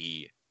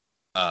the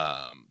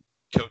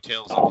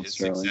coattails of his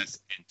success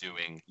and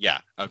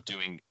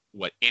doing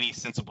what any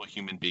sensible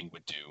human being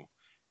would do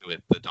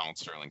with the Donald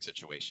Sterling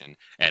situation,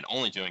 and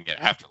only doing it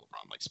after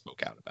LeBron like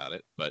spoke out about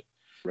it. But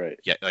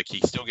yeah, like he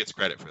still gets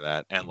credit for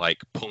that, and like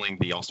pulling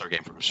the All-Star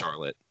game from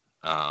Charlotte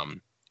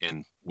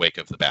in wake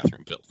of the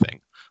bathroom bill thing.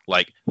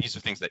 Like, these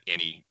are things that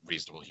any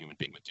reasonable human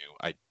being would do.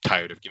 I'm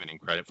tired of giving him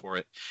credit for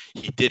it.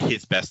 He did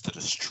his best to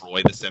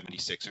destroy the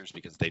 76ers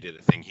because they did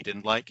a thing he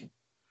didn't like.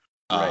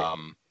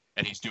 And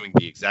he's doing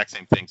the exact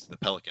same things to the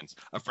Pelicans,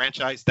 a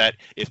franchise that,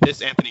 if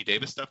this Anthony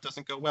Davis stuff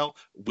doesn't go well,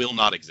 will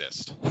not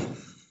exist.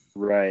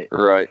 Right.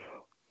 Well,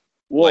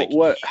 like,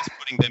 he's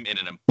putting them in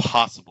an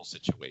impossible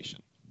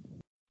situation.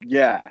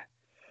 Yeah.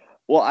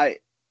 Well,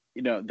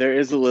 there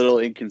is a little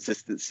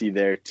inconsistency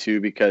there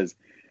too, because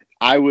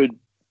I would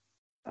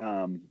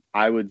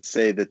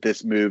say that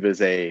this move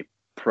is a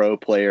pro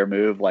player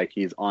move. Like,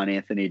 he's on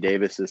Anthony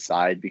Davis's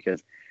side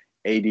because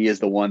AD is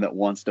the one that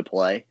wants to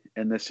play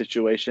in this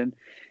situation.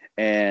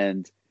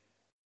 And,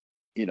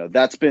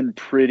 that's been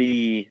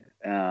pretty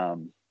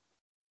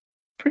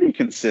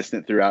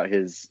consistent throughout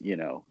his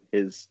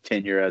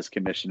tenure as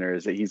commissioner,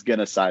 is that he's going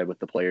to side with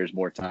the players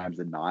more times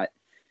than not.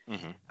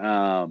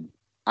 Mm-hmm.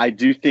 I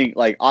do think,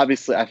 like,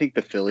 obviously, I think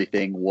the Philly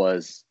thing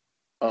was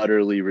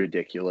utterly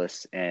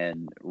ridiculous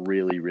and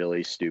really,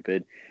 really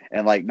stupid.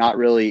 And, like, not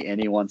really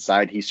anyone's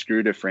side. He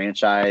screwed a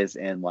franchise,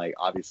 and, like,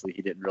 obviously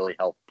he didn't really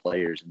help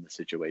players in the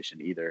situation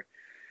either.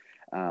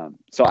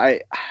 So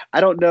I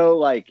don't know,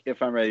 like,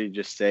 if I'm ready to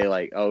just say,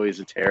 like, oh,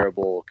 he's a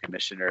terrible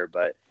commissioner,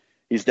 but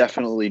he's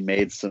definitely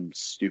made some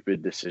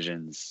stupid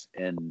decisions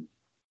in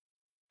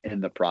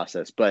the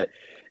process. But,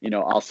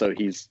 also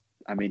he's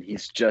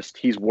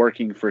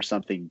working for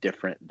something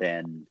different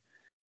than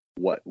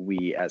what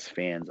we as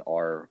fans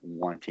are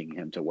wanting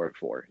him to work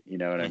for. You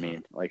know what I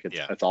mean? Like,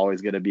 it's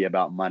always going to be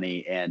about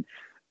money, and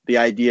the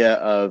idea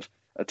of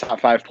a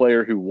top 5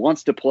 player who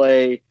wants to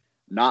play,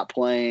 not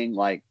playing.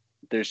 Like,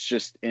 there's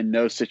just in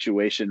no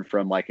situation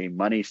from like a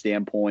money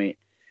standpoint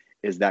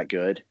is that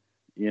good,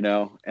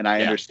 And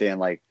I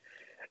understand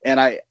and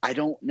I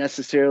don't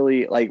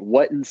necessarily like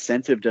what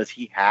incentive does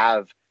he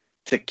have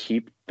to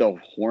keep the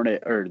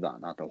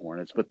not the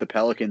Hornets, but the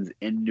Pelicans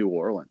in New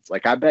Orleans.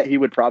 Like, I bet he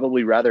would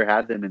probably rather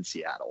have them in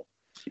Seattle.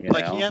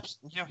 Like, he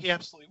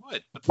absolutely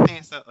would. But the thing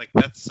is that, like,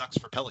 that sucks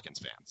for Pelicans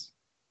fans.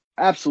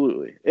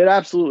 Absolutely. It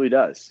absolutely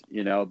does,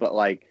 but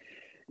like,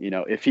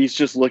 if he's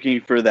just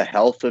looking for the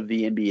health of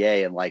the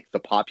NBA and like the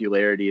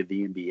popularity of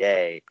the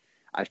NBA,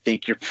 I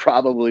think you're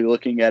probably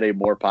looking at a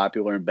more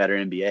popular and better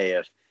NBA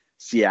if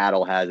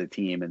Seattle has a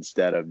team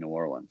instead of New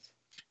Orleans.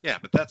 Yeah,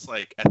 but that's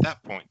like, at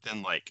that point,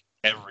 then like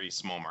every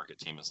small market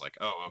team is like,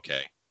 oh,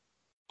 okay,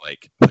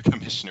 like the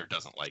commissioner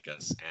doesn't like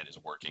us and is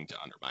working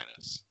to undermine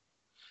us,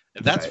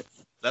 and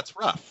that's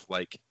rough.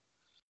 Like,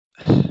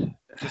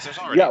 because there's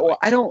already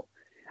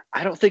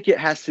I don't think it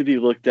has to be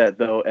looked at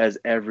though as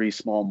every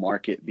small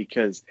market,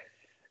 because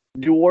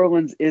New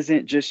Orleans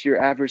isn't just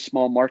your average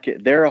small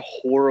market. They're a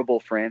horrible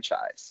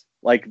franchise.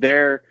 Like,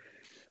 their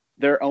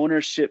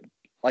ownership,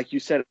 like you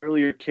said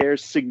earlier,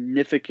 cares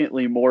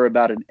significantly more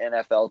about an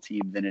NFL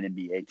team than an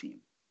NBA team.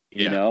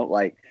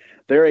 Like,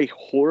 they're a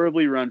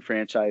horribly run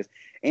franchise.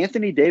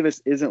 Anthony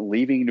Davis isn't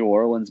leaving New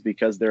Orleans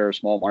because they're a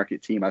small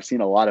market team. I've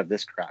seen a lot of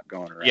this crap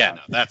going around. Yeah,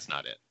 no, that's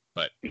not it.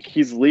 But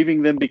he's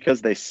leaving them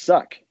because they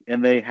suck,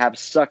 and they have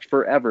sucked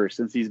forever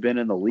since he's been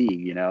in the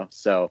league,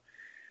 So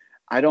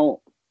I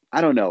don't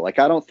know. Like,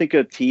 I don't think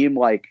a team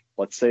like,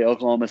 let's say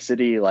Oklahoma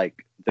City,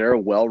 like, they're a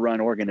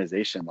well-run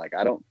organization. Like,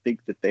 I don't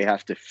think that they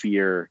have to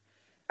fear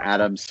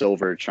Adam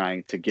Silver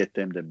trying to get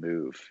them to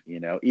move,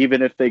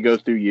 even if they go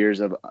through years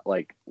of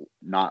like,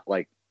 not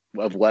like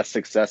of less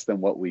success than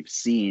what we've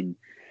seen.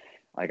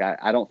 Like,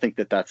 I don't think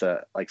that that's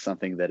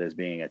something that is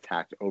being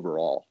attacked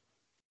overall.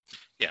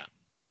 Yeah.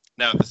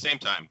 Now, at the same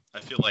time, I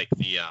feel like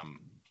the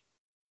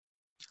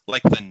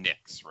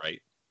Knicks,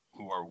 right,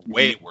 who are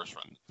way worse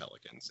run than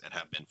Pelicans and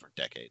have been for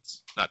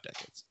decades, not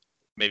decades,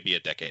 maybe a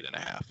decade and a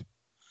half.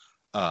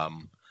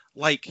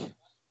 Like,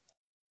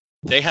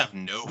 they have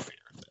no fear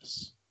of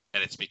this,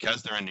 and it's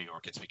because they're in New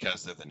York. It's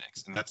because they're the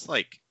Knicks, and that's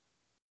like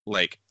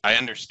I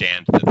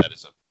understand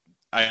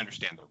I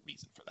understand the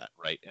reason for that,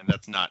 right? And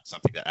that's not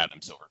something that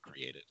Adam Silver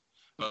created,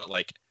 but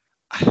like,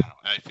 I don't know.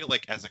 I feel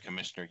like as a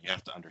commissioner, you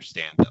have to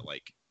understand that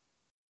like,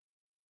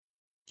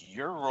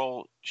 your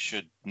role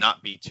should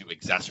not be to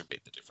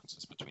exacerbate the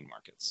differences between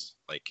markets.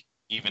 Like,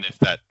 even if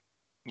that,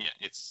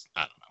 it's,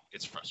 I don't know,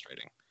 it's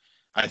frustrating.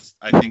 I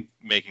think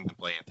making them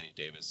play Anthony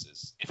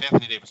Davis if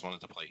Anthony Davis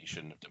wanted to play, he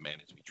shouldn't have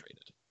demanded to be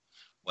traded.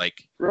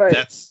 Like, right.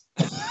 That's.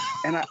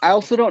 And I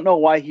also don't know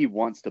why he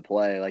wants to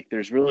play. Like,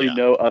 there's really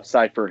no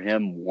upside for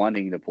him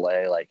wanting to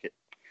play. Like,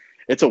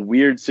 it's a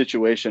weird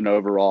situation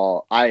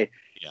overall.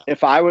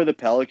 If I were the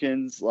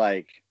Pelicans,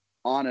 like,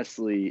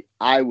 honestly,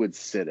 I would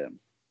sit him.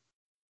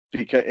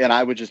 And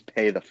I would just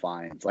pay the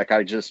fines. Like,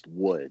 I just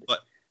would.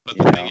 But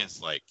the thing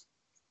is, like,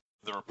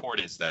 the report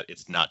is that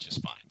it's not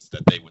just fines,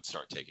 that they would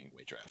start taking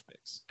away draft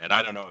picks. And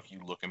I don't know if you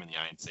look them in the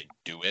eye and say,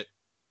 do it.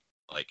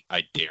 Like,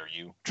 I dare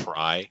you,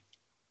 try.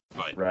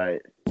 But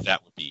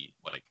that would be,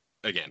 like,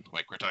 again,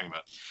 like we're talking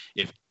about,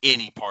 if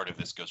any part of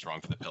this goes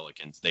wrong for the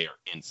Pelicans, they are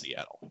in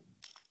Seattle.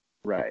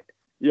 Right.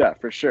 Yeah,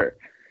 for sure.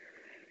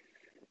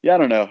 Yeah, I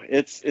don't know.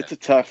 It's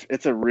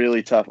a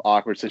really tough,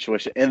 awkward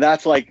situation. And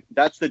that's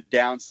the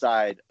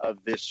downside of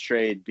this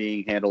trade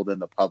being handled in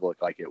the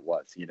public like it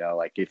was,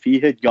 like if he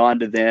had gone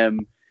to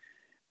them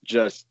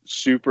just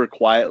super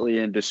quietly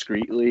and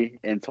discreetly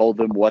and told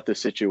them what the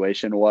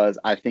situation was,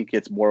 I think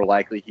it's more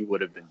likely he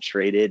would have been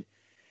traded,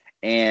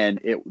 and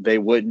they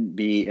wouldn't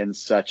be in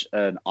such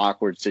an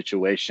awkward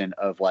situation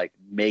of like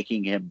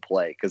making him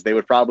play, because they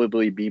would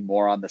probably be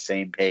more on the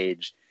same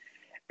page,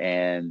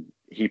 and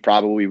he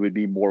probably would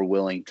be more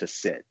willing to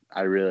sit.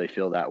 I really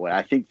feel that way.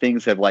 I think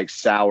things have like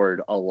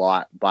soured a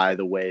lot by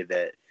the way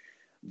that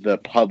the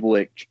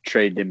public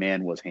trade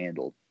demand was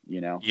handled,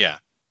 Yeah.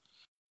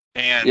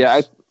 And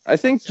yeah, I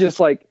think just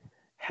like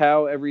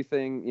how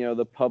everything,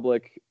 the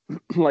public,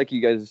 like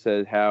you guys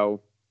said, how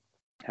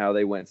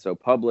they went so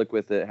public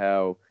with it,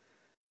 how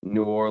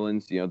New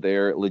Orleans,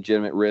 their at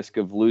legitimate risk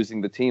of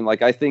losing the team.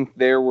 Like, I think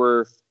there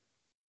were,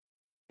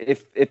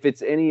 if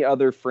it's any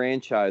other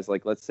franchise,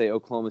 like let's say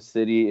Oklahoma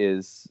City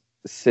is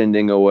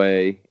sending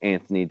away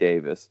Anthony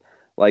Davis,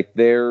 like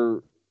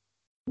there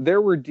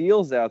were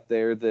deals out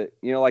there that,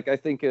 like I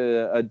think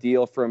a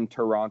deal from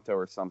Toronto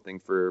or something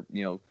for,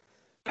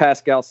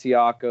 Pascal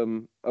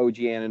Siakam, OG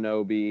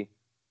Anunoby,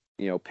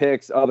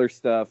 picks, other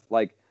stuff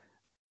like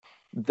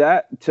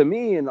that to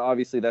me. And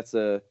obviously that's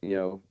a,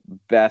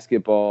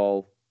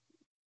 basketball,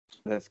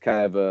 that's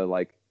kind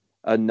of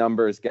a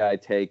numbers guy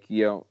take.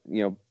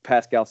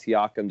 Pascal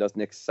Siakam doesn't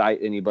excite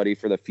anybody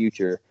for the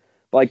future.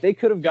 But like, they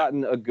could have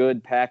gotten a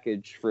good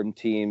package from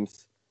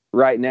teams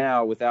right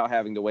now without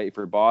having to wait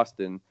for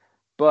Boston.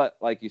 But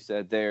like you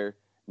said,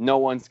 no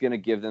one's going to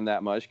give them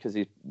that much because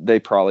they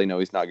probably know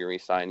he's not going to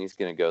resign. He's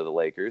going to go to the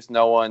Lakers.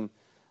 No one,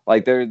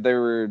 like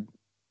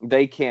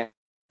they can't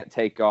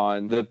take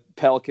on the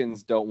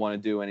Pelicans. Don't want to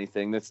do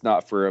anything that's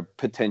not for a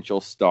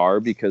potential star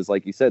because,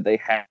 like you said, they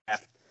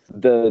have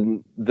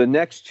the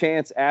next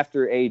chance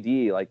after AD.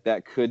 Like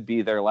that could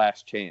be their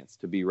last chance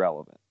to be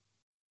relevant.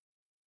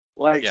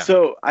 Like,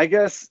 so I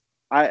guess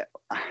I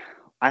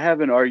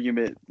have an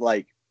argument.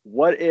 Like,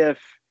 what if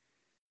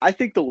I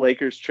think the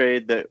Lakers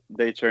trade that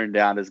they turned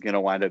down is going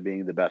to wind up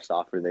being the best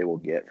offer they will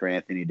get for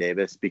Anthony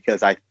Davis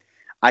because I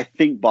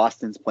think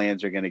Boston's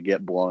plans are going to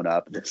get blown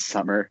up this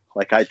summer.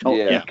 Like, I don't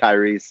think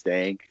Kyrie's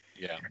staying.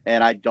 Yeah.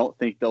 And I don't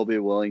think they'll be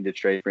willing to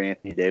trade for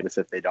Anthony Davis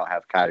if they don't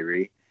have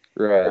Kyrie.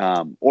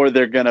 Right. Or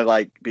they're going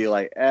to be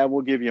like,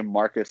 we'll give you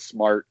Marcus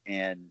Smart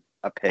and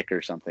a pick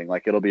or something.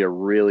 Like, it'll be a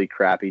really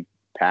crappy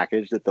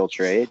package that they'll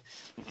trade.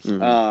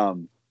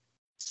 Mm-hmm.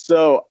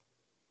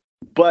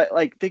 But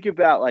like, think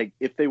about like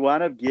if they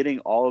wind up getting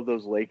all of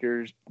those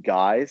Lakers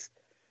guys,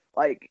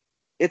 like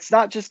it's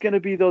not just going to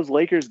be those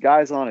Lakers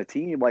guys on a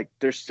team. Like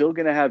they're still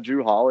going to have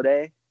Drew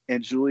Holiday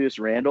and Julius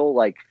Randle.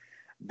 Like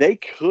they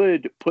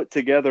could put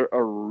together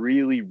a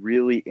really,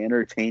 really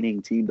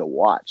entertaining team to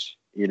watch.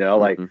 You know,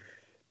 like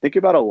think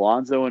about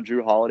Alonzo and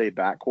Drew Holiday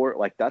backcourt.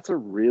 Like that's a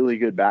really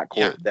good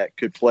backcourt that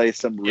could play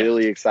some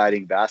really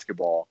exciting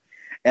basketball.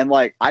 And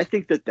like I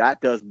think that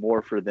does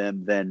more for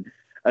them than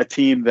a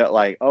team that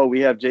like, oh, we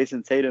have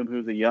Jason Tatum,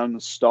 who's a young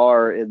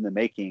star in the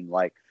making.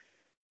 Like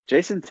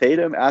Jason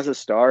Tatum as a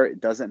star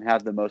doesn't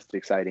have the most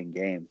exciting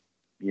game,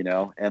 you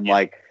know? And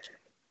like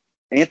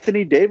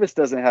Anthony Davis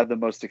doesn't have the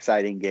most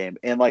exciting game.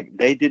 And like,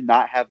 they did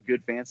not have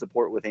good fan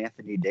support with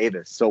Anthony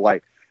Davis. So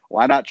like,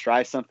 why not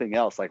try something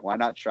else? Like, why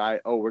not try,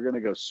 we're going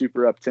to go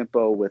super up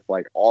tempo with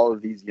like all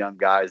of these young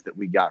guys that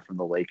we got from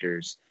the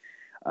Lakers.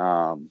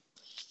 And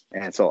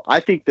so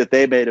I think that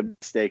they made a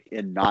mistake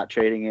in not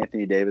trading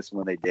Anthony Davis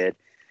when they did.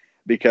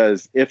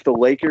 Because if the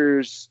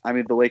Lakers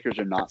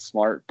are not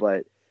smart,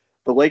 but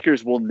the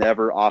Lakers will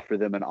never offer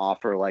them an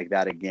offer like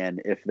that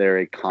again if they're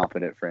a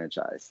competent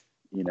franchise,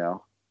 you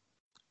know?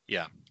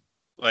 Yeah.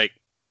 Like,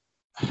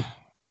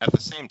 at the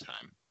same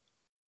time,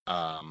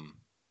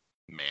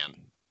 man,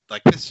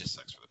 like this just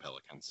sucks for the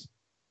Pelicans.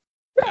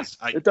 Yeah,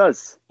 it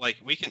does. Like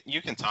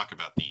you can talk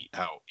about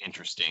how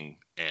interesting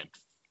and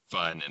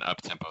fun and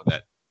up tempo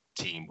that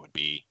team would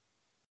be,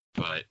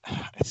 but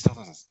it still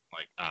doesn't,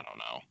 like, I don't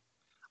know.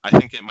 I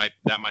think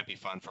that might be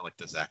fun for like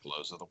the Zach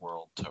Lowe's of the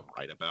world to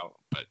write about,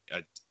 but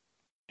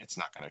it's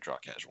not going to draw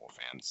casual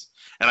fans.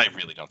 And I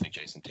really don't think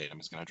Jason Tatum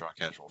is going to draw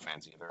casual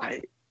fans either.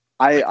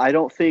 I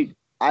don't think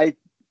I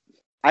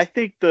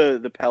think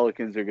the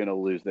Pelicans are going to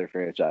lose their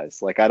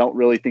franchise. Like I don't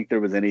really think there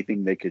was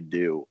anything they could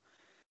do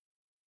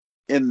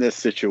in this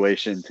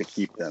situation to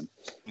keep them.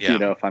 You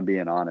know, if I'm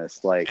being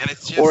honest, like,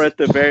 or at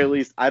the very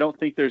least, I don't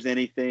think there's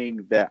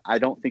anything I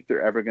don't think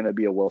they're ever going to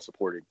be a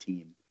well-supported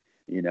team,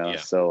 you know?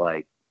 So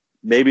like,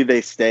 maybe they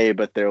stay,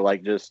 but they're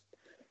like just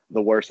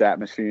the worst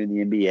atmosphere in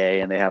the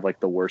NBA and they have like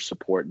the worst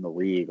support in the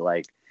league.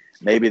 Like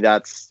maybe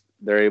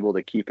they're able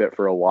to keep it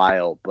for a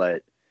while,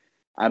 but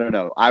I don't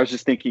know. I was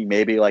just thinking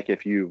maybe like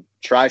if you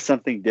try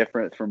something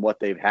different from what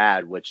they've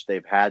had, which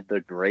they've had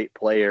the great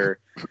player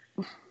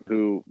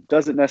who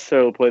doesn't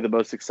necessarily play the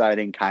most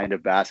exciting kind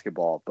of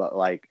basketball, but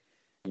like,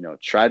 you know,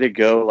 try to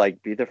go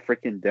like be the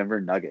freaking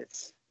Denver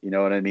Nuggets. You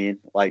know what I mean?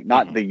 Like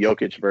not the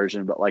Jokic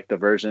version, but like the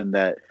version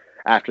that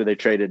after they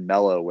traded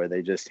Melo, where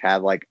they just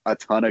had like a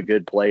ton of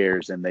good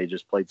players and they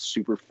just played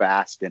super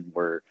fast and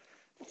were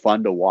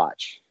fun to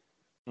watch.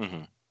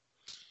 Mm-hmm.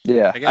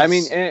 Yeah. I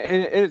mean,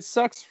 and it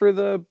sucks for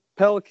the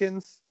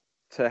Pelicans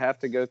to have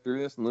to go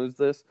through this and lose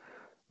this,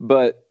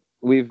 but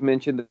we've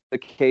mentioned the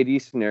KD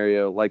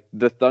scenario. Like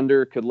the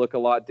Thunder could look a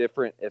lot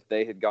different if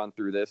they had gone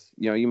through this.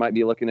 You know, you might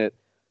be looking at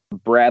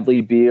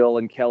Bradley Beal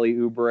and Kelly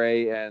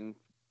Oubre and,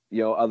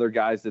 you know, other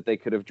guys that they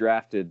could have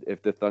drafted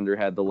if the Thunder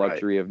had the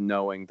luxury of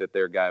knowing that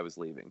their guy was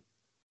leaving.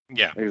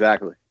 Yeah,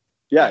 exactly.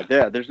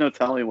 Yeah. There's no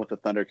telling what the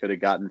Thunder could have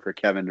gotten for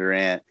Kevin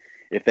Durant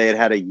if they had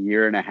had a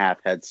year and a half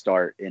head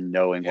start in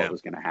knowing what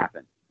was going to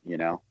happen, you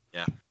know?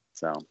 Yeah.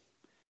 So,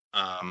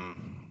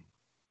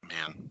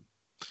 man,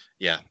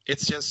 yeah,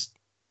 it's just,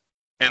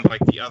 and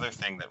like the other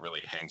thing that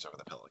really hangs over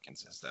the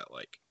Pelicans is that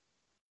like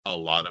a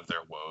lot of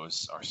their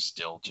woes are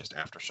still just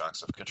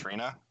aftershocks of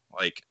Katrina.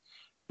 Like,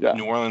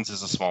 New Orleans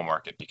is a small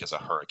market because a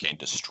hurricane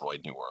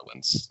destroyed New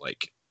Orleans.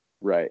 Like,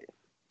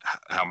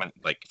 how many?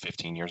 Like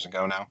 15 years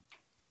ago now.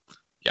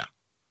 Yeah,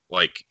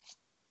 like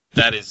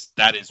that is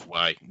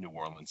why New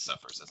Orleans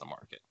suffers as a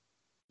market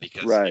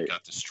because it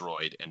got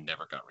destroyed and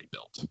never got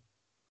rebuilt.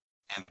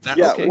 And that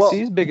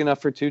OKC's big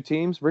enough for two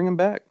teams. Bring them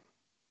back.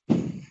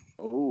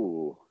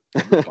 Ooh,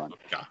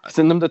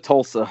 send them to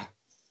Tulsa.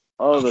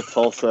 Oh, the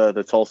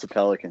Tulsa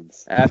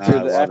Pelicans.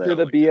 After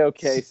the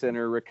BOK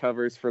Center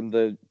recovers from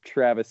the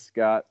Travis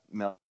Scott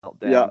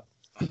meltdown.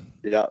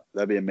 Yeah,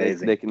 that'd be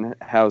amazing. They can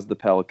house the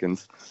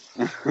Pelicans.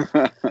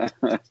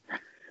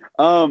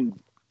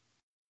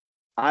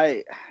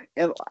 My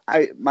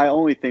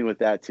only thing with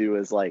that too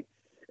is like,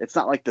 it's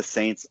not like the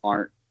Saints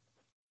aren't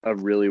a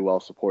really well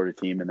supported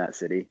team in that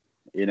city.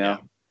 You know,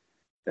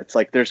 it's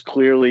like there's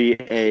clearly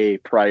a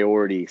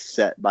priority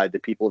set by the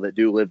people that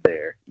do live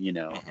there. You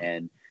know,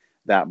 and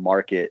that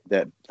market,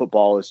 that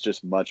football is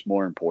just much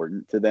more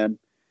important to them.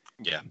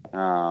 Yeah.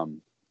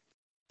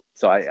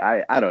 So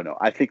I don't know.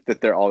 I think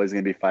that they're always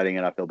going to be fighting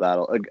an uphill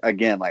battle.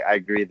 Again, like I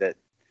agree that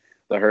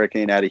the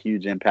Hurricane had a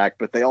huge impact,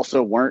 but they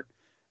also weren't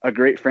a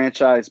great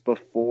franchise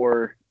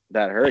before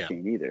that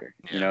hurricane either.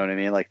 Yeah. You know what I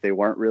mean? Like they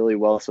weren't really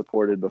well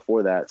supported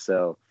before that.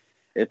 So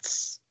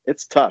it's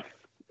tough.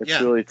 It's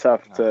really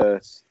tough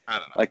to, I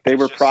don't know. like they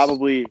were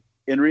probably,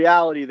 in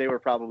reality, they were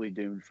probably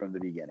doomed from the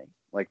beginning.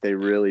 Like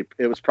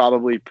it was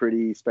probably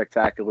pretty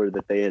spectacular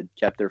that they had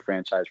kept their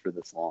franchise for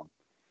this long,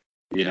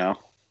 you know?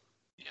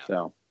 Yeah.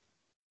 So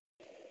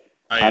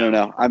I don't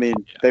know. I mean,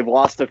 they've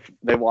lost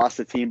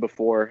a team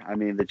before. I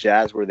mean, the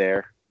Jazz were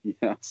there, you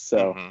know,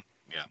 so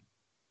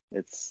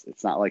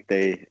it's not like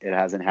it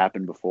hasn't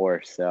happened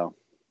before. So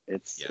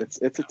it's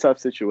a tough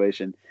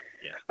situation.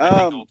 Yeah. I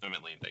think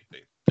ultimately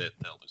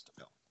they'll lose to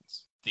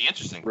Pelicans. The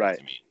interesting thing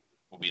to me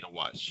will be to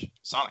watch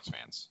Sonics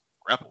fans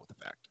grapple with the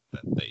fact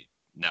that they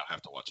now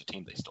have to watch a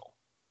team they stole.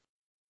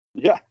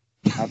 Yeah,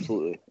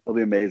 absolutely. It'll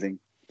be amazing.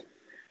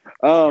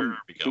 Do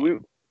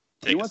you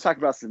want to talk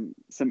about some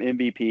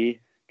MVP?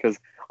 Because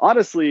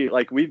honestly,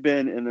 like we've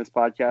been in this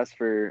podcast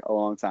for a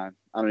long time.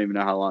 I don't even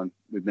know how long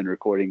we've been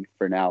recording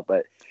for now,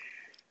 but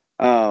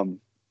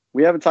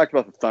we haven't talked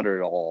about the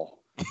Thunder at all.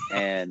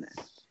 And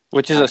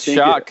which is a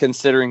shock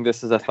considering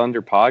this is a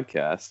Thunder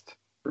podcast.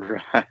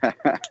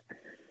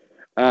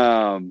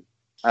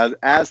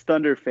 As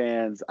Thunder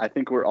fans, I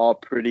think we're all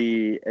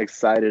pretty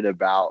excited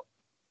about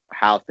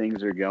how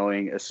things are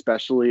going,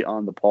 especially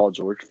on the Paul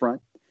George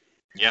front.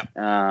 Yeah.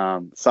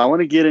 So I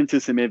want to get into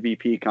some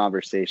MVP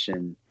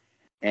conversation,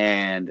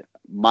 and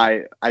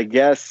I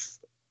guess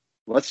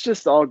let's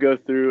just all go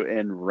through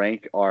and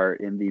rank our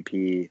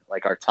MVP,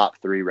 like our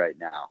top 3 right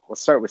now.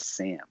 Let's start with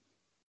Sam.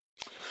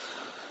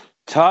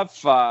 Top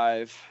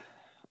 5.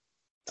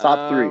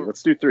 Top 3.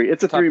 Let's do 3.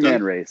 It's a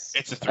 3-man race.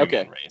 It's a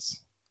 3-man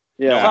race.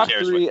 Yeah. No top one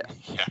cares 3.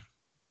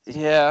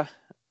 Yeah.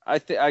 I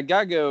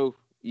gotta go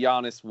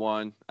Giannis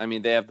 1. I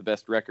mean, they have the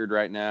best record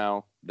right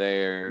now.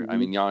 I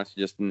mean, Giannis is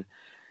just an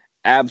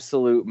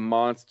absolute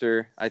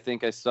monster. I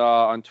think I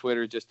saw on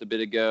Twitter just a bit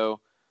ago.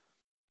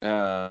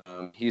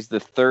 He's the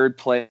 3rd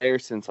player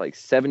since like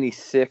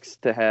 76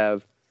 to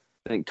have,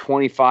 I think,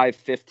 25,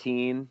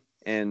 15,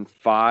 and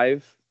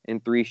 5 in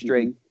 3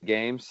 straight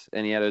games,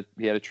 and he had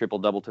a triple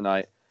double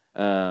tonight.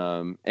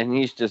 And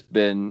he's just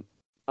been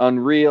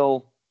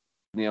unreal.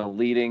 You know,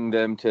 leading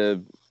them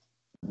to,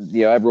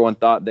 you know, everyone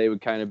thought they would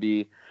kind of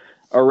be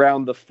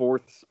around the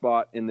 4th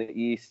spot in the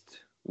East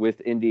with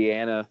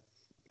Indiana,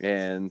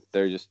 and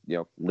they're just, you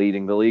know,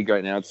 leading the league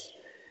right now. It's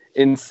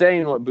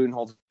insane what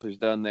Budenholzer's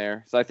done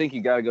there. So I think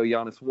you got to go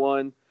Giannis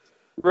 1.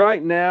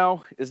 Right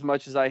now, as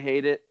much as I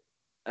hate it,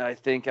 I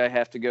think I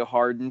have to go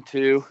Harden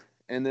 2,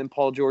 and then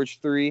Paul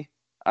George 3.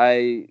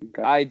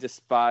 I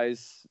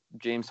despise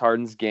James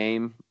Harden's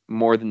game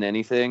more than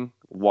anything,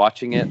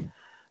 watching it.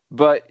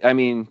 But, I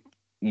mean,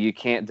 you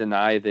can't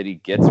deny that he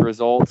gets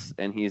results,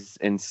 and he's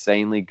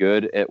insanely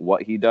good at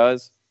what he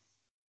does.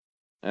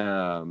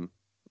 And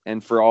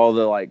for all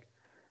the,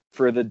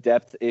 for the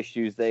depth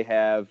issues they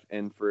have,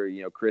 and for,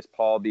 you know, Chris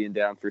Paul being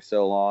down for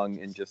so long,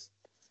 and just,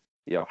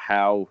 you know,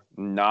 how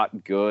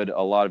not good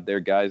a lot of their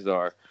guys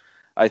are,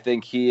 I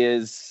think he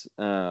is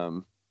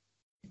pulling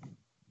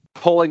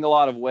a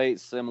lot of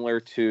weight similar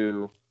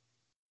to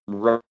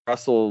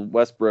Russell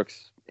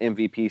Westbrook's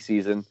MVP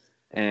season.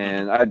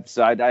 And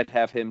I'd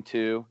have him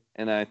 2,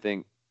 and I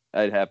think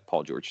I'd have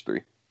Paul George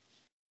 3.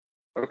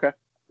 Okay.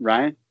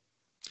 Ryan?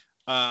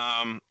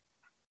 So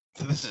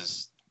this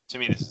is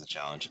a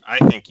challenge. I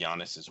think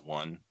Giannis is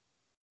 1.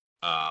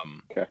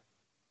 Okay.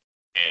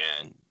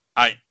 And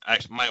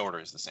my order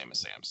is the same as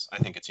Sam's. I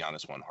think it's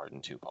Giannis 1,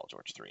 Harden 2, Paul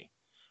George 3.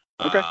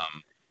 Okay.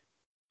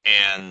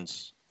 And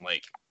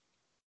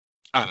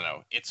I don't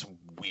know. It's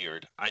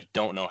weird. I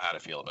don't know how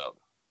to feel about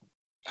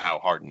how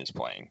Harden is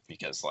playing,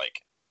 because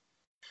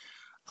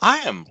I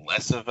am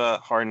less of a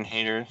Harden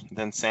hater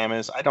than Sam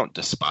is. I don't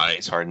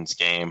despise Harden's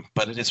game,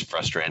 but it is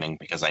frustrating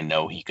because I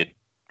know he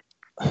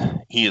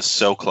is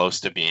so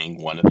close to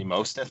being one of the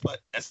most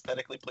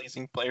aesthetically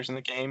pleasing players in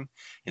the game.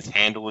 His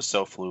handle is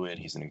so fluid.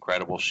 He's an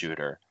incredible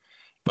shooter,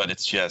 but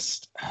it's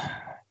just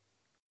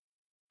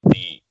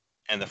the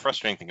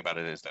frustrating thing about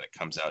it is that it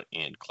comes out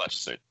in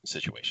clutch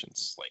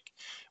situations. Like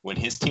when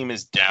his team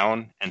is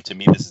down, and to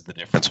me, this is the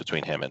difference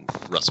between him and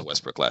Russell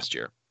Westbrook last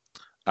year.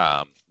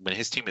 When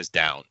his team is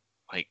down,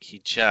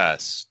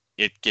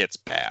 it gets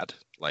bad.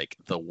 Like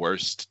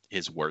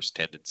his worst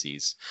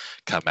tendencies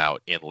come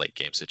out in late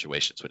game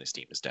situations when his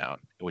team is down,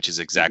 which is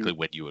exactly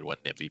when you would want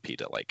an MVP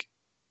to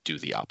do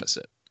the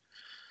opposite.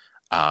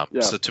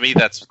 So to me,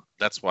 that's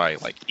why,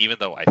 even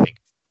though I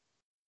think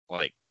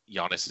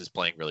Giannis is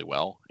playing really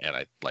well, and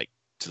I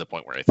to the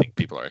point where I think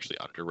people are actually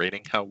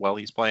underrating how well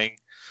he's playing.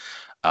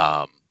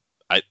 I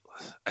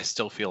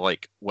still feel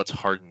like what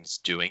Harden's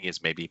doing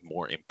is maybe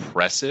more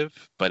impressive,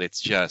 but it's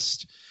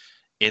just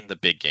in the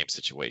big game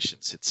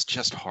situations, it's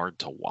just hard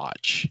to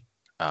watch.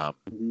 And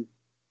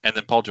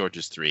then Paul George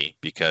is 3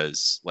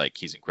 because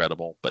he's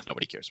incredible, but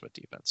nobody cares about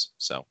defense,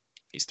 so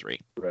he's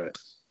 3. Right.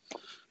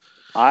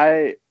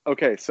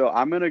 Okay, so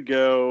I'm gonna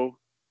go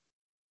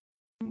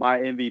my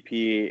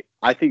MVP.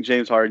 I think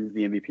James Harden's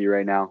the MVP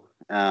right now.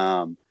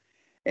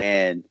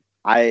 And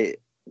I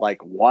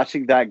like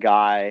watching that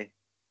guy.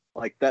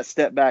 Like that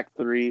step back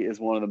three is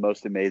one of the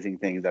most amazing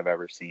things I've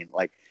ever seen.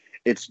 Like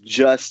it's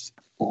just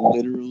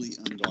literally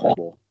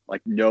unguardable.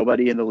 Like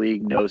nobody in the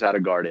league knows how to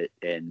guard it.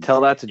 And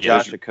Tell that to Yeah.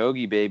 Josh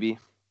Okogie, baby.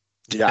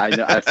 yeah, I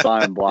know. I saw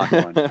him block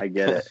one. I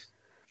get it.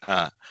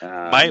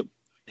 My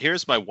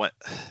here's my one.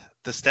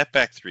 The step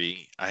back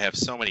three, I have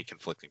so many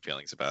conflicting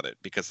feelings about it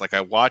because like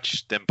I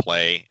watched them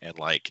play and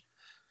like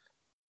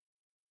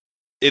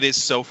it is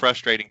so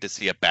frustrating to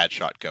see a bad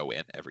shot go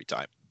in every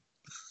time.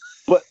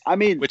 But I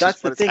mean, Which that's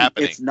is the what is thing.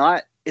 happening.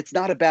 It's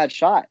not a bad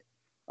shot.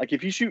 Like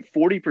if you shoot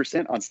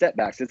 40% on step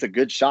backs, it's a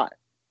good shot.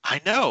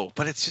 I know,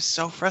 but it's just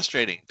so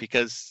frustrating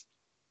because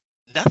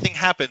nothing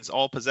happens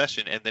all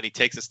possession and then he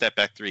takes a step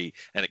back three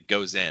and it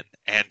goes in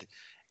and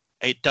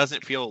it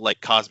doesn't feel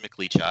like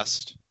cosmically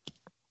just.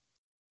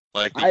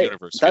 Like the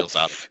universe feels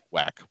out of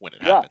whack when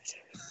it happens.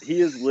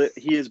 He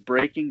is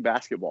breaking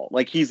basketball.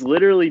 Like he's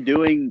literally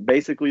doing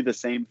basically the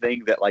same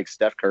thing that like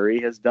Steph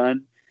Curry has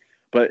done,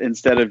 but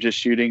instead of just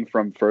shooting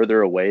from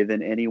further away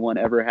than anyone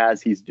ever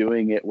has, he's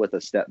doing it with a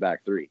step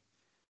back three.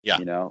 Yeah.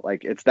 You know,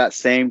 like it's that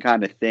same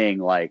kind of thing.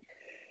 Like,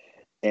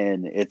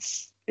 and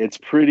it's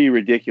pretty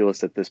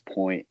ridiculous at this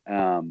point.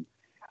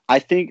 I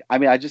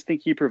just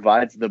think he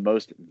provides the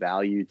most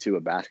value to a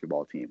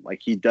basketball team.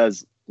 Like he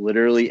does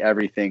literally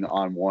everything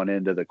on one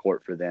end of the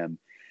court for them.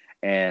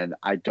 And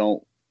I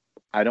don't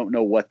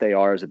know what they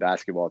are as a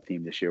basketball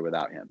team this year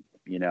without him.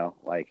 You know,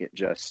 like it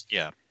just,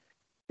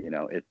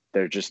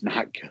 they're just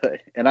not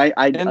good. And I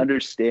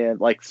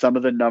understand like some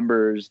of the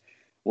numbers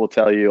will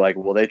tell you like,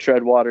 well, they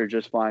tread water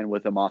just fine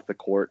with him off the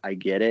court. I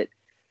get it,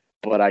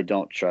 but I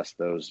don't trust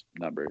those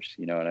numbers.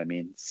 You know what I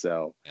mean?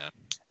 So,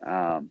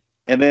 and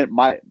then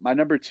my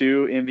number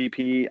 2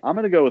 MVP, I'm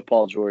going to go with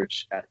Paul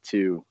George at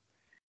 2.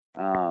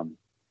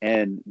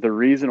 And the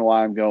reason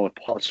why I'm going with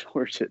Paul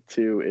George at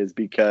 2 is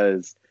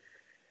because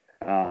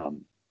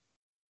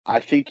I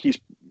think he's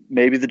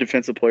maybe the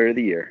defensive player of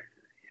the year.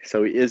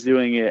 So he is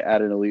doing it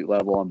at an elite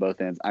level on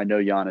both ends. I know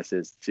Giannis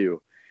is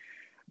too.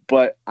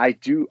 But I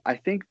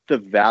think the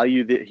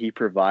value that he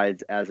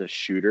provides as a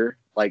shooter,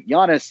 like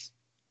Giannis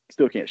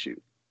still can't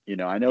shoot. You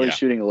know, I know he's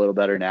shooting a little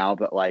better now,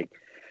 but like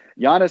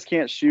Giannis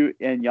can't shoot,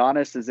 and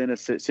Giannis is in a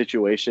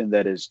situation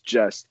that is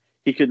just,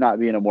 he could not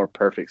be in a more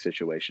perfect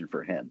situation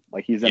for him.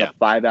 Like he's in a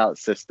 5-out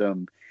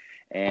system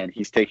and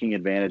he's taking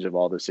advantage of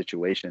all those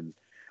situations.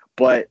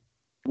 But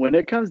when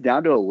it comes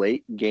down to a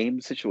late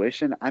game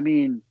situation, I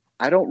mean,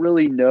 I don't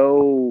really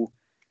know.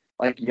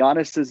 Like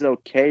Giannis is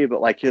okay,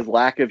 but like his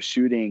lack of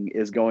shooting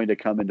is going to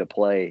come into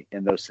play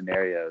in those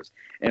scenarios.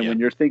 And when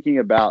you're thinking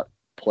about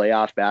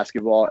playoff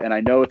basketball, and I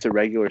know it's a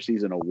regular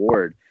season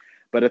award,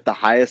 but at the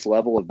highest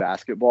level of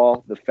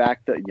basketball, the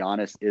fact that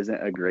Giannis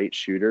isn't a great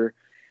shooter,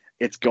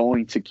 it's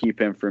going to keep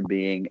him from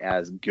being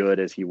as good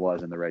as he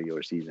was in the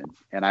regular season.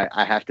 And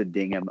I have to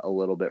ding him a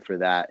little bit for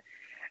that.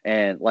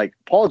 And like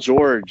Paul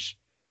George,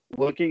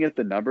 looking at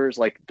the numbers,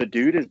 like the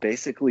dude is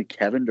basically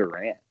Kevin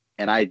Durant.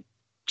 And I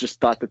just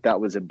thought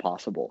that was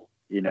impossible,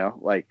 you know,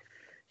 like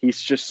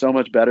he's just so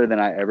much better than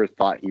I ever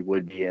thought he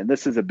would be. And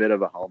this is a bit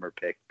of a homer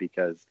pick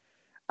because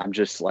I'm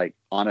just like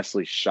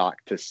honestly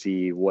shocked to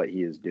see what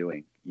he is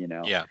doing, you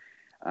know? Yeah.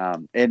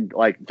 And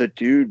like the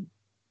dude,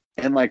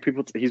 and like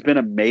people, he's been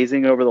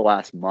amazing over the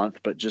last month,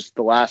 but just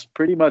the last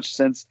pretty much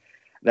since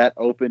that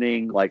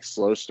opening, like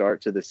slow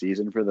start to the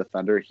season for the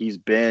Thunder, he's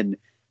been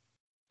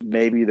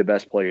maybe the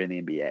best player in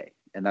the NBA.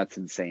 And that's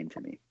insane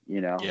to me,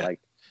 you know, like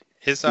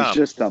he's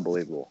just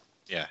unbelievable.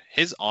 Yeah,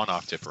 his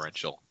on-off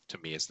differential to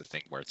me is the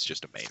thing where it's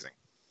just amazing.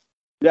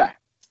 Yeah.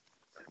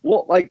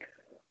 Well, like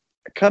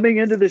coming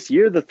into this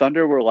year, the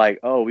Thunder were like,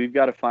 "Oh, we've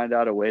got to find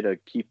out a way to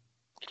keep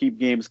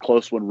games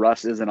close when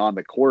Russ isn't on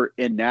the court."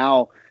 And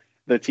now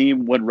the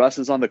team, when Russ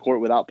is on the court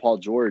without Paul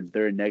George,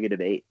 they're a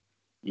 -8,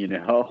 you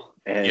know?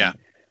 And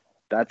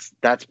that's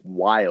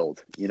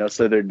wild, you know?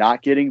 So they're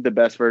not getting the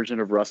best version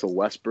of Russell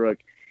Westbrook,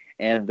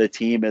 and the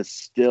team is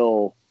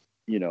still,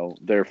 you know,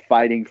 they're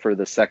fighting for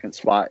the second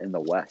spot in the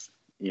West.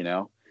 You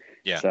know?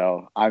 Yeah.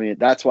 So, I mean,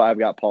 that's why I've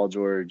got Paul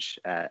George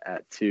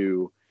at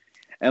 2.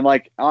 And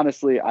like,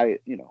 honestly,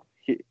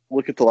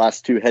 look at the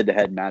last 2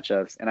 head-to-head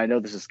matchups. And I know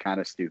this is kind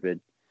of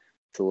stupid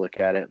to look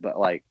at it, but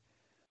like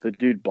the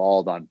dude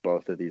balled on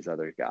both of these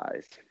other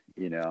guys,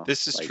 you know?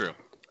 This is like, true.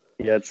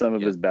 He had some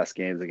of his best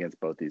games against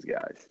both these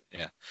guys.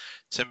 Yeah.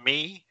 To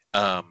me,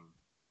 I'm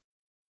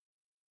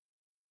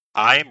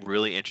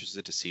really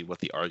interested to see what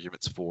the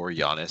arguments for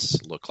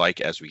Giannis look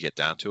like as we get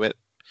down to it.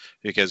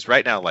 Because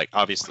right now, like,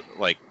 obviously,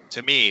 like,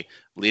 to me,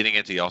 leading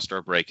into the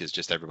All-Star break is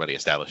just everybody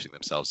establishing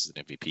themselves as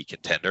an MVP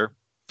contender.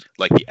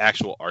 Like, the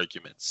actual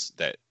arguments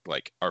that,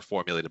 like, are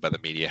formulated by the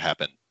media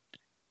happen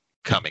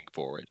coming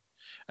forward.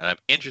 And I'm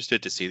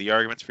interested to see the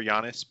arguments for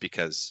Giannis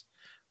because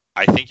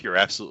I think you're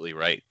absolutely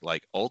right.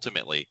 Like,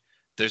 ultimately,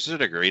 there's a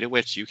degree to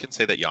which you can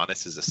say that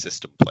Giannis is a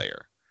system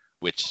player,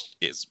 which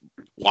is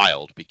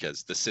wild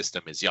because the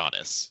system is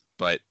Giannis.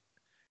 But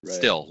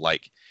still,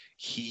 like,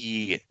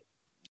 he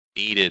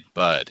needed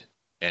Bud,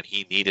 and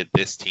he needed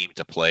this team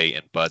to play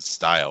in Bud's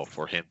style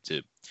for him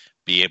to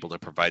be able to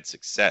provide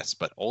success.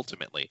 But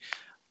ultimately,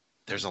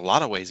 there's a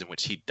lot of ways in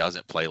which he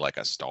doesn't play like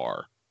a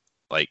star,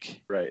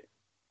 like, Right.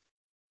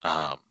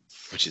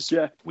 which is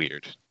Yeah.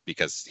 weird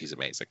because he's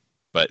amazing.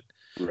 But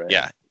Right.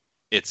 yeah,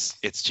 it's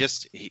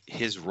just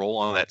his role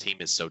on that team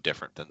is so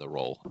different than the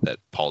role that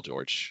Paul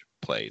George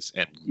plays,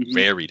 and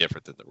very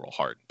different than the role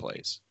Harden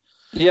plays.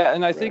 Yeah,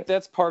 and I think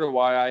that's part of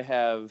why I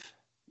have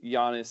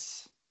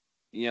Giannis,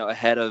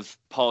 ahead of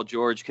Paul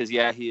George, because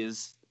he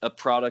is a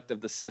product of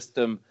the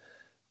system.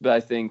 But I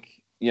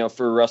think,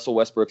 for Russell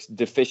Westbrook's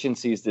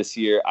deficiencies this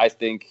year, I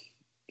think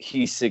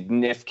he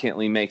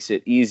significantly makes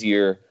it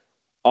easier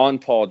on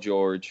Paul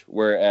George,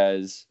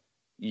 whereas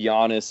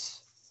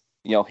Giannis,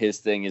 his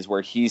thing is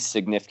where he's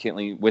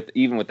significantly,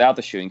 even without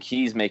the shooting,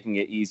 he's making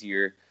it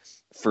easier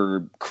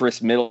for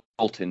Chris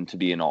Middleton to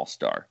be an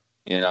all-star,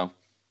 Yeah.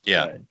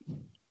 Right.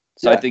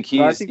 So I think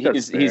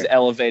he's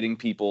elevating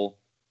people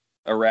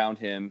around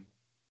him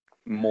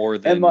more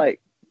than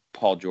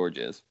Paul George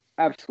is.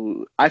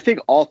 Absolutely. I think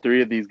all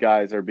three of these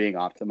guys are being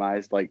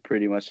optimized like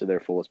pretty much to their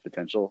fullest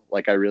potential.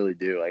 Like I really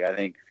do. Like I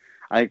think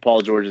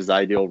Paul George's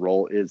ideal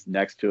role is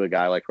next to a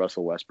guy like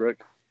Russell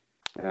Westbrook.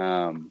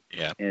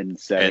 In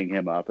setting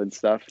him up and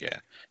stuff. Yeah.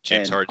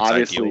 James Harden's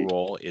ideal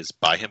role is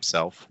by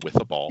himself with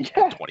the ball,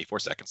 24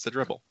 seconds to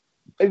dribble.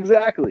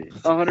 Exactly.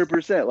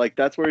 100%. Like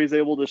that's where he's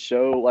able to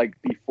show like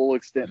the full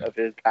extent of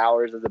his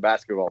powers as a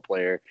basketball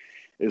player,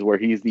 is where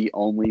he's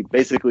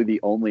basically the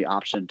only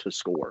option to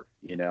score,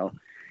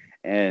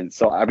 And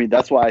so, I mean,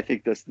 that's why I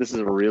think this is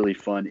a really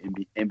fun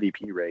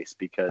MVP race,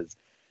 because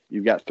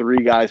you've got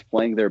three guys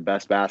playing their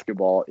best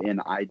basketball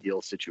in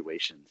ideal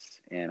situations.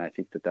 And I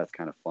think that's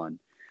kind of fun.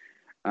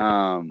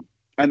 And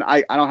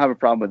I don't have a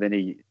problem with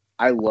any.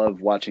 I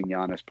love watching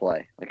Giannis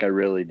play. Like I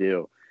really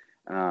do.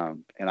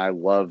 And I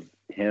love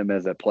him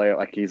as a player.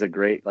 Like he's a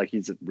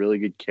really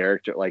good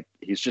character. Like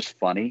he's just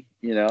funny,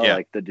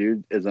 like the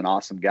dude is an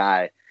awesome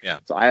guy. Yeah.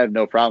 So I have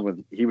no problem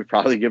with, he would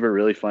probably give a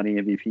really funny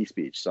MVP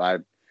speech. So I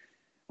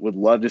would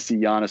love to see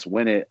Giannis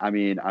win it. I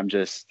mean,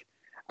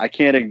 I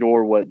can't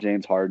ignore what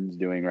James Harden's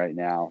doing right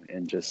now.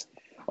 And just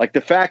like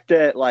the fact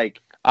that like,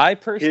 I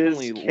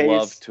personally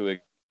love to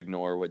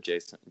ignore what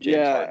James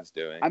Harden's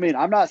doing. I mean,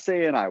 I'm not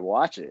saying I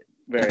watch it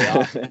very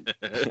often.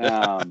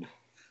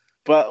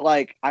 But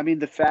like, I mean,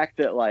 the fact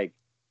that like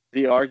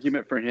the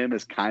argument for him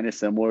is kind of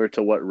similar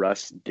to what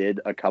Russ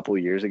did a couple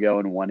years ago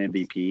and won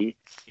MVP.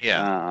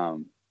 Yeah.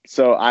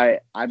 So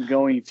I'm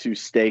going to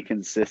stay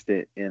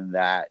consistent in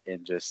that,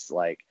 and just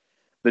like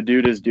the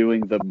dude is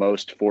doing the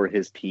most for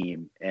his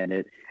team,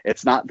 and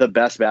it's not the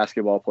best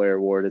basketball player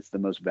award, it's the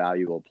most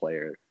valuable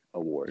player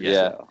award.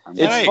 Yeah. So,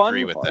 it's fun.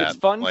 Agree with that. It's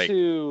fun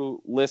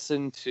to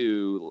listen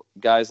to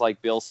guys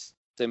like Bill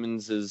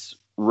Simmons's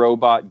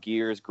robot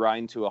gears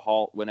grind to a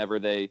halt whenever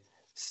they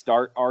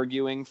start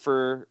arguing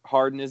for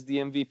Harden as the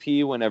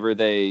MVP, whenever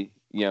they,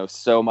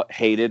 so much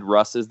hated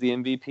Russ as the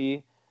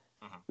MVP.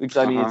 Because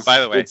I mean,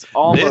 by the way, it's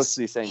almost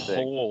the same thing.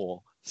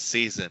 Whole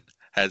season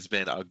has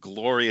been a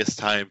glorious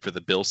time for the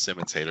Bill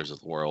Simmons haters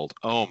of the world.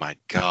 Oh my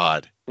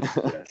God.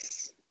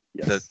 Yes.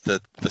 The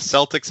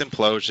Celtics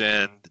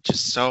implosion,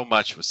 just so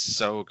much was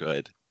so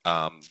good.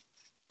 There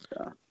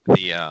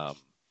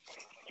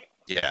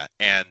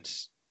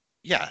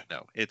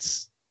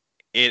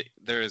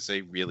is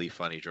a really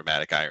funny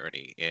dramatic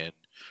irony in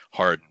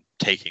Harden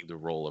taking the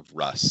role of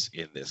Russ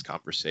in this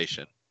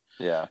conversation.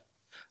 Yeah.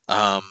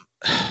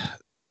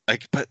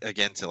 But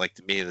again, to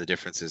me, the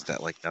difference is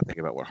that like nothing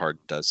about what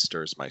Harden does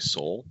stirs my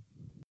soul.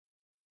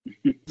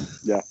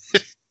 Yeah.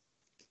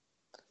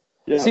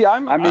 See,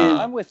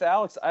 I'm with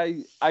Alex.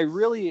 I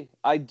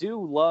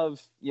do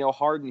love,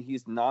 Harden.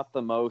 He's not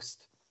the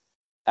most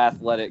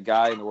athletic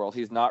guy in the world.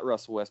 He's not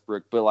Russell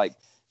Westbrook, but like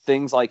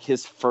things like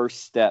his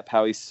first step,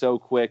 how he's so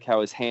quick,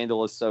 how his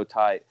handle is so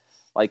tight,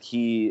 like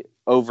he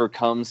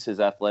overcomes his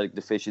athletic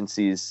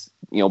deficiencies,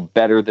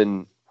 better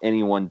than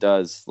anyone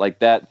does. Like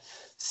that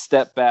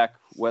step back,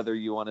 whether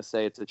you want to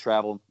say it's a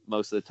travel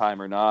most of the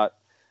time or not,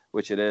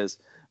 which it is,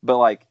 but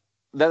like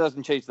that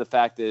doesn't change the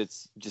fact that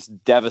it's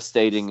just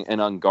devastating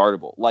and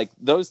unguardable. Like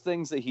those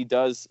things that he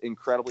does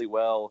incredibly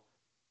well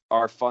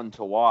are fun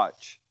to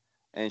watch.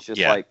 And it's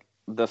just like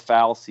the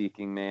foul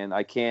seeking, man.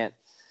 I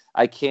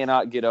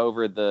cannot get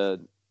over the,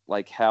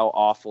 like how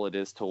awful it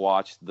is to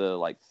watch the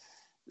like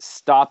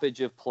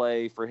stoppage of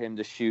play for him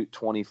to shoot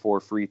 24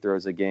 free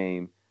throws a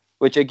game,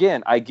 which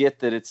again, I get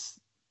that it's,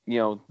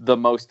 the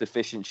most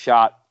efficient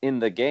shot in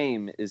the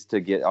game is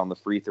to get on the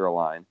free throw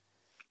line.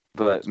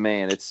 But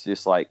man, it's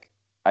just like,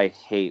 I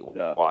hate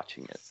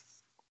watching it.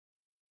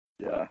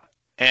 Yeah.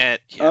 And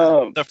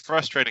the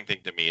frustrating thing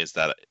to me is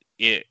that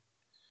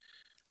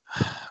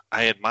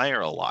I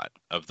admire a lot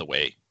of the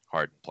way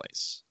Harden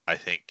plays. I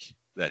think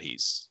that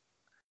he's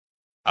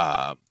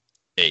a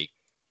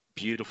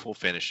beautiful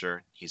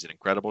finisher. He's an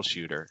incredible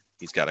shooter.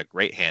 He's got a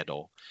great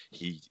handle.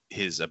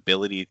 His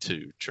ability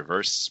to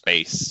traverse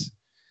space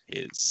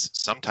is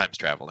sometimes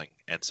traveling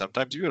and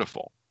sometimes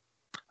beautiful.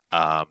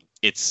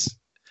 It's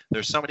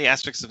there's so many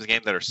aspects of the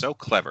game that are so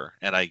clever,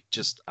 and I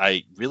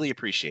really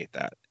appreciate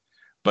that.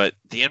 But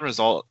the end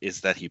result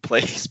is that he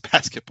plays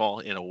basketball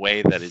in a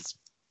way that is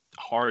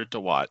hard to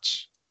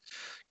watch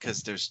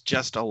because there's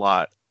just a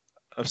lot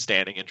of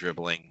standing and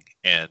dribbling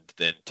and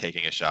then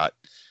taking a shot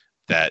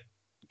that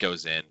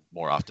goes in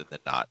more often than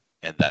not,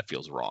 and that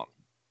feels wrong.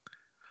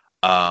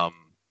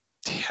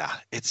 Yeah,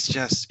 it's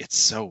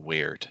so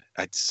weird.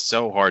 It's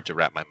so hard to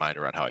wrap my mind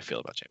around how I feel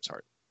about James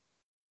Harden.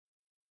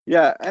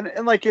 Yeah,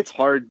 and like it's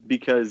hard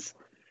because,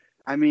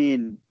 I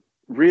mean,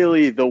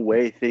 really the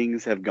way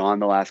things have gone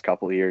the last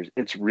couple of years,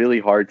 it's really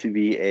hard to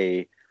be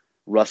a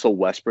Russell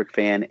Westbrook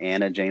fan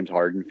and a James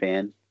Harden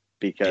fan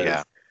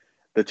because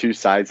the two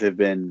sides have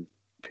been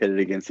pitted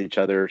against each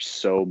other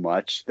so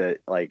much that,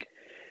 like,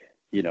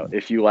 you know,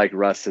 if you like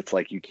Russ, it's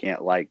like you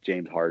can't like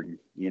James Harden,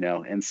 you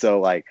know? And so,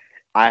 like,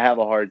 I have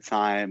a hard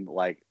time,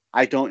 like,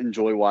 I don't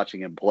enjoy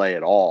watching him play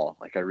at all.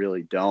 Like, I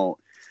really don't.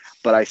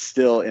 But I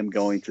still am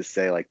going to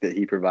say, like, that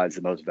he provides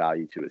the most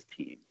value to his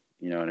team.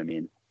 You know what I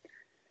mean?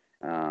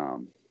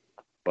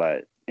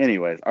 But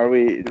anyways,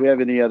 do we have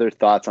any other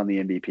thoughts on the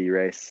MVP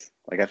race?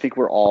 Like, I think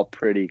we're all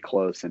pretty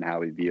close in how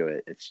we view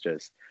it. It's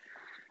just,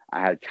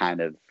 I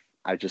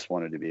just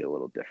wanted to be a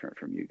little different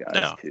from you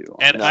guys too.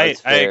 And I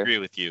agree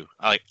with you.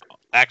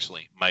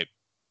 Actually, my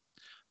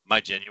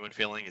genuine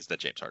feeling is that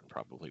James Harden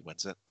probably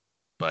wins it,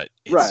 but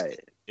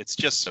it's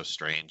just so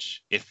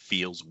strange. It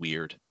feels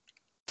weird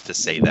to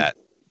say that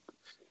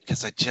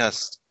because it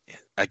just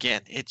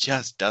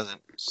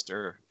doesn't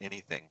stir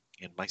anything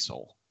in my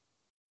soul.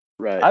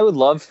 Right. I would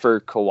love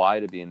for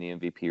Kawhi to be in the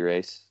MVP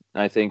race.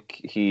 I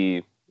think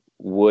he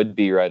would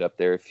be right up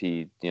there if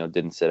he,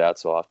 didn't sit out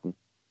so often.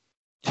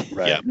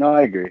 Right. Yeah. No,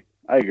 I agree.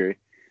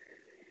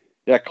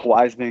 Yeah,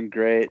 Kawhi's been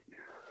great.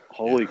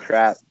 Holy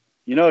crap.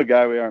 You know, a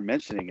guy we aren't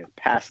mentioning is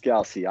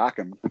Pascal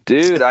Siakam.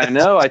 Dude, I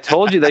know. I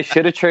told you they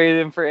should have traded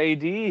him for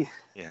AD. Yeah.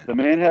 The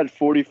man had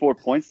 44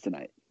 points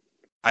tonight.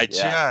 I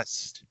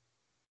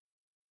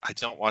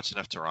don't watch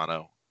enough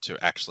Toronto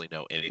to actually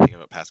know anything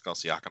about Pascal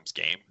Siakam's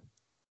game.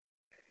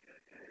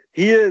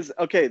 He is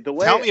okay. The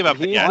way tell me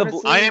about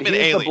I am an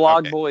alien. The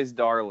blog boy's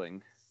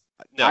darling.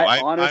 No,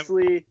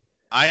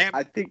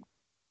 I think.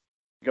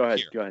 Go ahead.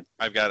 Go ahead.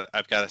 I've got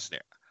a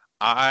snare.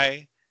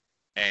 I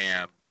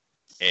am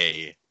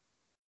a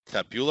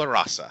tabula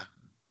rasa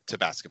to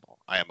basketball.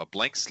 I am a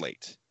blank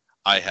slate.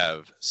 I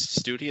have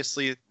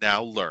studiously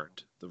now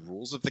learned the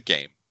rules of the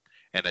game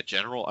and a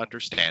general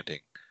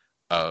understanding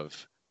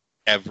of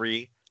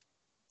every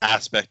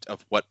aspect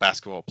of what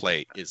basketball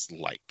play is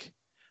like.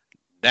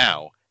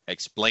 Now,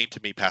 explain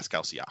to me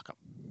Pascal Siakam.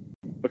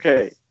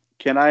 Okay,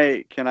 can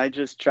I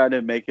just try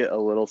to make it a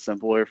little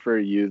simpler for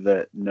you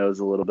that knows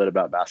a little bit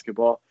about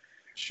basketball?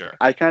 Sure.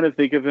 I kind of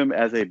think of him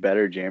as a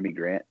better Jeremy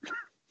Grant.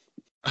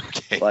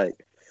 Okay.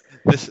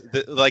 This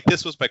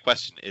was my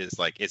question: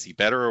 is he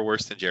better or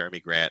worse than Jeremy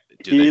Grant?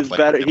 He is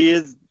better.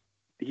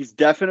 He's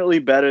definitely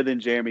better than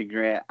Jeremy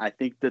Grant. I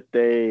think that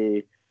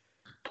they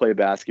play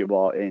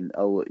basketball in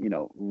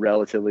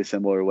relatively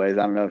similar ways.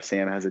 I don't know if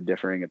Sam has a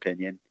differing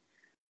opinion.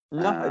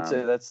 No, I'd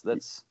say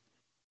that's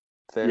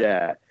fair.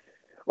 Yeah,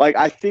 like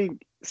I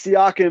think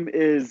Siakam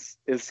is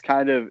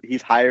kind of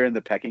he's higher in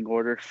the pecking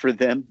order for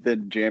them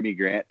than Jeremy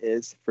Grant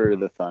is for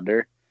the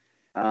Thunder.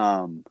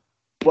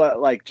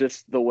 But like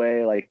just the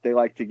way like they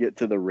like to get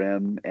to the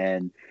rim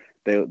and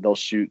they'll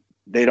shoot.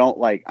 They don't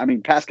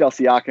Pascal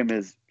Siakam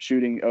is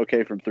shooting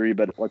okay from three,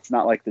 but it's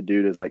not like the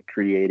dude is like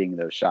creating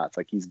those shots.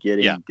 Like he's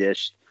getting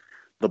dished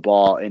the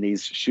ball and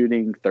he's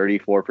shooting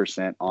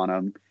 34% on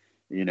them,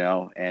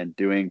 and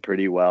doing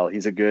pretty well. He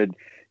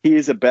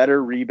is a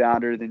better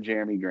rebounder than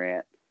Jeremy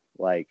Grant.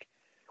 Like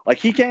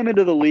he came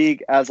into the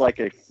league as like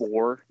a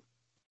 4.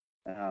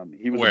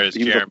 He was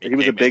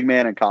a big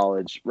man in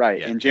college,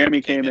 right? And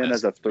Jeremy came in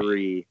as a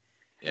 3,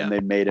 and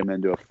they made him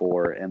into a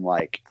 4. And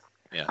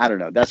I don't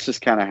know. That's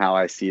just kind of how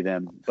I see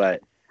them.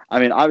 But I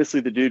mean,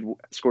 obviously, the dude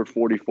scored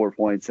 44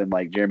 points, and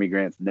Jeremy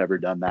Grant's never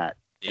done that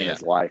in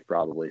his life,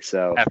 probably.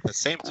 So at the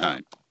same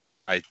time,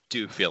 I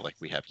do feel like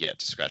we have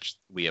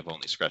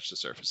only scratched the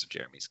surface of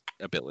Jeremy's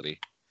ability.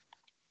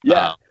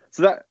 Yeah.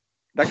 So that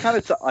kind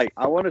of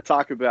I want to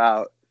talk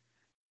about.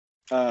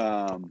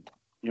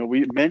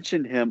 We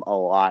mentioned him a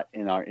lot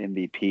in our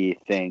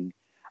MVP thing.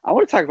 I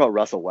want to talk about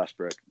Russell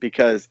Westbrook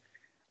because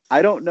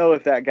I don't know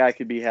if that guy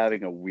could be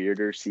having a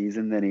weirder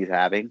season than he's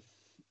having.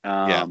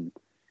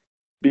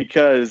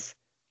 Because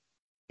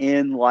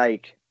in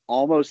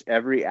almost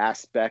every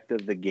aspect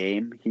of the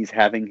game, he's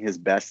having his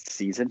best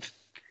season,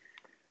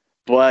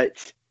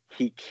 but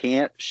he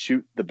can't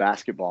shoot the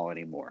basketball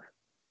anymore.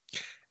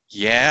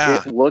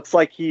 Yeah. It looks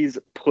like he's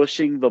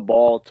pushing the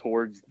ball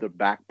towards the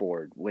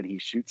backboard when he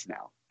shoots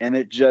now. And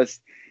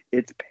it's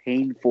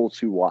painful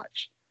to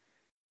watch.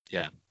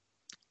 Yeah.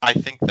 I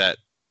think that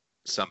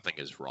something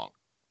is wrong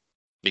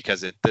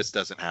because this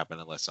doesn't happen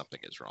unless something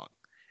is wrong.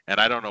 And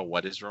I don't know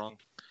what is wrong,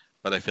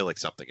 but I feel like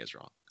something is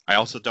wrong. I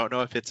also don't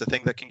know if it's a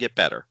thing that can get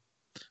better,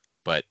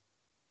 but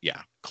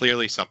yeah,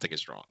 clearly something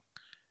is wrong.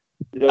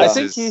 Yeah. I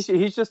think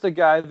he's just a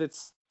guy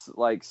that's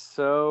I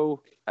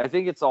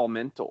think it's all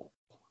mental.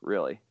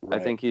 really. Right.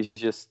 I think he's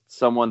just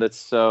someone that's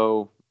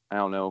so, I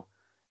don't know,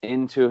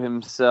 into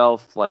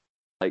himself. Like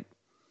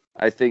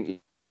I think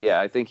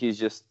he's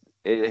just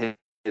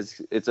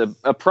it's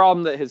a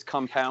problem that has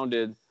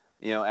compounded,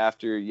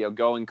 after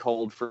going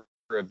cold for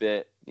a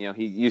bit.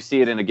 You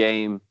see it in a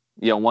game,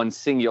 one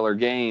singular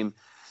game.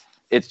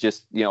 It's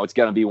just it's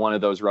going to be one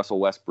of those Russell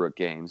Westbrook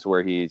games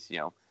where he's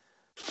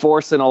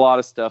forcing a lot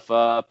of stuff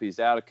up. He's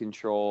out of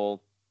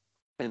control,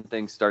 and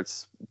things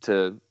starts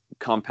to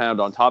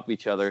compound on top of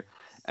each other.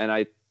 And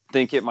I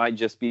think it might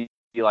just be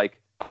like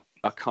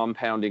a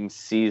compounding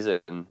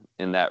season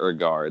in that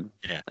regard.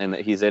 Yeah. And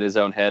that he's in his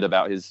own head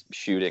about his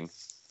shooting.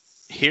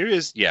 Here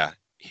is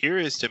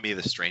to me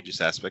the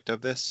strangest aspect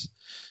of this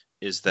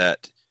is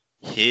that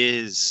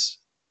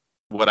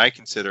what I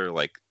consider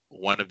like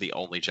one of the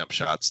only jump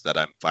shots that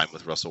I'm fine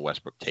with Russell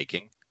Westbrook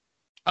taking,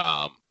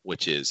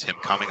 which is him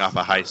coming off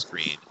a high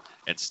screen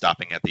and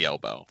stopping at the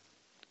elbow.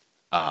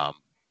 I'm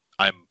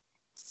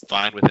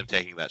fine with him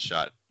taking that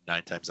shot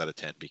 9 times out of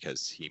 10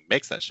 because he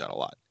makes that shot a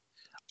lot.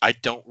 I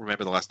don't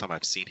remember the last time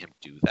I've seen him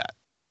do that.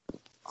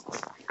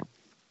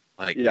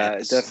 Like, yeah,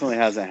 it definitely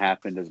hasn't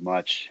happened as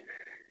much.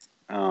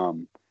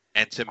 And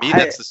to me,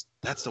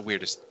 that's the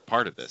weirdest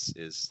part of this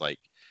is like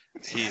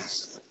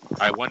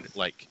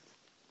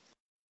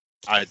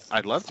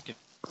I'd love to.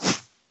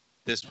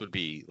 This would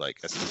be like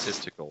a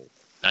statistical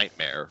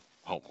nightmare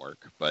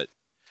homework, but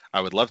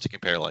I would love to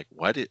compare like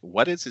what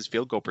is his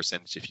field goal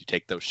percentage if you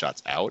take those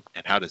shots out,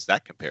 and how does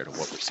that compare to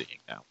what we're seeing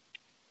now?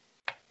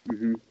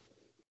 Mm-hmm.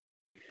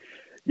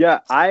 Yeah,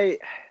 I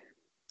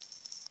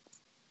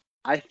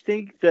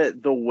think that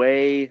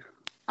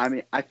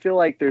I feel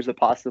like there's a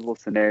possible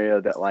scenario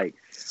that like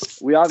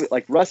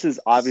Russ is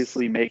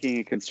obviously making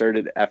a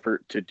concerted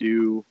effort to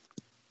do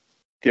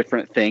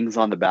different things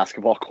on the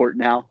basketball court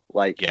now.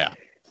 Like, yeah,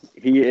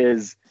 he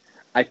is.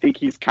 I think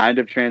he's kind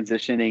of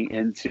transitioning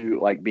into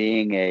like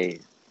being he's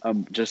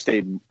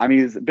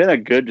been a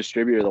good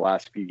distributor the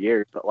last few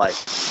years, but like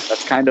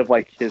that's kind of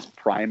like his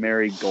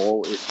primary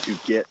goal is to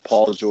get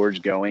Paul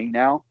George going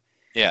now.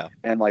 Yeah.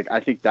 And like I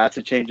think that's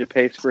a change of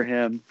pace for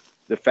him.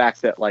 The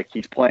fact that like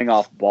he's playing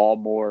off ball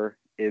more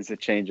is a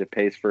change of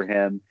pace for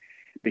him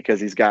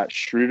because he's got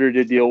Schroeder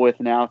to deal with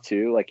now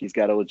too. Like he's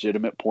got a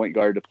legitimate point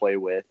guard to play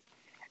with.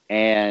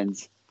 And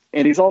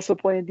he's also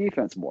playing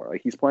defense more.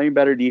 Like he's playing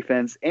better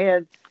defense,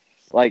 and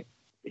like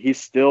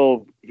he's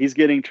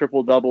getting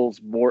triple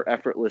doubles more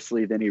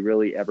effortlessly than he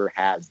really ever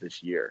has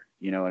this year.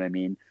 You know what I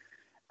mean?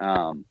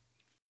 So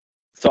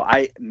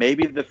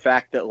maybe the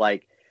fact that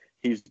like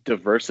he's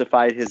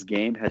diversified his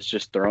game has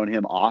just thrown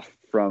him off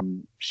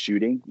from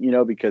shooting,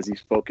 because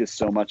he's focused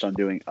so much on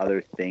doing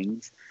other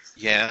things.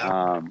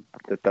 Yeah.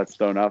 That's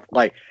thrown off.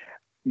 Like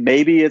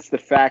maybe it's the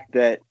fact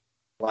that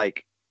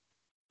like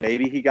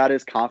maybe he got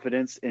his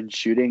confidence in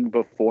shooting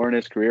before in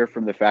his career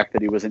from the fact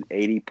that he was an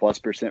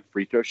 80+%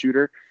 free throw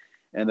shooter.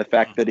 And the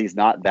fact that he's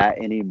not that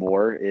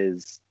anymore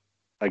is,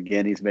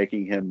 again, he's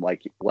making him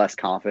like less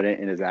confident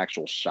in his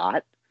actual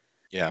shot.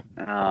 Yeah.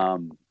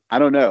 I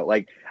don't know.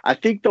 Like, I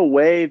think the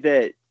way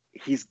that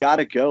he's got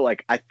to go,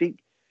 like, I think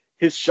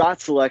his shot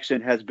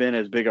selection has been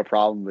as big a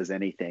problem as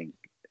anything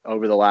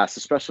over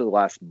especially the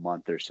last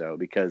month or so,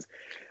 because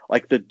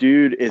like the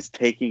dude is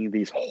taking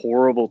these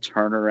horrible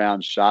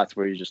turnaround shots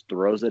where he just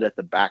throws it at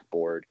the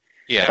backboard.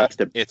 Yeah. Tries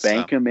to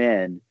bank him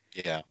in.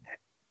 Yeah.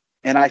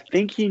 And I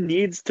think he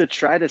needs to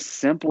try to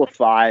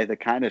simplify the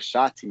kind of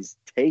shots he's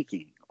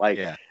taking. Like,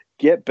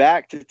 get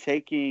back to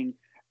taking.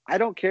 I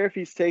don't care if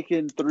he's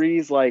taking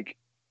threes like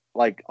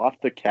off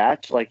the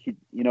catch. Like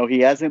he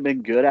hasn't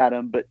been good at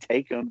them, but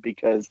take them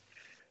because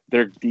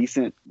they're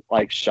decent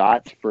like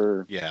shots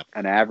for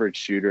an average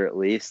shooter at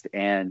least.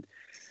 And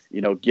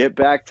get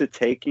back to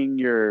taking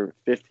your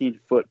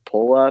 15-foot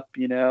pull up.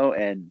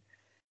 And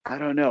I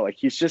don't know. Like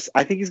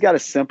I think he's got to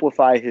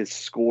simplify his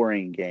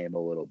scoring game a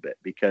little bit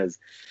because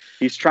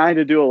he's trying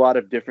to do a lot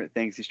of different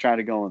things. He's trying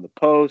to go in the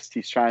post.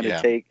 He's trying to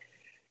take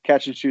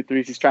catch and shoot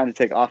threes. He's trying to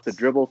take off the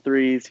dribble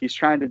threes. He's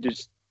trying to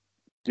just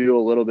do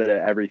a little bit of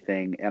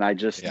everything. And I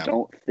just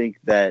don't think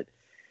that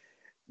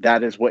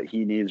is what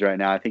he needs right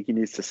now. I think he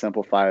needs to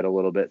simplify it a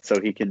little bit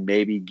so he can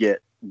maybe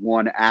get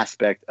one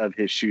aspect of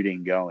his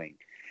shooting going.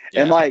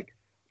 Yeah. And like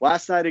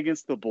last night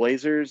against the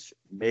Blazers,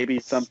 maybe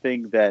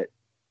something that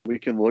we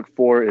can look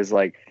for is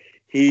like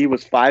he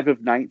was 5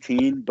 of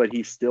 19, but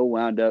he still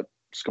wound up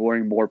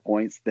scoring more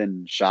points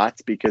than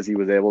shots because he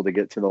was able to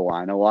get to the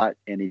line a lot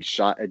and he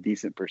shot a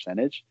decent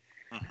percentage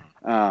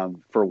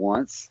for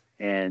once.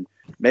 And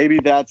maybe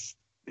that's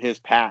his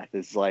path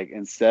is like,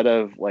 instead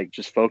of like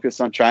just focus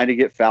on trying to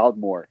get fouled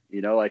more,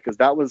 like, cause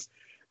that was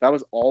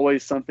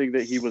always something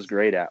that he was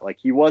great at. Like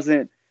he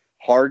wasn't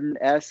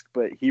Harden-esque,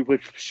 but he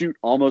would shoot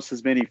almost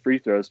as many free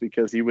throws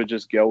because he would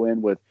just go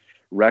in with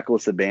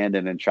reckless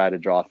abandon and try to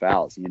draw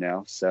fouls,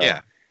 So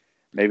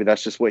maybe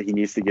that's just what he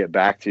needs to get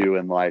back to.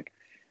 And like,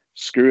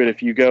 screw it.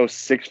 If you go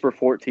 6 for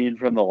 14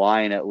 from the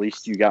line, at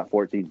least you got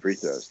 14 free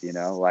throws,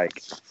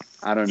 like,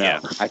 I don't know. Yeah.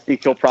 I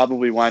think he'll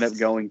probably wind up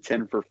going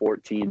 10 for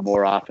 14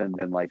 more often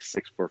than like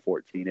 6 for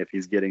 14 if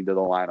he's getting to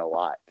the line a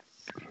lot.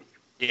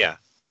 Yeah.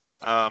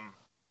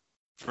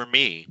 For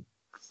me,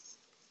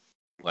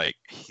 like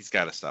he's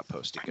got to stop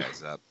posting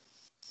guys up.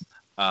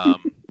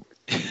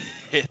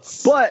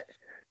 It's But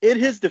in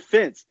his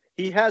defense,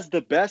 he has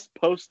the best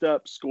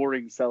post-up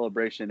scoring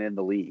celebration in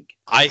the league.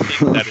 I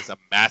think that is a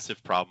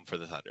massive problem for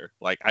the Thunder.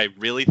 Like, I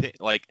really think,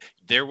 like,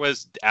 there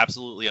was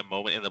absolutely a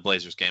moment in the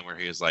Blazers game where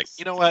he was like,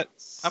 you know what?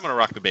 I'm going to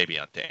rock the baby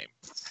on Dame.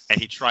 And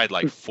he tried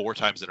like 4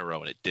 times in a row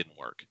and it didn't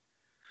work.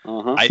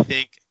 Uh-huh. I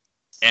think,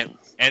 and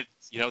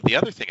you know, the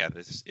other thing of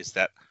this is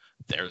that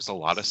there's a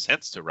lot of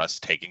sense to Russ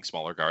taking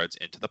smaller guards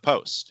into the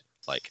post.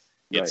 Like,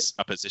 it's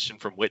a position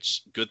from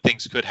which good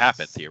things could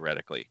happen,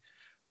 theoretically.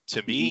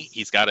 To me,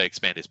 he's got to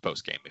expand his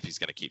post game if he's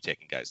going to keep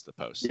taking guys to the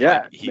post.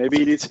 Yeah, like, maybe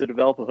he needs to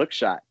develop a hook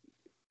shot.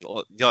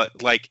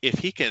 Like if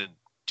he can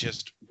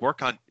just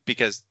work on,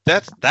 because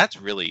that's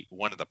really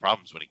one of the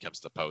problems when he comes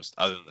to the post,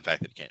 other than the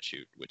fact that he can't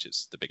shoot, which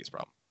is the biggest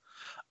problem.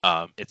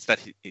 It's that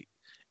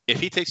if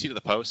he takes you to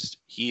the post,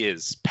 he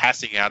is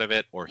passing out of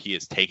it or he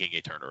is taking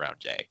a turnaround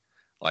J.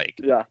 Like,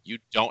 you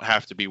don't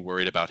have to be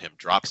worried about him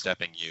drop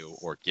stepping you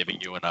or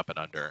giving you an up and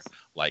under.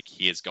 Like,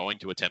 he is going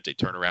to attempt a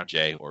turnaround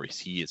J or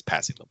he is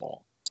passing the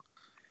ball.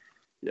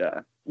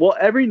 Yeah. Well,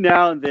 every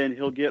now and then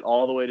he'll get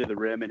all the way to the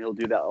rim and he'll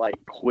do that like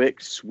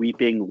quick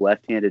sweeping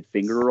left-handed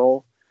finger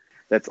roll.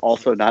 That's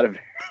also not a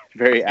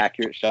very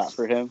accurate shot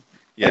for him.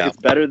 Yeah. Like, it's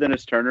better than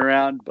his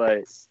turnaround,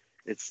 but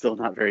it's still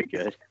not very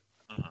good.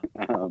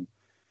 Mm-hmm.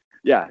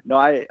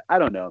 I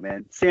don't know,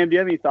 man. Sam, do you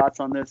have any thoughts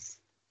on this?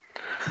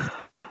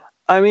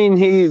 I mean,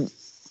 he,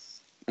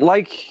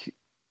 like,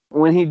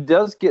 when he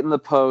does get in the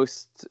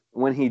post,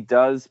 when he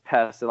does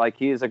pass it, like,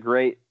 he is a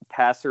great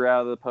passer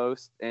out of the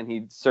post, and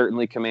he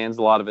certainly commands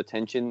a lot of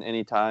attention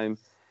anytime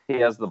he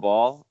has the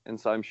ball. And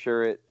so I'm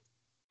sure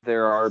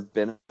there are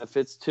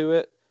benefits to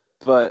it.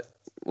 But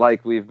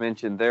like we've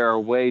mentioned, there are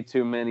way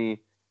too many,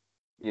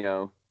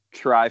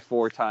 try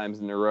 4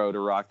 times in a row to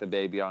rock the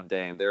baby on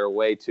Dame. There are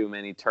way too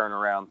many turn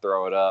around,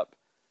 throw it up,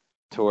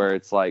 to where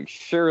it's like,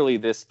 surely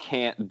this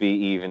can't be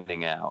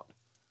evening out.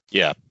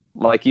 Yeah.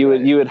 Like you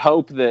would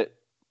hope that,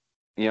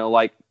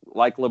 like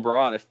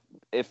LeBron,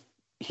 if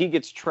he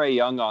gets Trae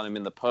Young on him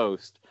in the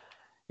post,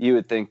 you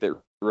would think that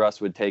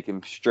Russ would take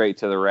him straight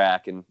to the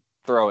rack and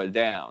throw it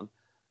down.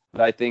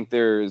 But I think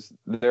there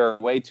are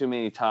way too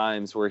many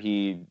times where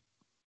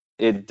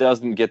it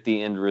doesn't get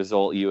the end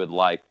result you would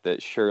like,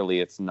 that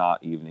surely it's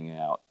not evening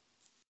out.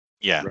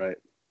 Yeah. Right.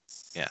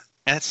 Yeah.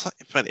 And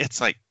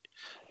it's like,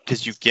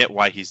 because you get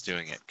why he's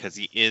doing it, because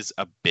he is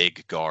a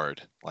big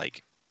guard,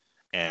 like,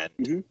 and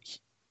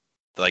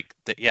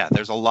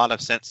there's a lot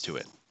of sense to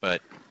it,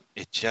 but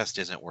it just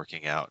isn't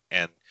working out.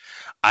 And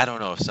I don't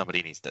know if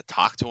somebody needs to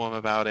talk to him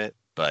about it,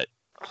 but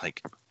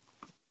like,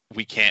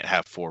 we can't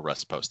have 4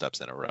 Russ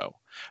post-ups in a row.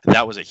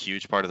 That was a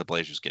huge part of the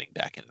Blazers getting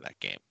back into that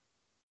game.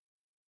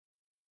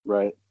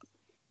 Right.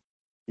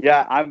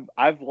 Yeah,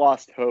 I've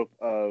lost hope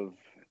of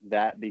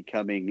that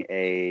becoming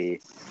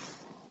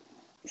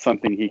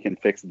something he can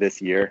fix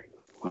this year.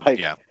 Like,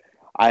 yeah.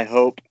 I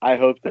hope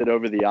that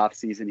over the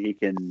offseason he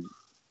can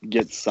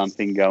get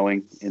something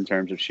going in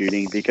terms of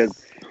shooting,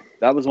 because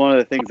that was one of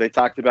the things they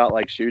talked about.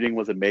 Like, shooting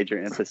was a major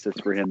emphasis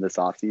for him this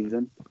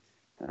offseason.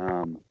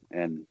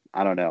 And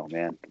I don't know,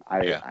 man.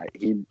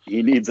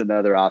 He needs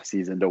another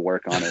offseason to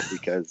work on it,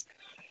 because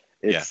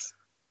it's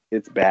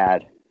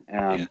bad.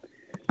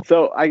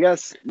 So I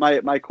guess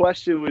my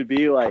question would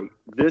be, like,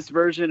 this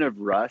version of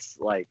Russ,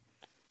 like,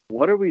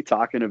 what are we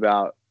talking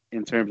about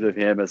in terms of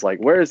him as, like,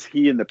 where is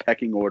he in the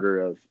pecking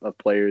order of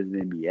players in the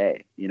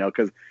NBA?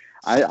 Because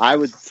I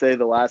would say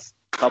the last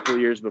couple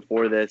of years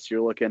before this,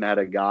 you're looking at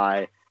a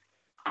guy,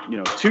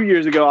 2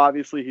 years ago,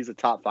 obviously he's a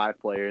top 5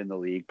 player in the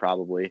league,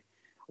 probably.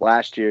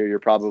 Last year, you're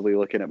probably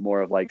looking at more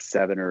of like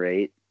 7 or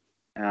 8.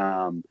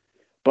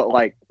 But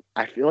like,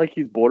 I feel like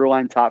he's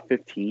borderline top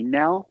 15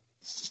 now.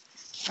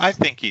 I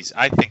think he's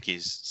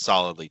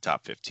solidly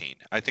top 15.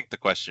 I think the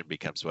question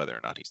becomes whether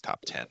or not he's top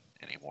 10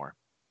 anymore.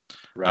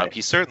 Right.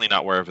 He's certainly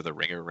not wherever the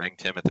Ringer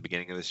ranked him at the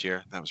beginning of this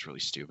year. That was really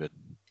stupid.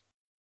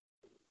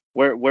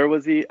 Where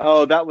was he?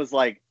 Oh, that was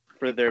like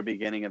for their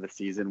beginning of the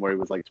season, where he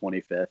was like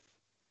 25th.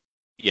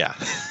 Yeah.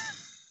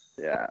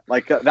 Yeah.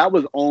 Like, that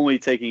was only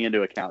taking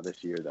into account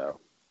this year, though.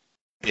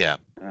 Yeah.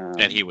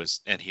 And he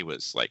was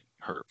like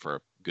hurt for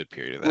a good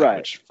period of that, right.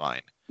 which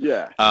fine.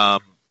 Yeah.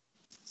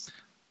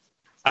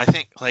 I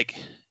think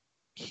like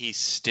he's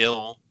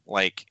still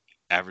like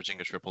averaging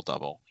a triple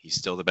double. He's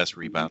still the best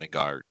rebounding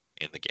guard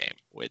in the game,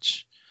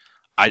 which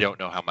I don't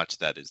know how much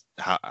that is,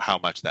 how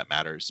much that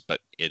matters, but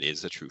it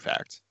is a true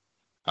fact.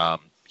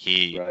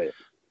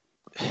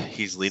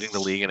 He's leading the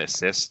league in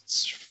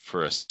assists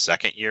for a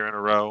second year in a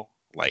row.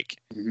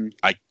 Like,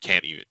 I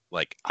can't even,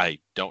 like, I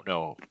don't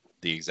know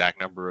the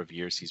exact number of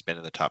years he's been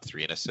in the top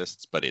 3 in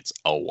assists, but it's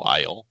a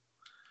while.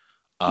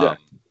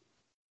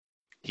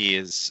 He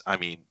is, I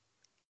mean,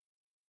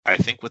 I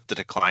think with the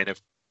decline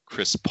of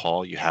Chris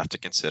Paul, you have to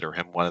consider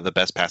him one of the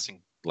best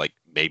passing, like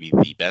maybe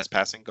the best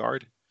passing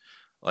guard,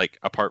 like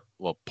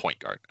point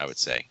guard, I would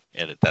say.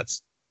 And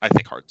I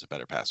think Harden's a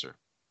better passer,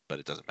 but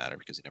it doesn't matter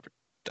because he never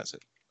does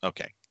it?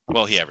 Okay.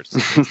 Well, he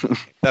averages.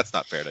 That's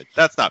not fair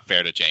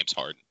to James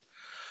Harden.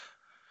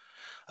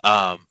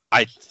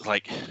 I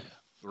like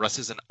Russ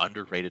is an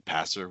underrated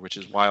passer, which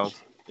is wild.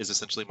 Is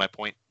essentially my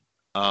point.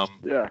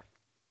 Yeah.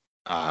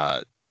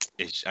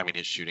 His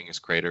shooting is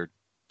cratered,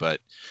 but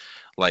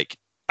like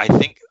I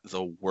think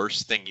the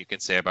worst thing you can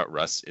say about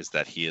Russ is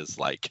that he is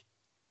like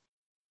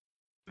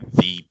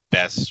the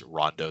best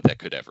Rondo that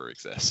could ever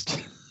exist.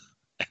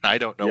 And I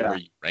don't know where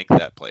you rank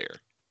that player,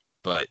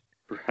 but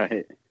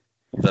right,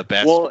 the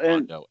best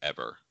Rondo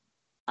ever.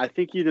 I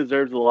think he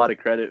deserves a lot of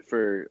credit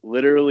for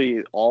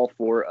literally all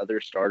 4 other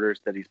starters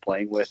that he's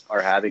playing with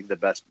are having the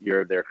best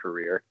year of their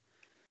career.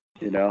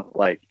 You know,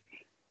 like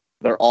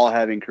they're all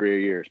having career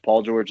years.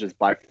 Paul George is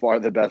by far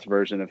the best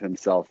version of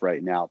himself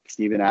right now.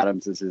 Steven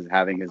Adams is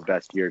having his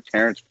best year.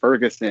 Terrence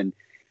Ferguson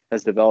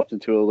has developed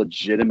into a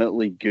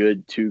legitimately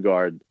good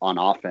 2-guard on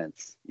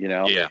offense, you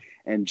know? Yeah.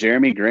 And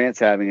Jeremy Grant's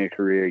having a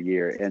career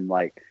year. And,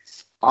 like,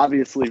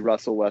 obviously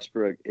Russell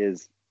Westbrook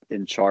is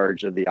in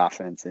charge of the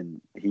offense,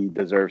 and he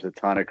deserves a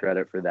ton of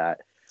credit for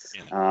that.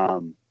 Yeah.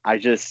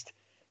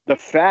 The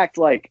fact,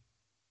 like,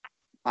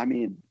 I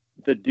mean,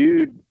 the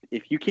dude,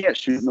 if you can't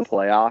shoot in the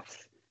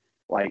playoffs,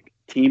 like,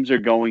 teams are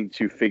going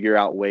to figure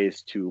out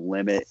ways to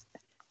limit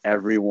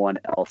everyone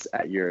else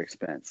at your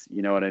expense.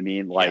 You know what I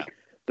mean? Like,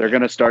 they're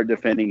going to start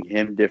defending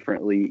him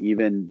differently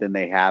even than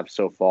they have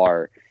so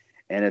far.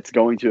 And it's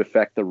going to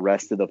affect the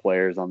rest of the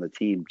players on the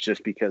team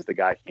just because the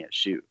guy can't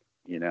shoot,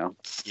 you know?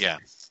 Yeah.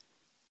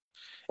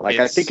 Like,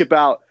 I think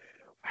about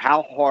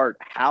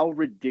how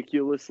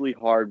ridiculously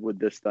hard would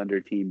this Thunder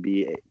team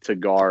be to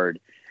guard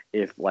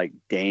if, like,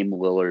 Dame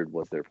Lillard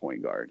was their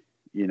point guard?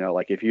 You know,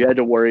 like, if you had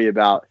to worry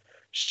about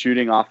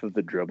shooting off of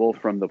the dribble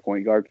from the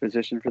point guard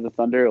position for the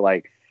Thunder,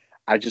 like,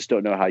 I just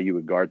don't know how you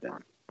would guard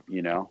them,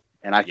 you know?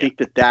 And I think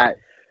that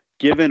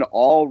given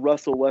all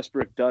Russell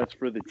Westbrook does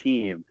for the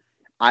team,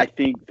 I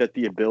think that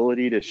the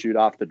ability to shoot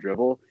off the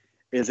dribble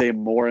is a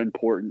more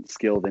important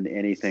skill than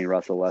anything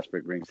Russell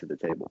Westbrook brings to the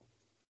table.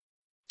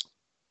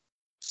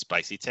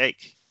 Spicy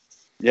take.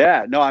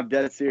 Yeah, no, I'm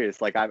dead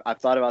serious. Like, I've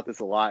thought about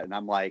this a lot, and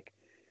I'm like,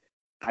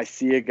 I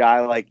see a guy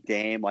like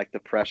Dame, like the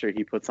pressure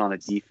he puts on a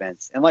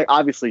defense. And, like,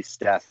 obviously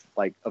Steph,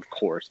 like, of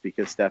course,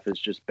 because Steph is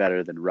just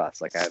better than Russ.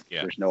 Like,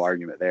 there's no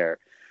argument there.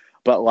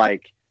 But,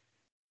 like,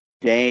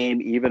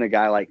 Dame, even a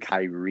guy like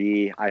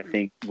Kyrie, I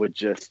think would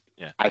just.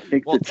 Yeah. I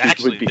think the team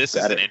would be this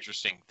better.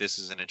 This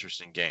is an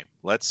interesting game.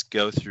 Let's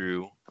go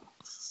through.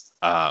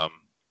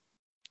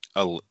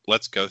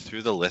 Let's go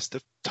through the list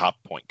of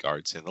top point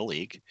guards in the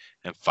league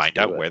and find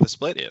out where the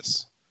split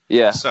is.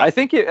 Yeah, so, I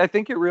think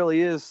it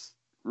really is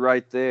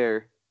right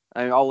there.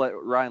 I mean, I'll let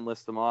Ryan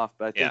list them off,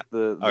 but I think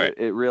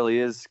it really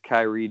is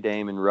Kyrie,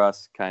 Dame, and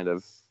Russ kind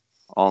of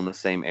all in the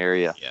same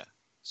area. Yeah.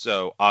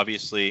 So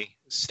obviously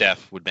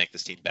Steph would make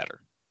this team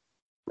better.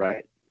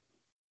 Right.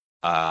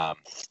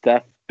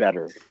 Steph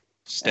better.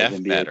 Steph as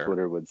NBA better.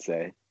 Twitter would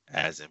say.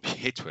 As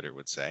NBA Twitter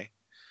would say.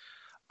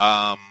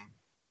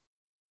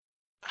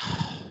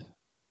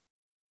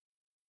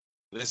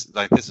 This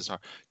is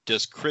hard.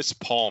 Does Chris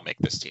Paul make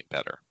this team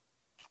better?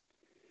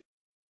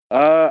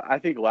 I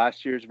think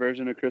last year's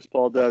version of Chris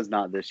Paul does,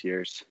 not this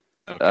year's.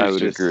 Okay, I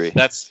would agree.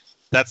 That's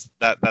part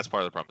of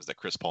the problem is that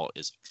Chris Paul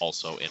is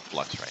also in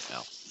flux right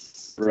now.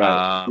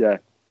 Right. Yeah.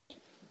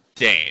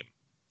 Dame,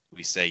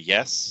 we say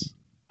yes.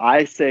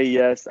 I say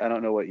yes. I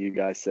don't know what you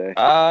guys say.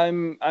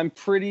 I'm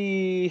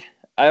pretty.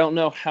 I don't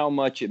know how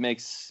much it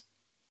makes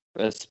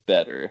us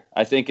better.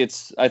 I think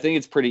it's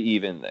pretty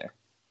even there.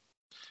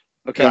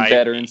 Okay.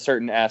 Better in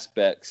certain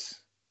aspects,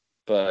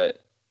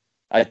 but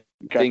I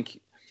think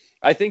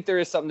there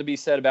is something to be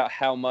said about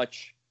how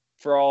much,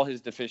 for all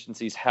his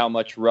deficiencies, how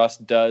much Russ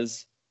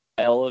does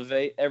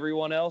elevate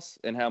everyone else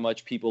and how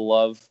much people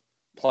love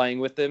playing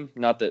with him.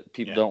 Not that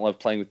people don't love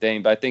playing with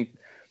Dame, but I think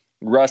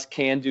Russ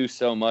can do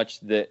so much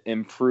that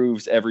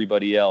improves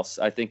everybody else.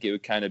 I think it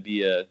would kind of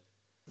be a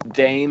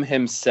Dame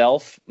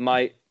himself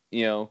might,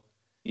 you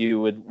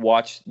would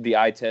watch the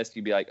eye test.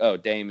 You'd be like, oh,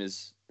 Dame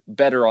is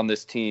better on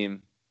this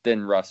team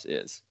than Russ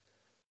is.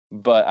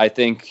 But I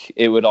think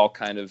it would all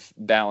kind of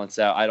balance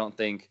out. I don't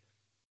think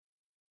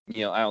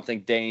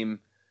Dame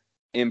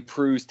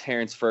improves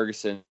Terrence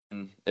Ferguson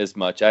as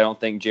much. I don't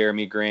think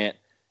Jeremy Grant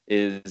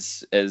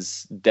is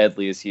as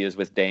deadly as he is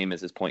with Dame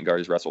as his point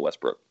guard is Russell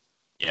Westbrook.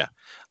 Yeah.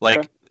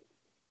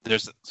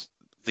 There's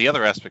the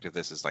other aspect of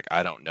this is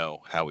I don't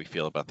know how we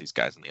feel about these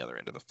guys on the other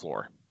end of the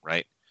floor,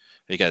 right?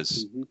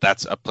 Because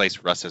that's a place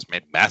Russ has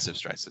made massive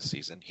strides this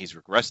season. He's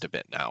regressed a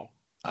bit now.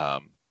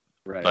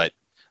 Right.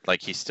 But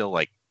he's still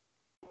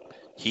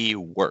he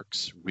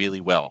works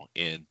really well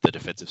in the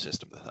defensive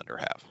system the Thunder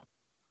have.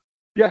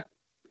 Yeah.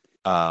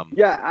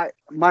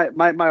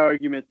 My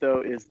argument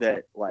though is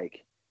that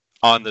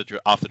off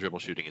the dribble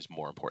shooting is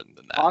more important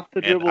than that. Off the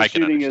dribble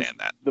shooting is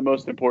the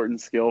most important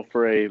skill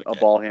for a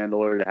ball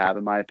handler to have,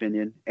 in my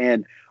opinion.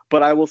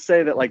 But I will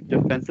say that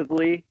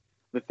defensively,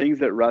 the things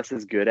that Russ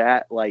is good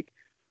at,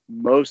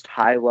 most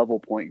high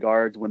level point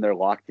guards, when they're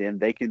locked in,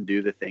 they can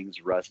do the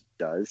things Russ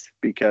does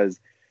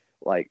because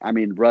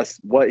Russ,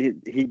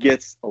 he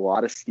gets a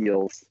lot of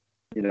steals.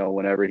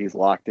 whenever he's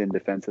locked in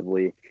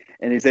defensively,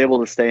 and he's able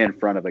to stay in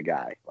front of a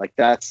guy. Like,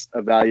 that's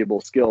a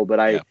valuable skill. But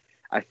I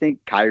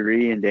think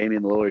Kyrie and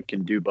Damian Lillard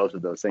can do both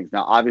of those things.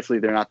 Now, obviously,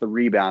 they're not the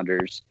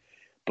rebounders,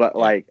 but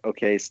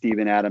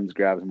Steven Adams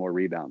grabs more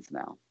rebounds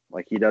now.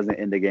 Like, he doesn't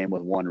end the game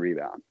with one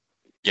rebound.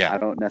 Yeah. I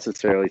don't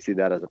necessarily see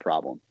that as a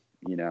problem,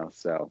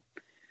 so.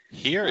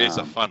 Here is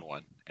a fun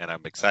one, and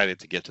I'm excited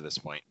to get to this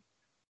point.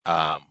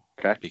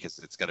 Okay. Because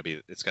it's gonna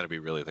be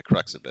really the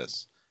crux of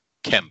this.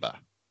 Kemba.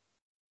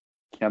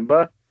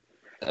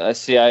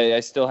 See, I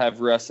still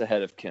have Russ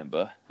ahead of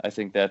Kemba. I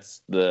think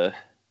that's the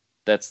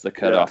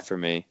cutoff for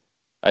me.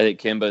 I think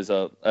Kemba's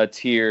a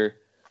tier.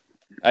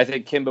 I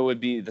think Kemba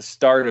would be the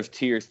start of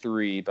tier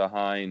 3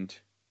 behind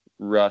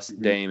Russ,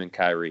 Dame, and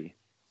Kyrie.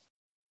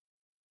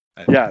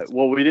 Yeah,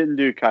 well, we didn't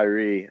do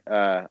Kyrie.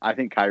 I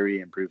think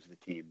Kyrie improves the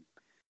team.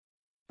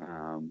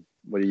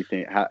 What do you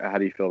think? How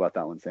do you feel about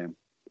that one, Sam?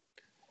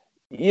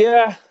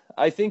 Yeah,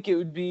 I think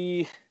it'd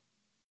be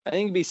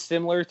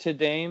similar to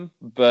Dame,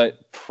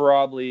 but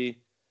probably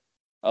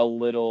a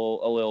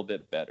little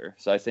bit better.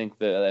 So I think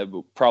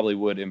that probably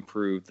would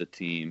improve the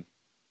team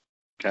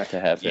to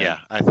have him. Yeah,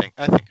 I think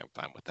I'm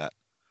fine with that.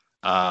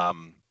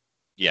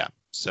 Yeah.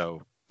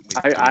 So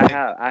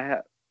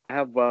I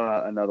have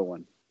another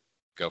one.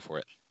 Go for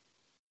it.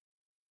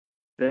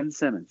 Ben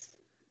Simmons.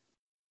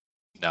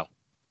 No.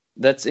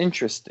 That's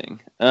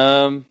interesting.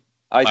 I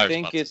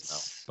think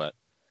it's no, but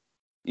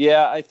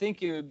yeah, I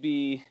think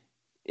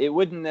it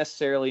wouldn't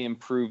necessarily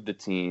improve the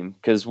team,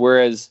 because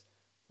whereas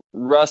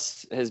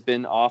Russ has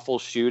been awful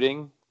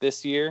shooting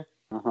this year,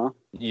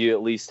 you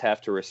at least have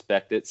to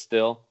respect it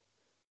still.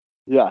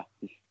 Yeah.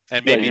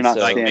 And maybe you're not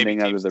maybe standing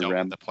teams under the don't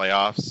rim. in the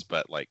playoffs,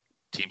 but like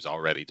teams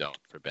already don't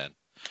for Ben.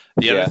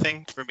 The other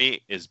thing for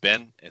me is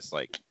Ben is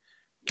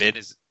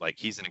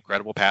he's an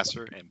incredible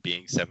passer, and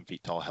being 7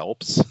 feet tall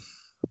helps,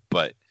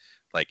 but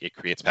like it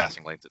creates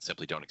passing lanes that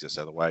simply don't exist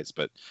otherwise.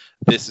 But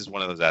this is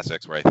one of those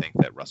aspects where I think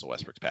that Russell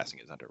Westbrook's passing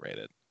is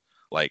underrated.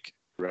 Like,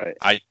 right.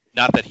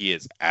 Not that he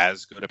is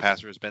as good a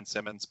passer as Ben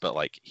Simmons, but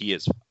like he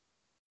is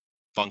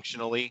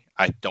functionally,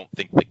 I don't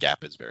think the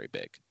gap is very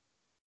big.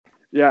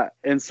 Yeah,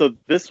 and so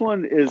this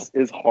one is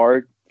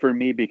hard for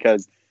me,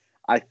 because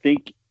I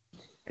think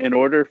in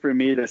order for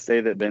me to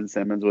say that Ben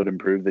Simmons would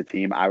improve the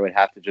team, I would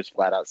have to just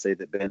flat out say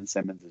that Ben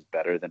Simmons is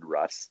better than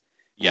Russ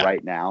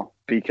right now,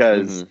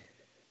 because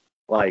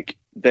like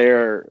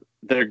they're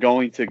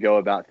going to go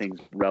about things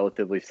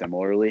relatively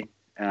similarly.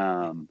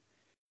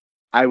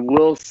 I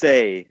will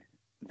say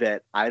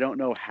that I don't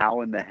know how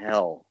in the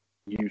hell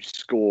you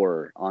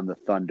score on the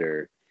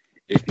Thunder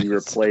if you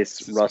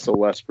replace Russell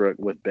Westbrook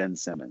with Ben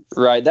Simmons.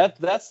 Right.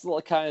 That's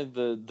kind of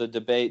the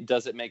debate.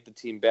 Does it make the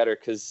team better?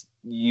 Because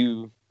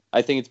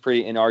I think it's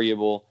pretty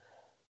inarguable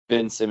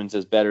Ben Simmons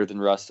is better than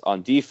Russ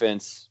on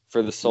defense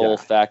for the sole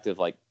fact of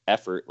like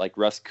effort. Like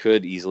Russ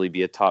could easily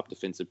be a top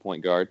defensive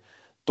point guard.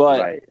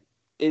 But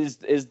is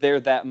there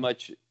that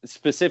much,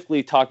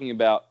 specifically talking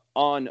about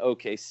on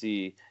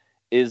OKC,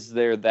 is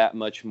there that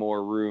much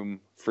more room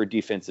for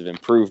defensive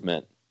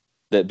improvement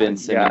that Ben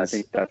Simmons? Yeah, I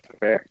think that's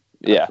fair.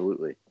 Yeah.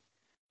 Absolutely.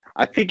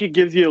 I think it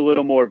gives you a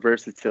little more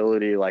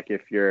versatility. Like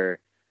if you're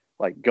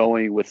like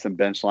going with some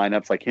bench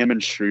lineups, like him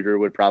and Schroeder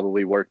would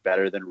probably work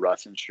better than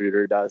Russ and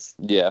Schroeder does.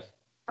 Yeah.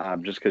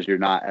 Just because you're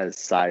not as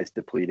size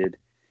depleted.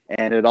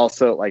 And it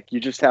also, like,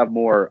 you just have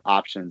more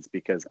options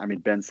because, I mean,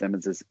 Ben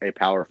Simmons is a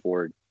power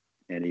forward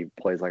and he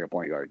plays like a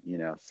point guard,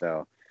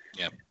 so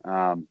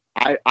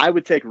I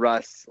would take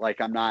Russ. Like,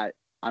 I'm not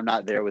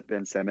there with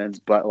Ben Simmons,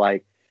 but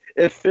like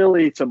if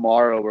Philly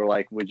tomorrow were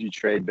like, would you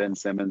trade Ben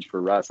Simmons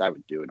for Russ? I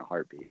would do it in a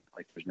heartbeat.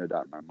 Like, there's no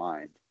doubt in my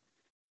mind.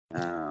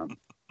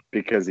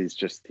 Because he's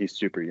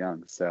super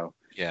young. So,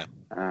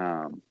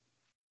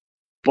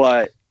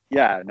 but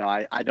yeah, no,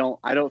 I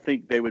don't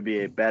think they would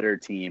be a better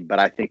team, but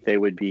I think they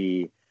would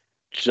be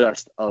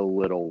just a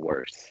little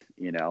worse,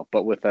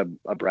 but with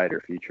a brighter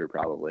future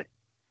probably.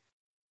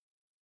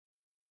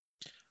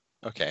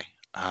 Okay.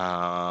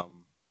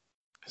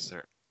 Is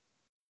there?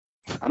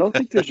 I don't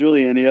think there's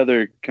really any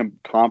other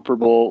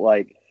comparable,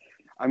 like,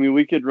 I mean,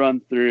 we could run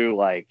through,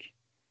 like,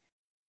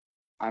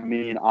 I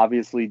mean,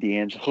 obviously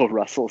D'Angelo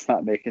Russell's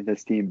not making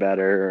this team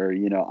better, or,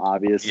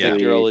 obviously.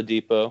 Victor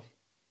Oladipo,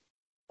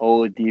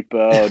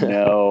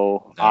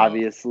 no.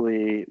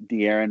 Obviously,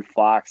 De'Aaron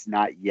Fox,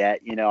 not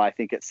yet. I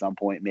think at some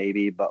point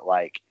maybe, but,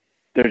 like,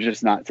 they're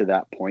just not to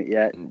that point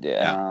yet.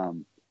 Yeah.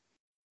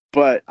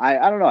 But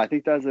I don't know. I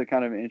think that's a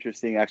kind of an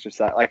interesting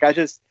exercise. Like, I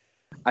just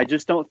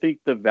don't think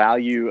the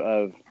value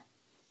of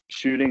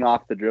shooting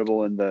off the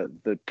dribble and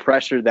the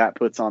pressure that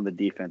puts on the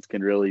defense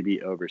can really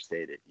be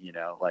overstated.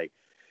 Like,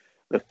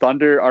 the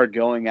Thunder are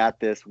going at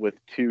this with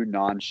two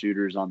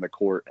non-shooters on the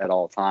court at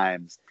all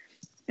times.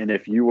 And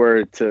if you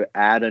were to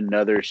add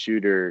another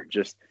shooter,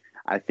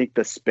 I think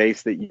the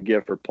space that you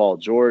give for Paul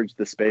George,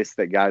 the space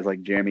that guys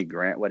like Jeremy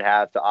Grant would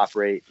have to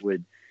operate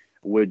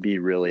would be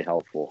really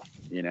helpful,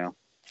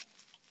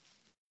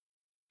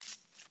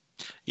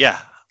 Yeah.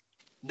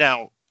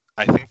 Now,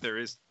 I think there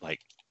is,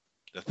 like,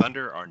 the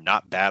Thunder are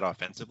not bad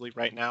offensively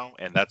right now,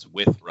 and that's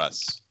with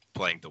Russ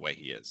playing the way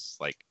he is.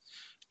 Like,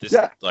 This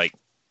Yeah. like,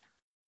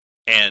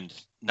 and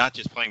not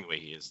just playing the way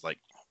he is. Like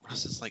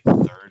Russ is like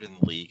third in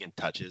the league in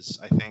touches,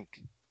 I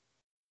think.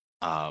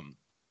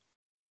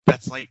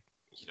 That's like,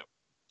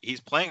 he's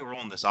playing a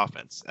role in this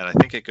offense, and I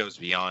think it goes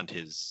beyond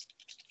his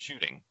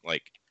shooting.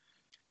 Like,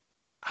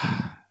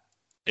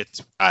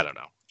 I don't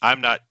know. I'm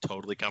not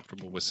totally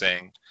comfortable with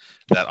saying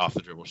that off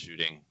the dribble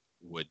shooting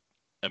would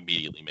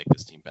immediately make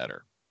this team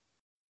better,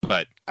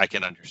 but I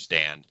can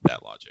understand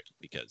that logic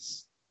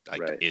because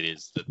it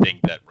is the thing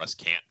that Russ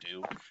can't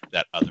do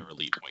that other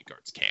elite point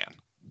guards can.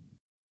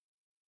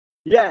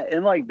 Yeah,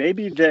 and like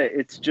maybe that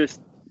it's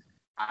just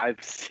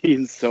I've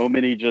seen so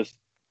many just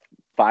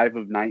 5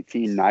 of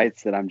 19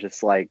 nights that I'm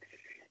just like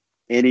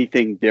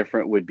anything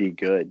different would be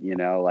good,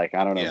 like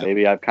I don't know,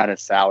 maybe I've kind of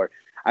soured.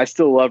 I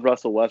still love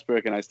Russell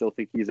Westbrook and I still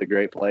think he's a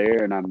great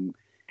player and I'm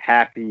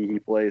happy he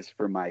plays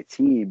for my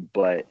team,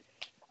 but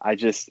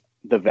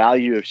the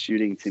value of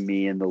shooting to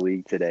me in the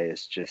league today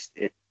is just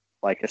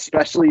like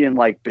especially in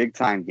like big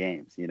time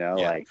games,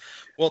 like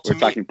we're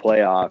talking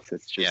playoffs,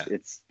 it's just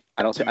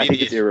I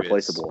think it's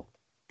irreplaceable.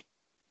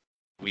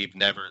 We've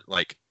never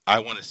I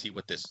want to see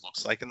what this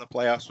looks like in the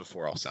playoffs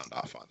before I'll sound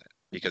off on it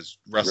because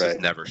Russ has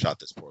never shot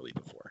this poorly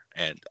before,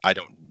 and I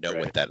don't know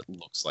what that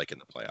looks like in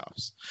the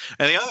playoffs.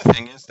 And the other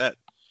thing is that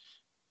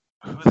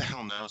who the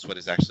hell knows what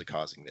is actually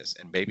causing this,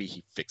 and maybe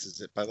he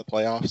fixes it by the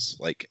playoffs.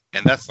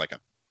 And that's like a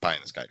pie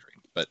in the sky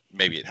dream, but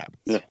maybe it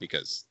happens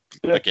because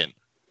again,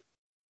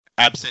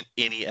 absent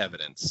any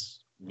evidence,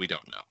 we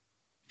don't know.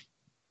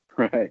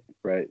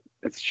 Right.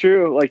 It's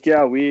true.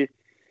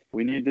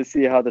 We need to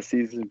see how the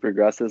season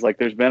progresses. Like,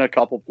 there's been a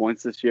couple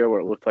points this year where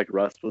it looked like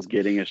Russ was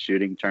getting his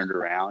shooting turned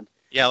around.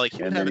 Yeah,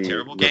 he would have a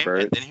terrible game,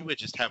 and then he would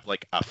just have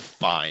a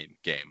fine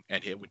game,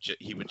 and he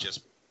would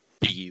just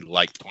be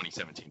like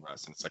 2017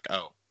 Russ, and it's like,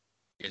 oh,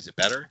 is it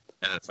better?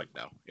 And it's like,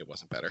 no, it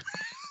wasn't better.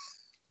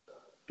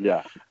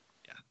 Yeah.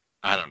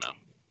 I don't know.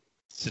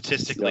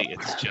 Statistically,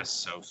 it's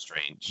just so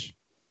strange.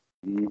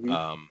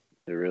 Mm-hmm.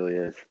 It really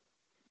is.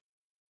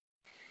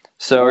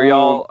 So are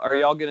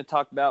y'all going to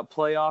talk about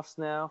playoffs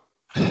now?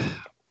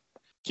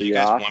 Do you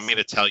guys want me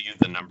to tell you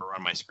the number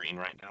on my screen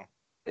right now?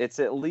 It's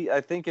at least,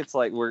 I think it's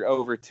we're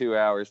over 2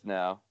 hours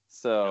now.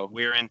 So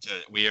we are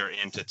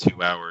into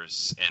 2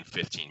 hours and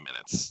 15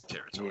 minutes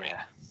territory.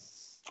 Yeah.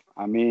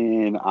 I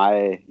mean,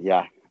 I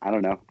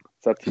don't know.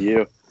 It's up to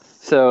you.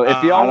 So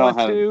if y'all want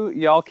to,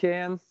 y'all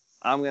can.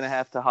 I'm gonna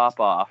have to hop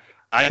off.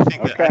 I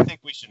think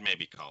we should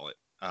maybe call it.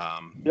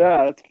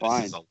 Yeah, that's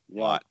fine. This is a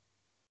lot.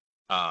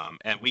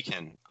 And we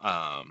can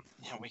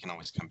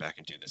always come back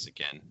and do this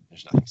again.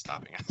 There's nothing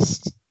stopping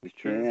us. We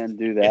can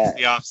do that. It's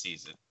the off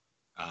season.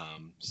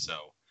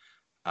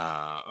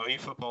 OU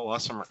football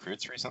lost some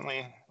recruits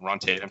recently. Ron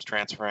Tatum's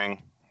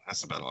transferring.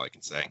 That's about all I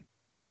can say.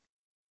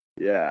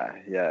 Yeah.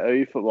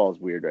 OU football is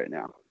weird right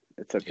now.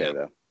 It's okay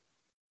though.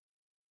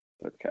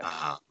 Okay.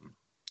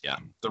 Yeah,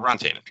 the Ron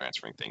Tatum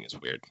transferring thing is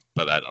weird,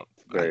 but I don't.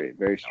 Very,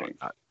 very strange.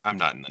 I'm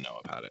not in the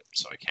know about it,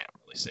 so I can't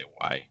really say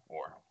why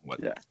or what.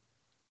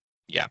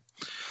 Yeah.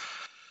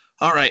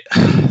 All right.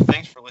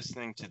 Thanks for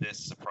listening to this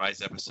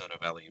surprise episode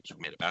of Alley Oops We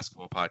Made a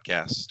Basketball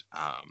podcast.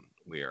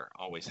 We're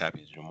always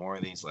happy to do more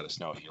of these. Let us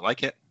know if you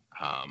like it.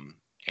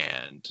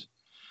 And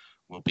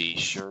we'll be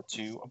sure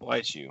to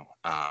oblige you.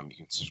 You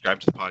can subscribe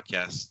to the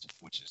podcast,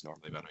 which is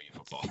normally about OU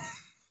football,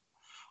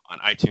 on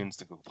iTunes,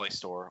 the Google Play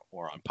Store,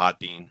 or on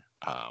Podbean,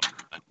 on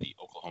the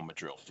Oklahoma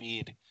Drill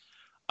feed.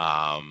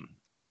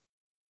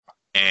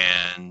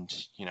 And,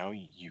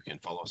 you can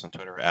follow us on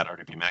Twitter at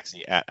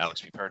RWMaxi, at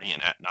Alex P. Purdy,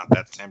 and at Not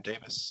That Sam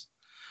Davis.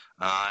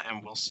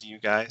 And we'll see you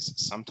guys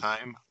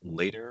sometime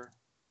later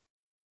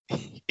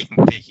in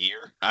the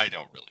year. I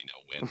don't really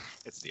know when.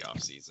 It's the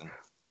off season.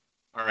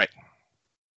 All right.